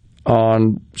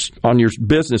on your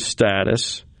business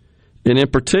status, and in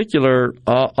particular,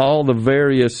 all the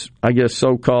various, I guess,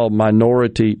 so-called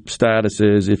minority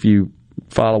statuses, if you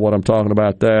follow what I'm talking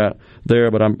about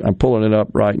there, but I'm pulling it up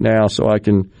right now so I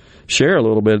can share a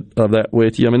little bit of that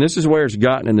with you. I mean, this is where it's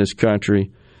gotten in this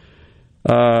country.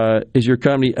 Is your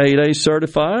company 8A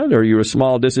certified? Or are you a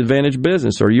small disadvantaged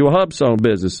business? Or are you a hub-owned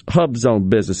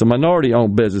business, a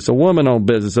minority-owned business, a woman-owned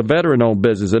business, a veteran-owned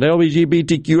business, an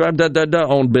LGBTQ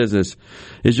owned business?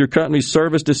 Is your company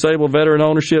service-disabled veteran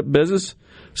ownership business?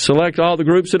 Select all the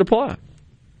groups that apply.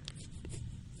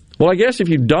 Well, I guess if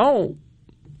you don't,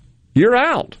 you're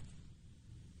out.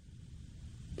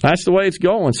 That's the way it's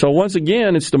going. So once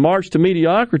again, it's the march to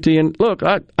mediocrity. And look,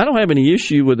 I don't have any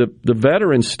issue with the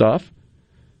veteran stuff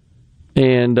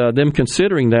and them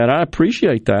considering that. I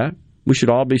appreciate that. We should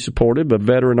all be supportive of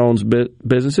veteran-owned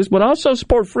businesses, but also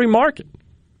support free market.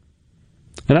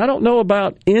 And I don't know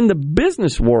about in the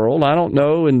business world, I don't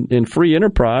know in free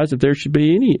enterprise if there should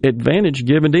be any advantage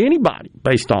given to anybody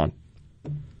based on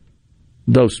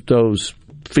those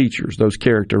features, those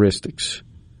characteristics.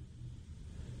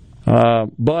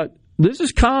 But this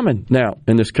is common now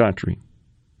in this country.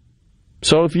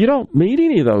 So if you don't meet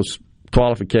any of those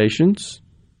qualifications,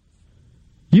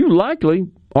 you likely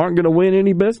aren't going to win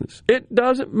any business. It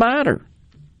doesn't matter.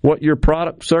 what your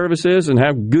product service is and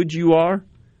how good you are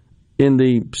in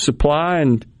the supply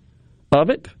and of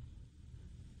it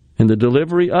and the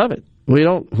delivery of it. We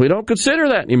don't consider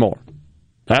that anymore.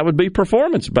 That would be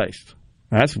performance based.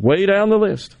 That's way down the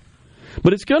list.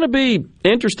 But it's going to be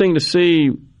interesting to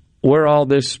see where all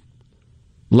this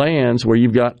lands, where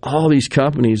you've got all these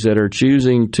companies that are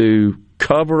choosing to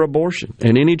cover abortion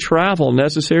and any travel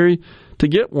necessary to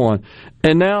get one.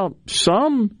 And now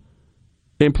some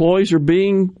employees are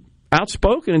being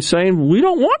outspoken and saying, we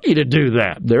don't want you to do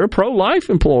that. They're pro-life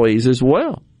employees as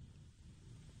well.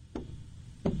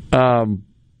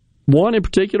 One in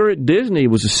particular at Disney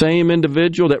was the same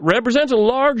individual that represents a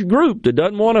large group that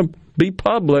doesn't want to be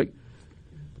public,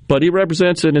 but he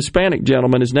represents an Hispanic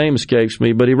gentleman. His name escapes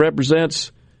me, but he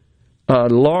represents a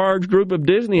large group of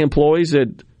Disney employees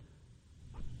that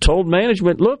told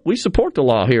management, look, we support the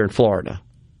law here in Florida.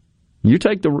 You're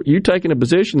taking a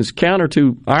position that's counter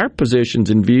to our positions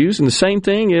and views, and the same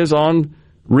thing is on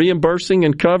reimbursing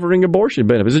and covering abortion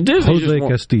benefits. Jose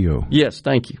Castillo. Yes,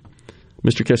 thank you,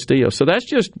 Mr. Castillo. So that's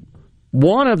just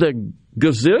one of the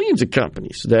gazillions of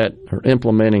companies that are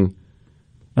implementing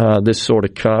this sort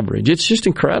of coverage. It's just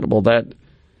incredible that.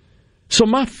 So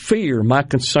my fear, my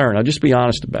concern, I'll just be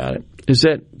honest about it, is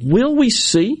that will we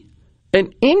see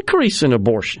an increase in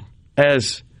abortion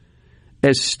as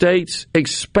states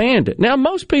expand it? Now,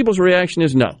 most people's reaction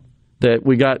is no, that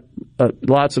we got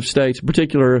lots of states,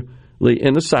 particularly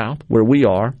in the South, where we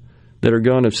are, that are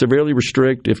going to severely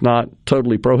restrict, if not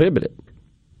totally prohibit it.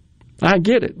 I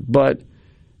get it, but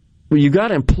you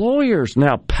got employers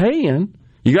now paying,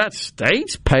 you got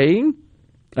states paying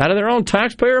out of their own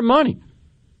taxpayer money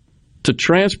to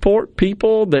transport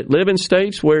people that live in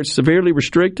states where it's severely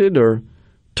restricted or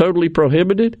totally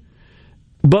prohibited.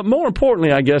 But more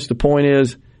importantly, I guess the point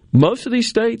is, most of these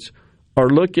states are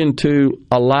looking to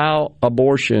allow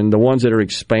abortion, the ones that are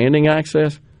expanding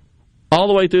access, all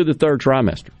the way through the third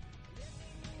trimester.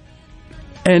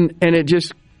 And it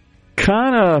just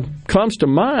kind of comes to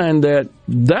mind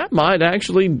that might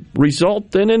actually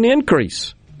result in an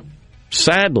increase.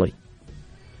 Sadly.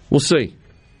 We'll see.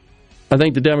 I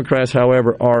think the Democrats,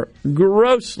 however, are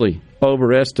grossly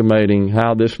overestimating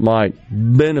how this might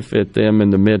benefit them in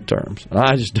the midterms.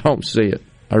 I just don't see it.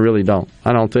 I really don't.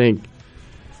 I think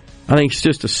it's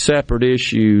just a separate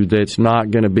issue that's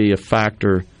not going to be a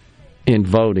factor in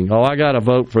voting. Oh, I got to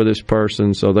vote for this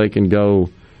person so they can go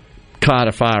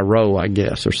codify Roe, I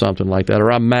guess, or something like that.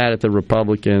 Or I'm mad at the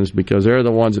Republicans because they're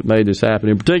the ones that made this happen.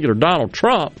 In particular, Donald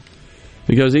Trump,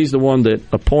 because he's the one that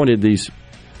appointed these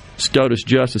SCOTUS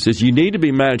justices. You need to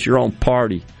be mad at your own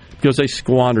party because they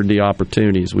squandered the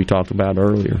opportunities we talked about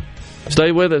earlier.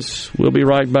 Stay with us. We'll be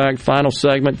right back. Final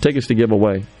segment, tickets to give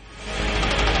away.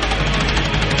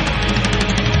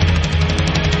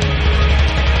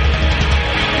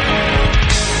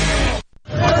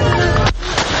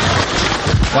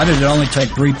 Why did it only take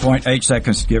 3.8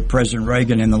 seconds to get President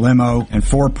Reagan in the limo and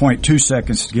 4.2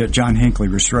 seconds to get John Hinckley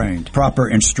restrained? Proper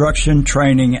instruction,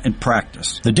 training, and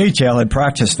practice. The detail had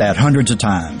practiced that hundreds of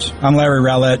times. I'm Larry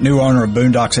Rowlett, new owner of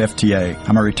Boondocks FTA.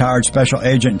 I'm a retired special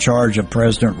agent in charge of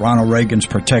President Ronald Reagan's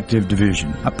protective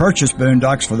division. I purchased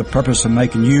Boondocks for the purpose of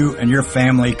making you and your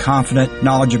family confident,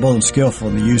 knowledgeable, and skillful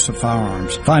in the use of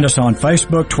firearms. Find us on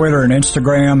Facebook, Twitter, and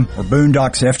Instagram, or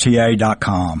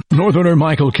boondocksfta.com. Northerner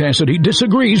Michael Cassidy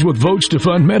disagrees with votes to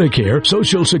fund Medicare,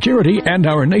 Social Security, and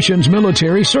our nation's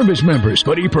military service members,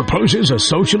 but he proposes a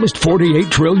socialist $48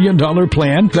 trillion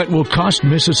plan that will cost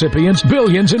Mississippians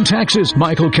billions in taxes.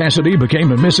 Michael Cassidy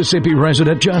became a Mississippi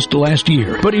resident just last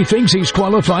year, but he thinks he's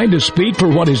qualified to speak for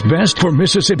what is best for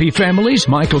Mississippi families.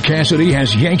 Michael Cassidy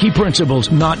has Yankee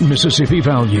principles, not Mississippi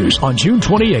values. On June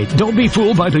 28th, don't be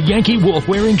fooled by the Yankee wolf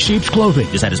wearing sheep's clothing.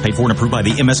 This ad is paid for and approved by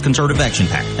the MS Conservative Action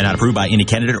PAC and not approved by any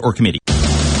candidate or committee.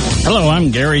 Hello, I'm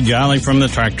Gary Jolly from the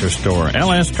Tractor Store.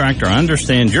 LS Tractor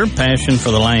understands your passion for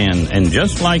the land, and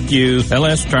just like you,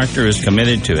 LS Tractor is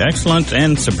committed to excellence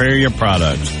and superior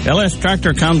products. LS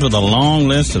Tractor comes with a long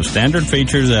list of standard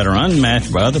features that are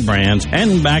unmatched by other brands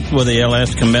and backed with the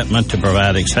LS commitment to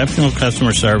provide exceptional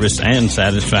customer service and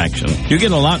satisfaction. You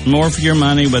get a lot more for your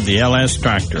money with the LS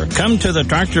Tractor. Come to the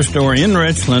Tractor Store in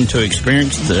Richland to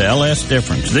experience the LS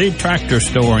difference. The Tractor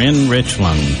Store in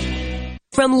Richland.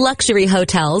 From luxury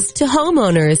hotels to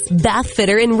homeowners, Bath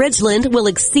Fitter in Ridgeland will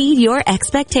exceed your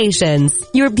expectations.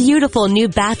 Your beautiful new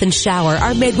bath and shower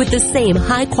are made with the same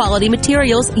high-quality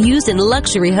materials used in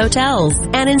luxury hotels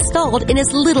and installed in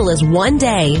as little as 1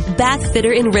 day. Bath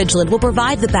Fitter in Ridgeland will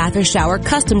provide the bath or shower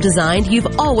custom designed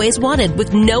you've always wanted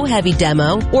with no heavy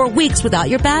demo or weeks without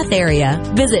your bath area.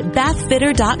 Visit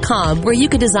bathfitter.com where you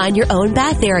can design your own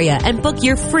bath area and book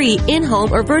your free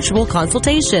in-home or virtual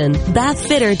consultation.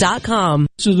 Bathfitter.com.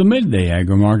 This is the Midday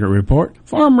Agri-Market Report.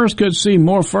 Farmers could see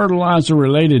more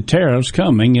fertilizer-related tariffs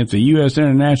coming if the U.S.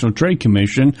 International Trade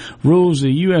Commission rules the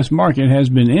U.S. market has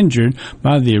been injured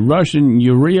by the Russian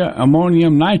urea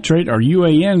ammonium nitrate, or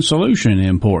UAN, solution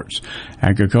imports.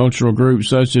 Agricultural groups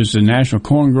such as the National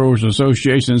Corn Growers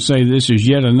Association say this is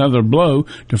yet another blow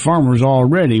to farmers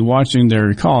already watching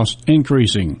their costs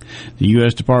increasing. The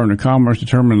U.S. Department of Commerce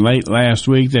determined late last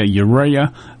week that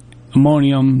urea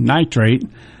ammonium nitrate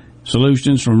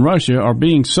solutions from Russia are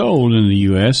being sold in the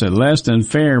U.S. at less than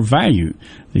fair value.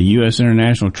 The U.S.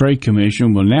 International Trade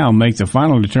Commission will now make the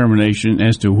final determination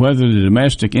as to whether the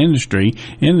domestic industry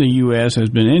in the U.S. has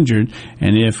been injured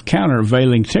and if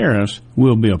countervailing tariffs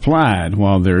will be applied.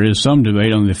 While there is some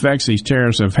debate on the effects these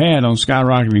tariffs have had on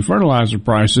skyrocketing fertilizer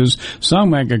prices,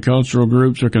 some agricultural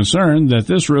groups are concerned that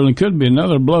this ruling could be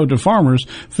another blow to farmers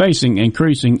facing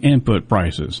increasing input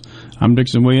prices. I'm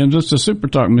Dixon Williams. This is Super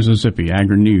Talk Mississippi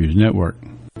Agri-News Network.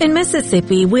 In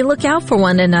Mississippi, we look out for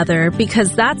one another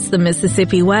because that's the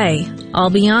Mississippi way.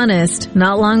 I'll be honest,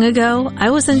 not long ago,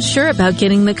 I wasn't sure about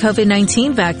getting the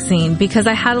COVID-19 vaccine because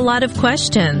I had a lot of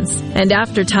questions. And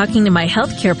after talking to my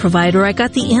healthcare provider, I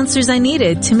got the answers I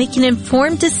needed to make an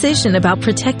informed decision about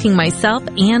protecting myself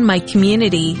and my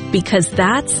community because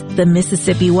that's the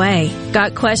Mississippi way.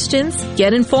 Got questions?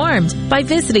 Get informed by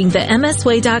visiting the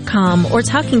msway.com or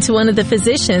talking to one of the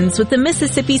physicians with the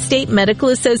Mississippi State Medical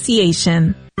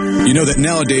Association. You know that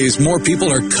nowadays more people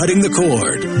are cutting the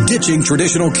cord, ditching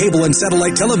traditional cable and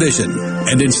satellite television,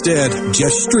 and instead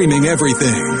just streaming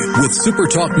everything. With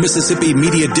SuperTalk Mississippi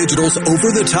Media Digital's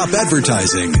over-the-top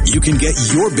advertising, you can get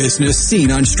your business seen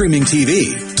on streaming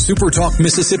TV. SuperTalk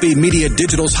Mississippi Media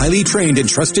Digital's highly trained and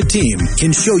trusted team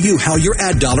can show you how your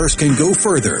ad dollars can go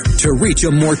further to reach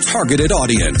a more targeted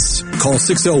audience. Call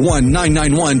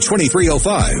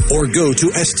 601-991-2305 or go to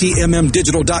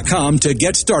stmmdigital.com to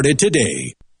get started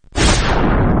today.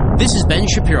 This is Ben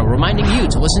Shapiro reminding you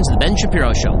to listen to The Ben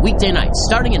Shapiro Show weekday nights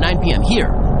starting at 9 p.m. here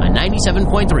on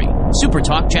 97.3 Super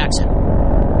Talk Jackson.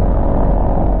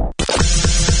 Are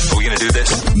we going to do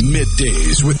this?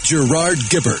 Middays with Gerard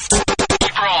Gibbert.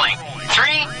 Keep rolling.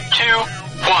 3, 2,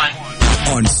 1.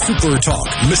 On Super Talk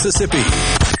Mississippi.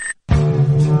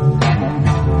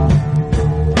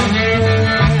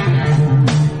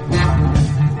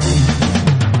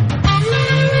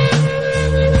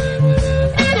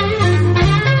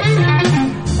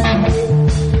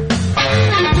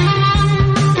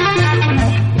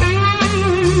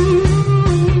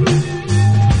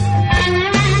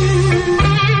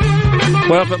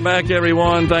 Welcome back,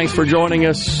 everyone. Thanks for joining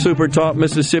us. Super Talk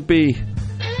Mississippi.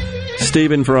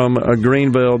 Stephen from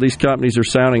Greenville. These companies are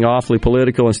sounding awfully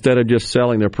political instead of just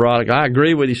selling their product. I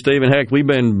agree with you, Stephen. Heck, we've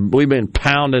been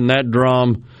pounding that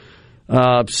drum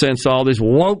since all this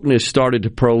wokeness started to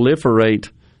proliferate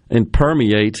and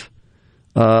permeate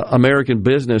American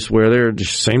business, where they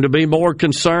just seem to be more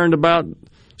concerned about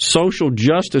social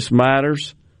justice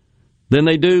matters than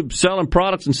they do selling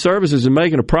products and services and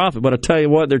making a profit. But I tell you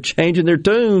what, they're changing their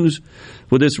tunes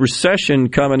with this recession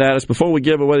coming at us. Before we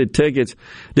give away the tickets,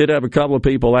 did have a couple of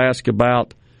people ask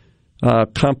about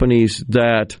companies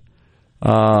that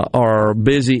are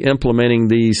busy implementing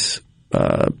these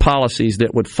policies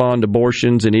that would fund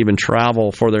abortions and even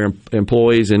travel for their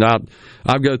employees. And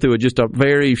I'll go through just a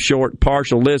very short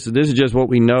partial list. This is just what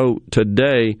we know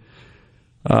today.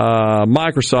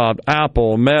 Microsoft,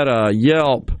 Apple, Meta,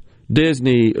 Yelp,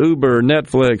 Disney, Uber,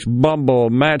 Netflix, Bumble,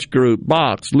 Match Group,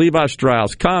 Box, Levi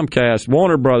Strauss, Comcast,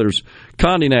 Warner Brothers,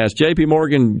 Condé Nast, J.P.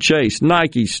 Morgan Chase,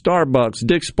 Nike, Starbucks,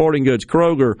 Dick's Sporting Goods,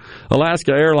 Kroger,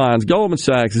 Alaska Airlines, Goldman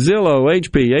Sachs, Zillow,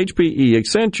 HP, HPE,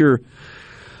 Accenture,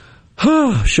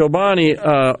 Chobani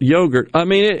Yogurt. I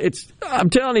mean, I'm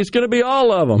telling you, it's going to be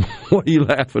all of them. What are you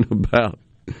laughing about?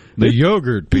 The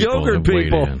yogurt people. Yogurt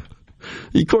people.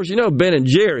 Of course, you know Ben and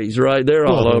Jerry's, right? They're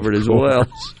all over it as well.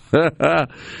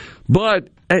 But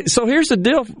so here's the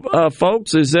deal,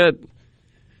 folks, is that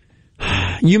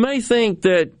you may think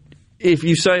that if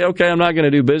you say, okay, I'm not going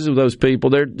to do business with those people,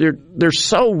 they're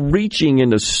so reaching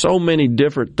into so many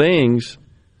different things.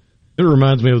 It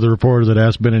reminds me of the reporter that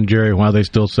asked Ben and Jerry why they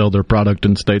still sell their product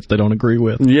in states they don't agree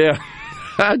with. Yeah.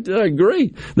 I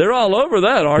agree. They're all over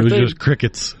that, aren't they? It was just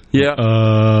crickets.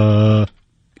 Yeah.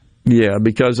 Yeah,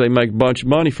 because they make a bunch of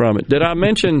money from it. Did I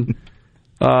mention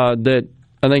that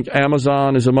I think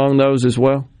Amazon is among those as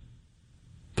well?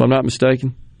 If I'm not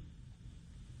mistaken.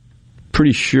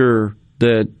 Pretty sure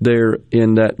that they're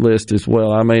in that list as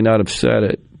well. I may not have said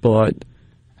it, but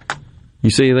you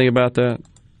see anything about that?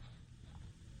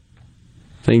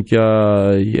 I think,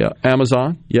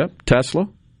 Amazon, Tesla,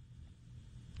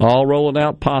 all rolling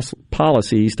out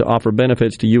policies to offer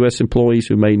benefits to U.S. employees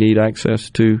who may need access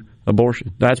to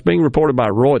abortion. That's being reported by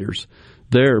Reuters.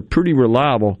 They're pretty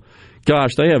reliable.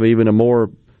 Gosh, they have even a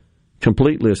more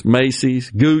complete list.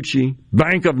 Macy's, Gucci,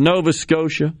 Bank of Nova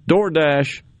Scotia,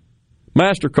 DoorDash,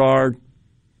 MasterCard,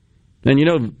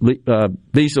 and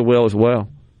Visa will as well.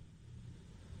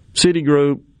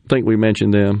 Citigroup, I think we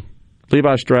mentioned them.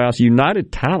 Levi Strauss,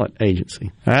 United Talent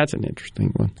Agency. That's an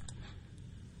interesting one.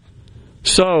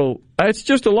 So, it's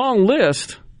just a long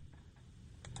list.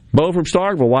 Bo from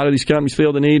Starkville, why do these companies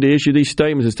feel the need to issue these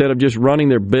statements instead of just running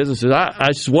their businesses?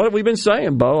 What have we been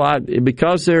saying, Bo?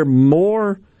 Because they're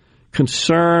more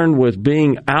concerned with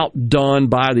being outdone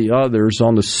by the others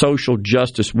on the social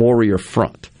justice warrior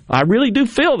front. I really do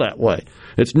feel that way.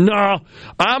 It's, no,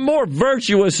 I'm more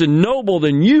virtuous and noble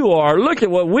than you are. Look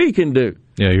at what we can do.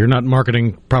 Yeah, you're not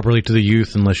marketing properly to the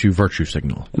youth unless you virtue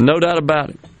signal. No doubt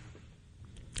about it.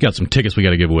 Got some tickets we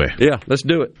got to give away. Yeah, let's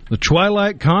do it. The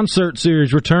Twilight Concert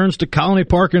Series returns to Colony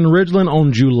Park in Ridgeland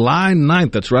on July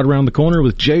 9th. That's right around the corner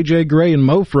with J.J. Gray and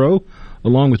Mofro,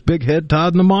 along with Big Head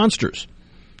Todd and the Monsters.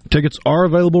 Tickets are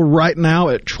available right now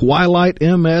at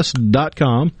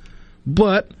twilightms.com,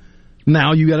 but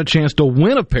now you got a chance to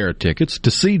win a pair of tickets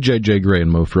to see J.J. Gray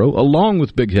and Mofro, along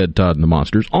with Big Head Todd and the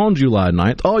Monsters, on July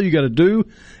 9th. All you got to do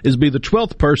is be the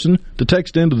 12th person to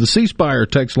text into the C Spire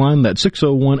text line. That's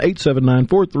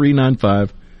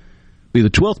 601-879-4395. Be the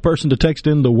 12th person to text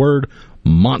in the word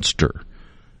monster,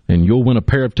 and you'll win a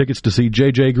pair of tickets to see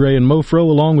J.J. Gray and Mofro,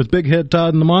 along with Big Head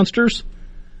Todd and the Monsters,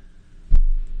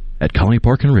 at Colony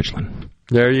Park in Ridgeland.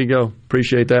 There you go.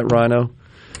 Appreciate that, Rhino.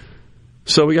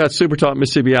 So we got Super Talk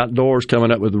Mississippi Outdoors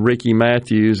coming up with Ricky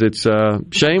Matthews. It's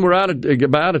shame we're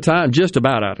about of time, just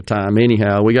about out of time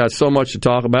anyhow. We got so much to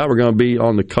talk about. We're going to be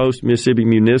on the Coast Mississippi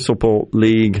Municipal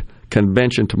League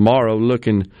convention tomorrow.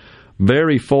 Looking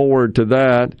very forward to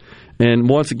that. And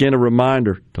once again, a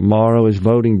reminder, tomorrow is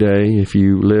voting day. If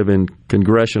you live in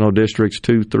congressional districts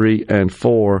 2, 3, and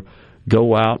 4,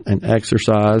 go out and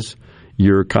exercise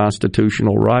your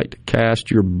constitutional right to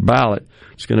cast your ballot.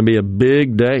 It's going to be a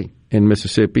big day in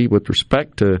Mississippi with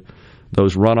respect to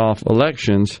those runoff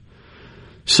elections.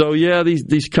 So, yeah,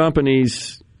 these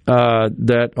companies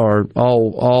that are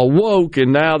all woke,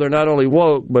 and now they're not only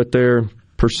woke, but they're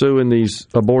pursuing these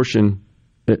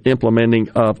implementing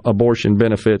of abortion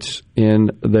benefits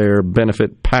in their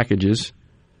benefit packages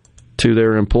to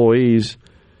their employees.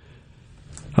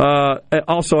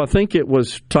 Also, I think it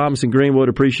was Thomas and Greenwood,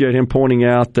 appreciate him pointing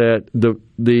out that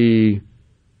the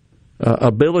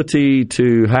ability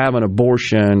to have an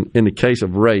abortion in the case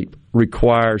of rape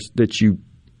requires that you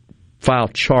file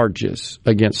charges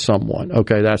against someone.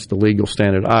 Okay, that's the legal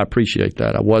standard. I appreciate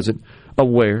that. I wasn't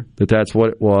aware that that's what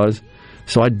it was.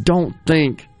 So I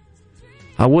wouldn't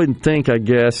think, I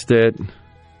guess, that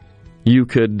you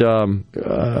could,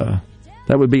 that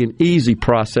would be an easy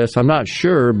process. I'm not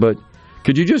sure, but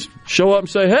could you just show up and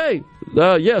say, hey,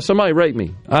 yeah, somebody raped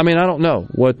me? I mean, I don't know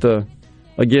what the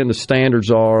standards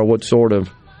are, or what sort of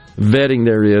vetting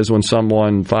there is when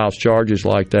someone files charges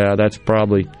like that. That's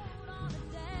probably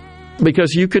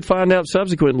because you could find out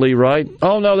subsequently, right?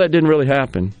 Oh, no, that didn't really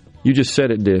happen. You just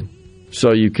said it did,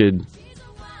 so you could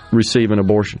receive an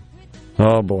abortion.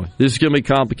 Oh, boy. This is going to be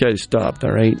complicated stuff.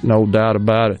 There ain't no doubt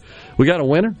about it. We got a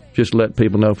winner? Just let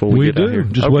people know before we get out here.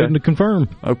 Just waiting to confirm.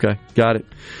 Okay, got it.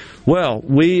 Well,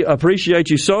 we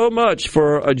appreciate you so much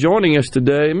for joining us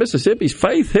today. Mississippi's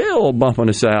Faith Hill bumping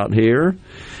us out here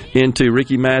into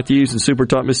Ricky Matthews and Super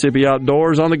Talk Mississippi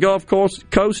Outdoors on the Gulf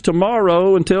Coast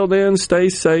tomorrow. Until then, stay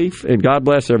safe, and God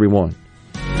bless everyone.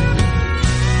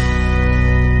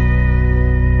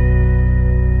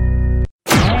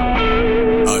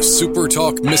 A Super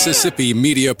Talk Mississippi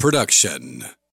media production.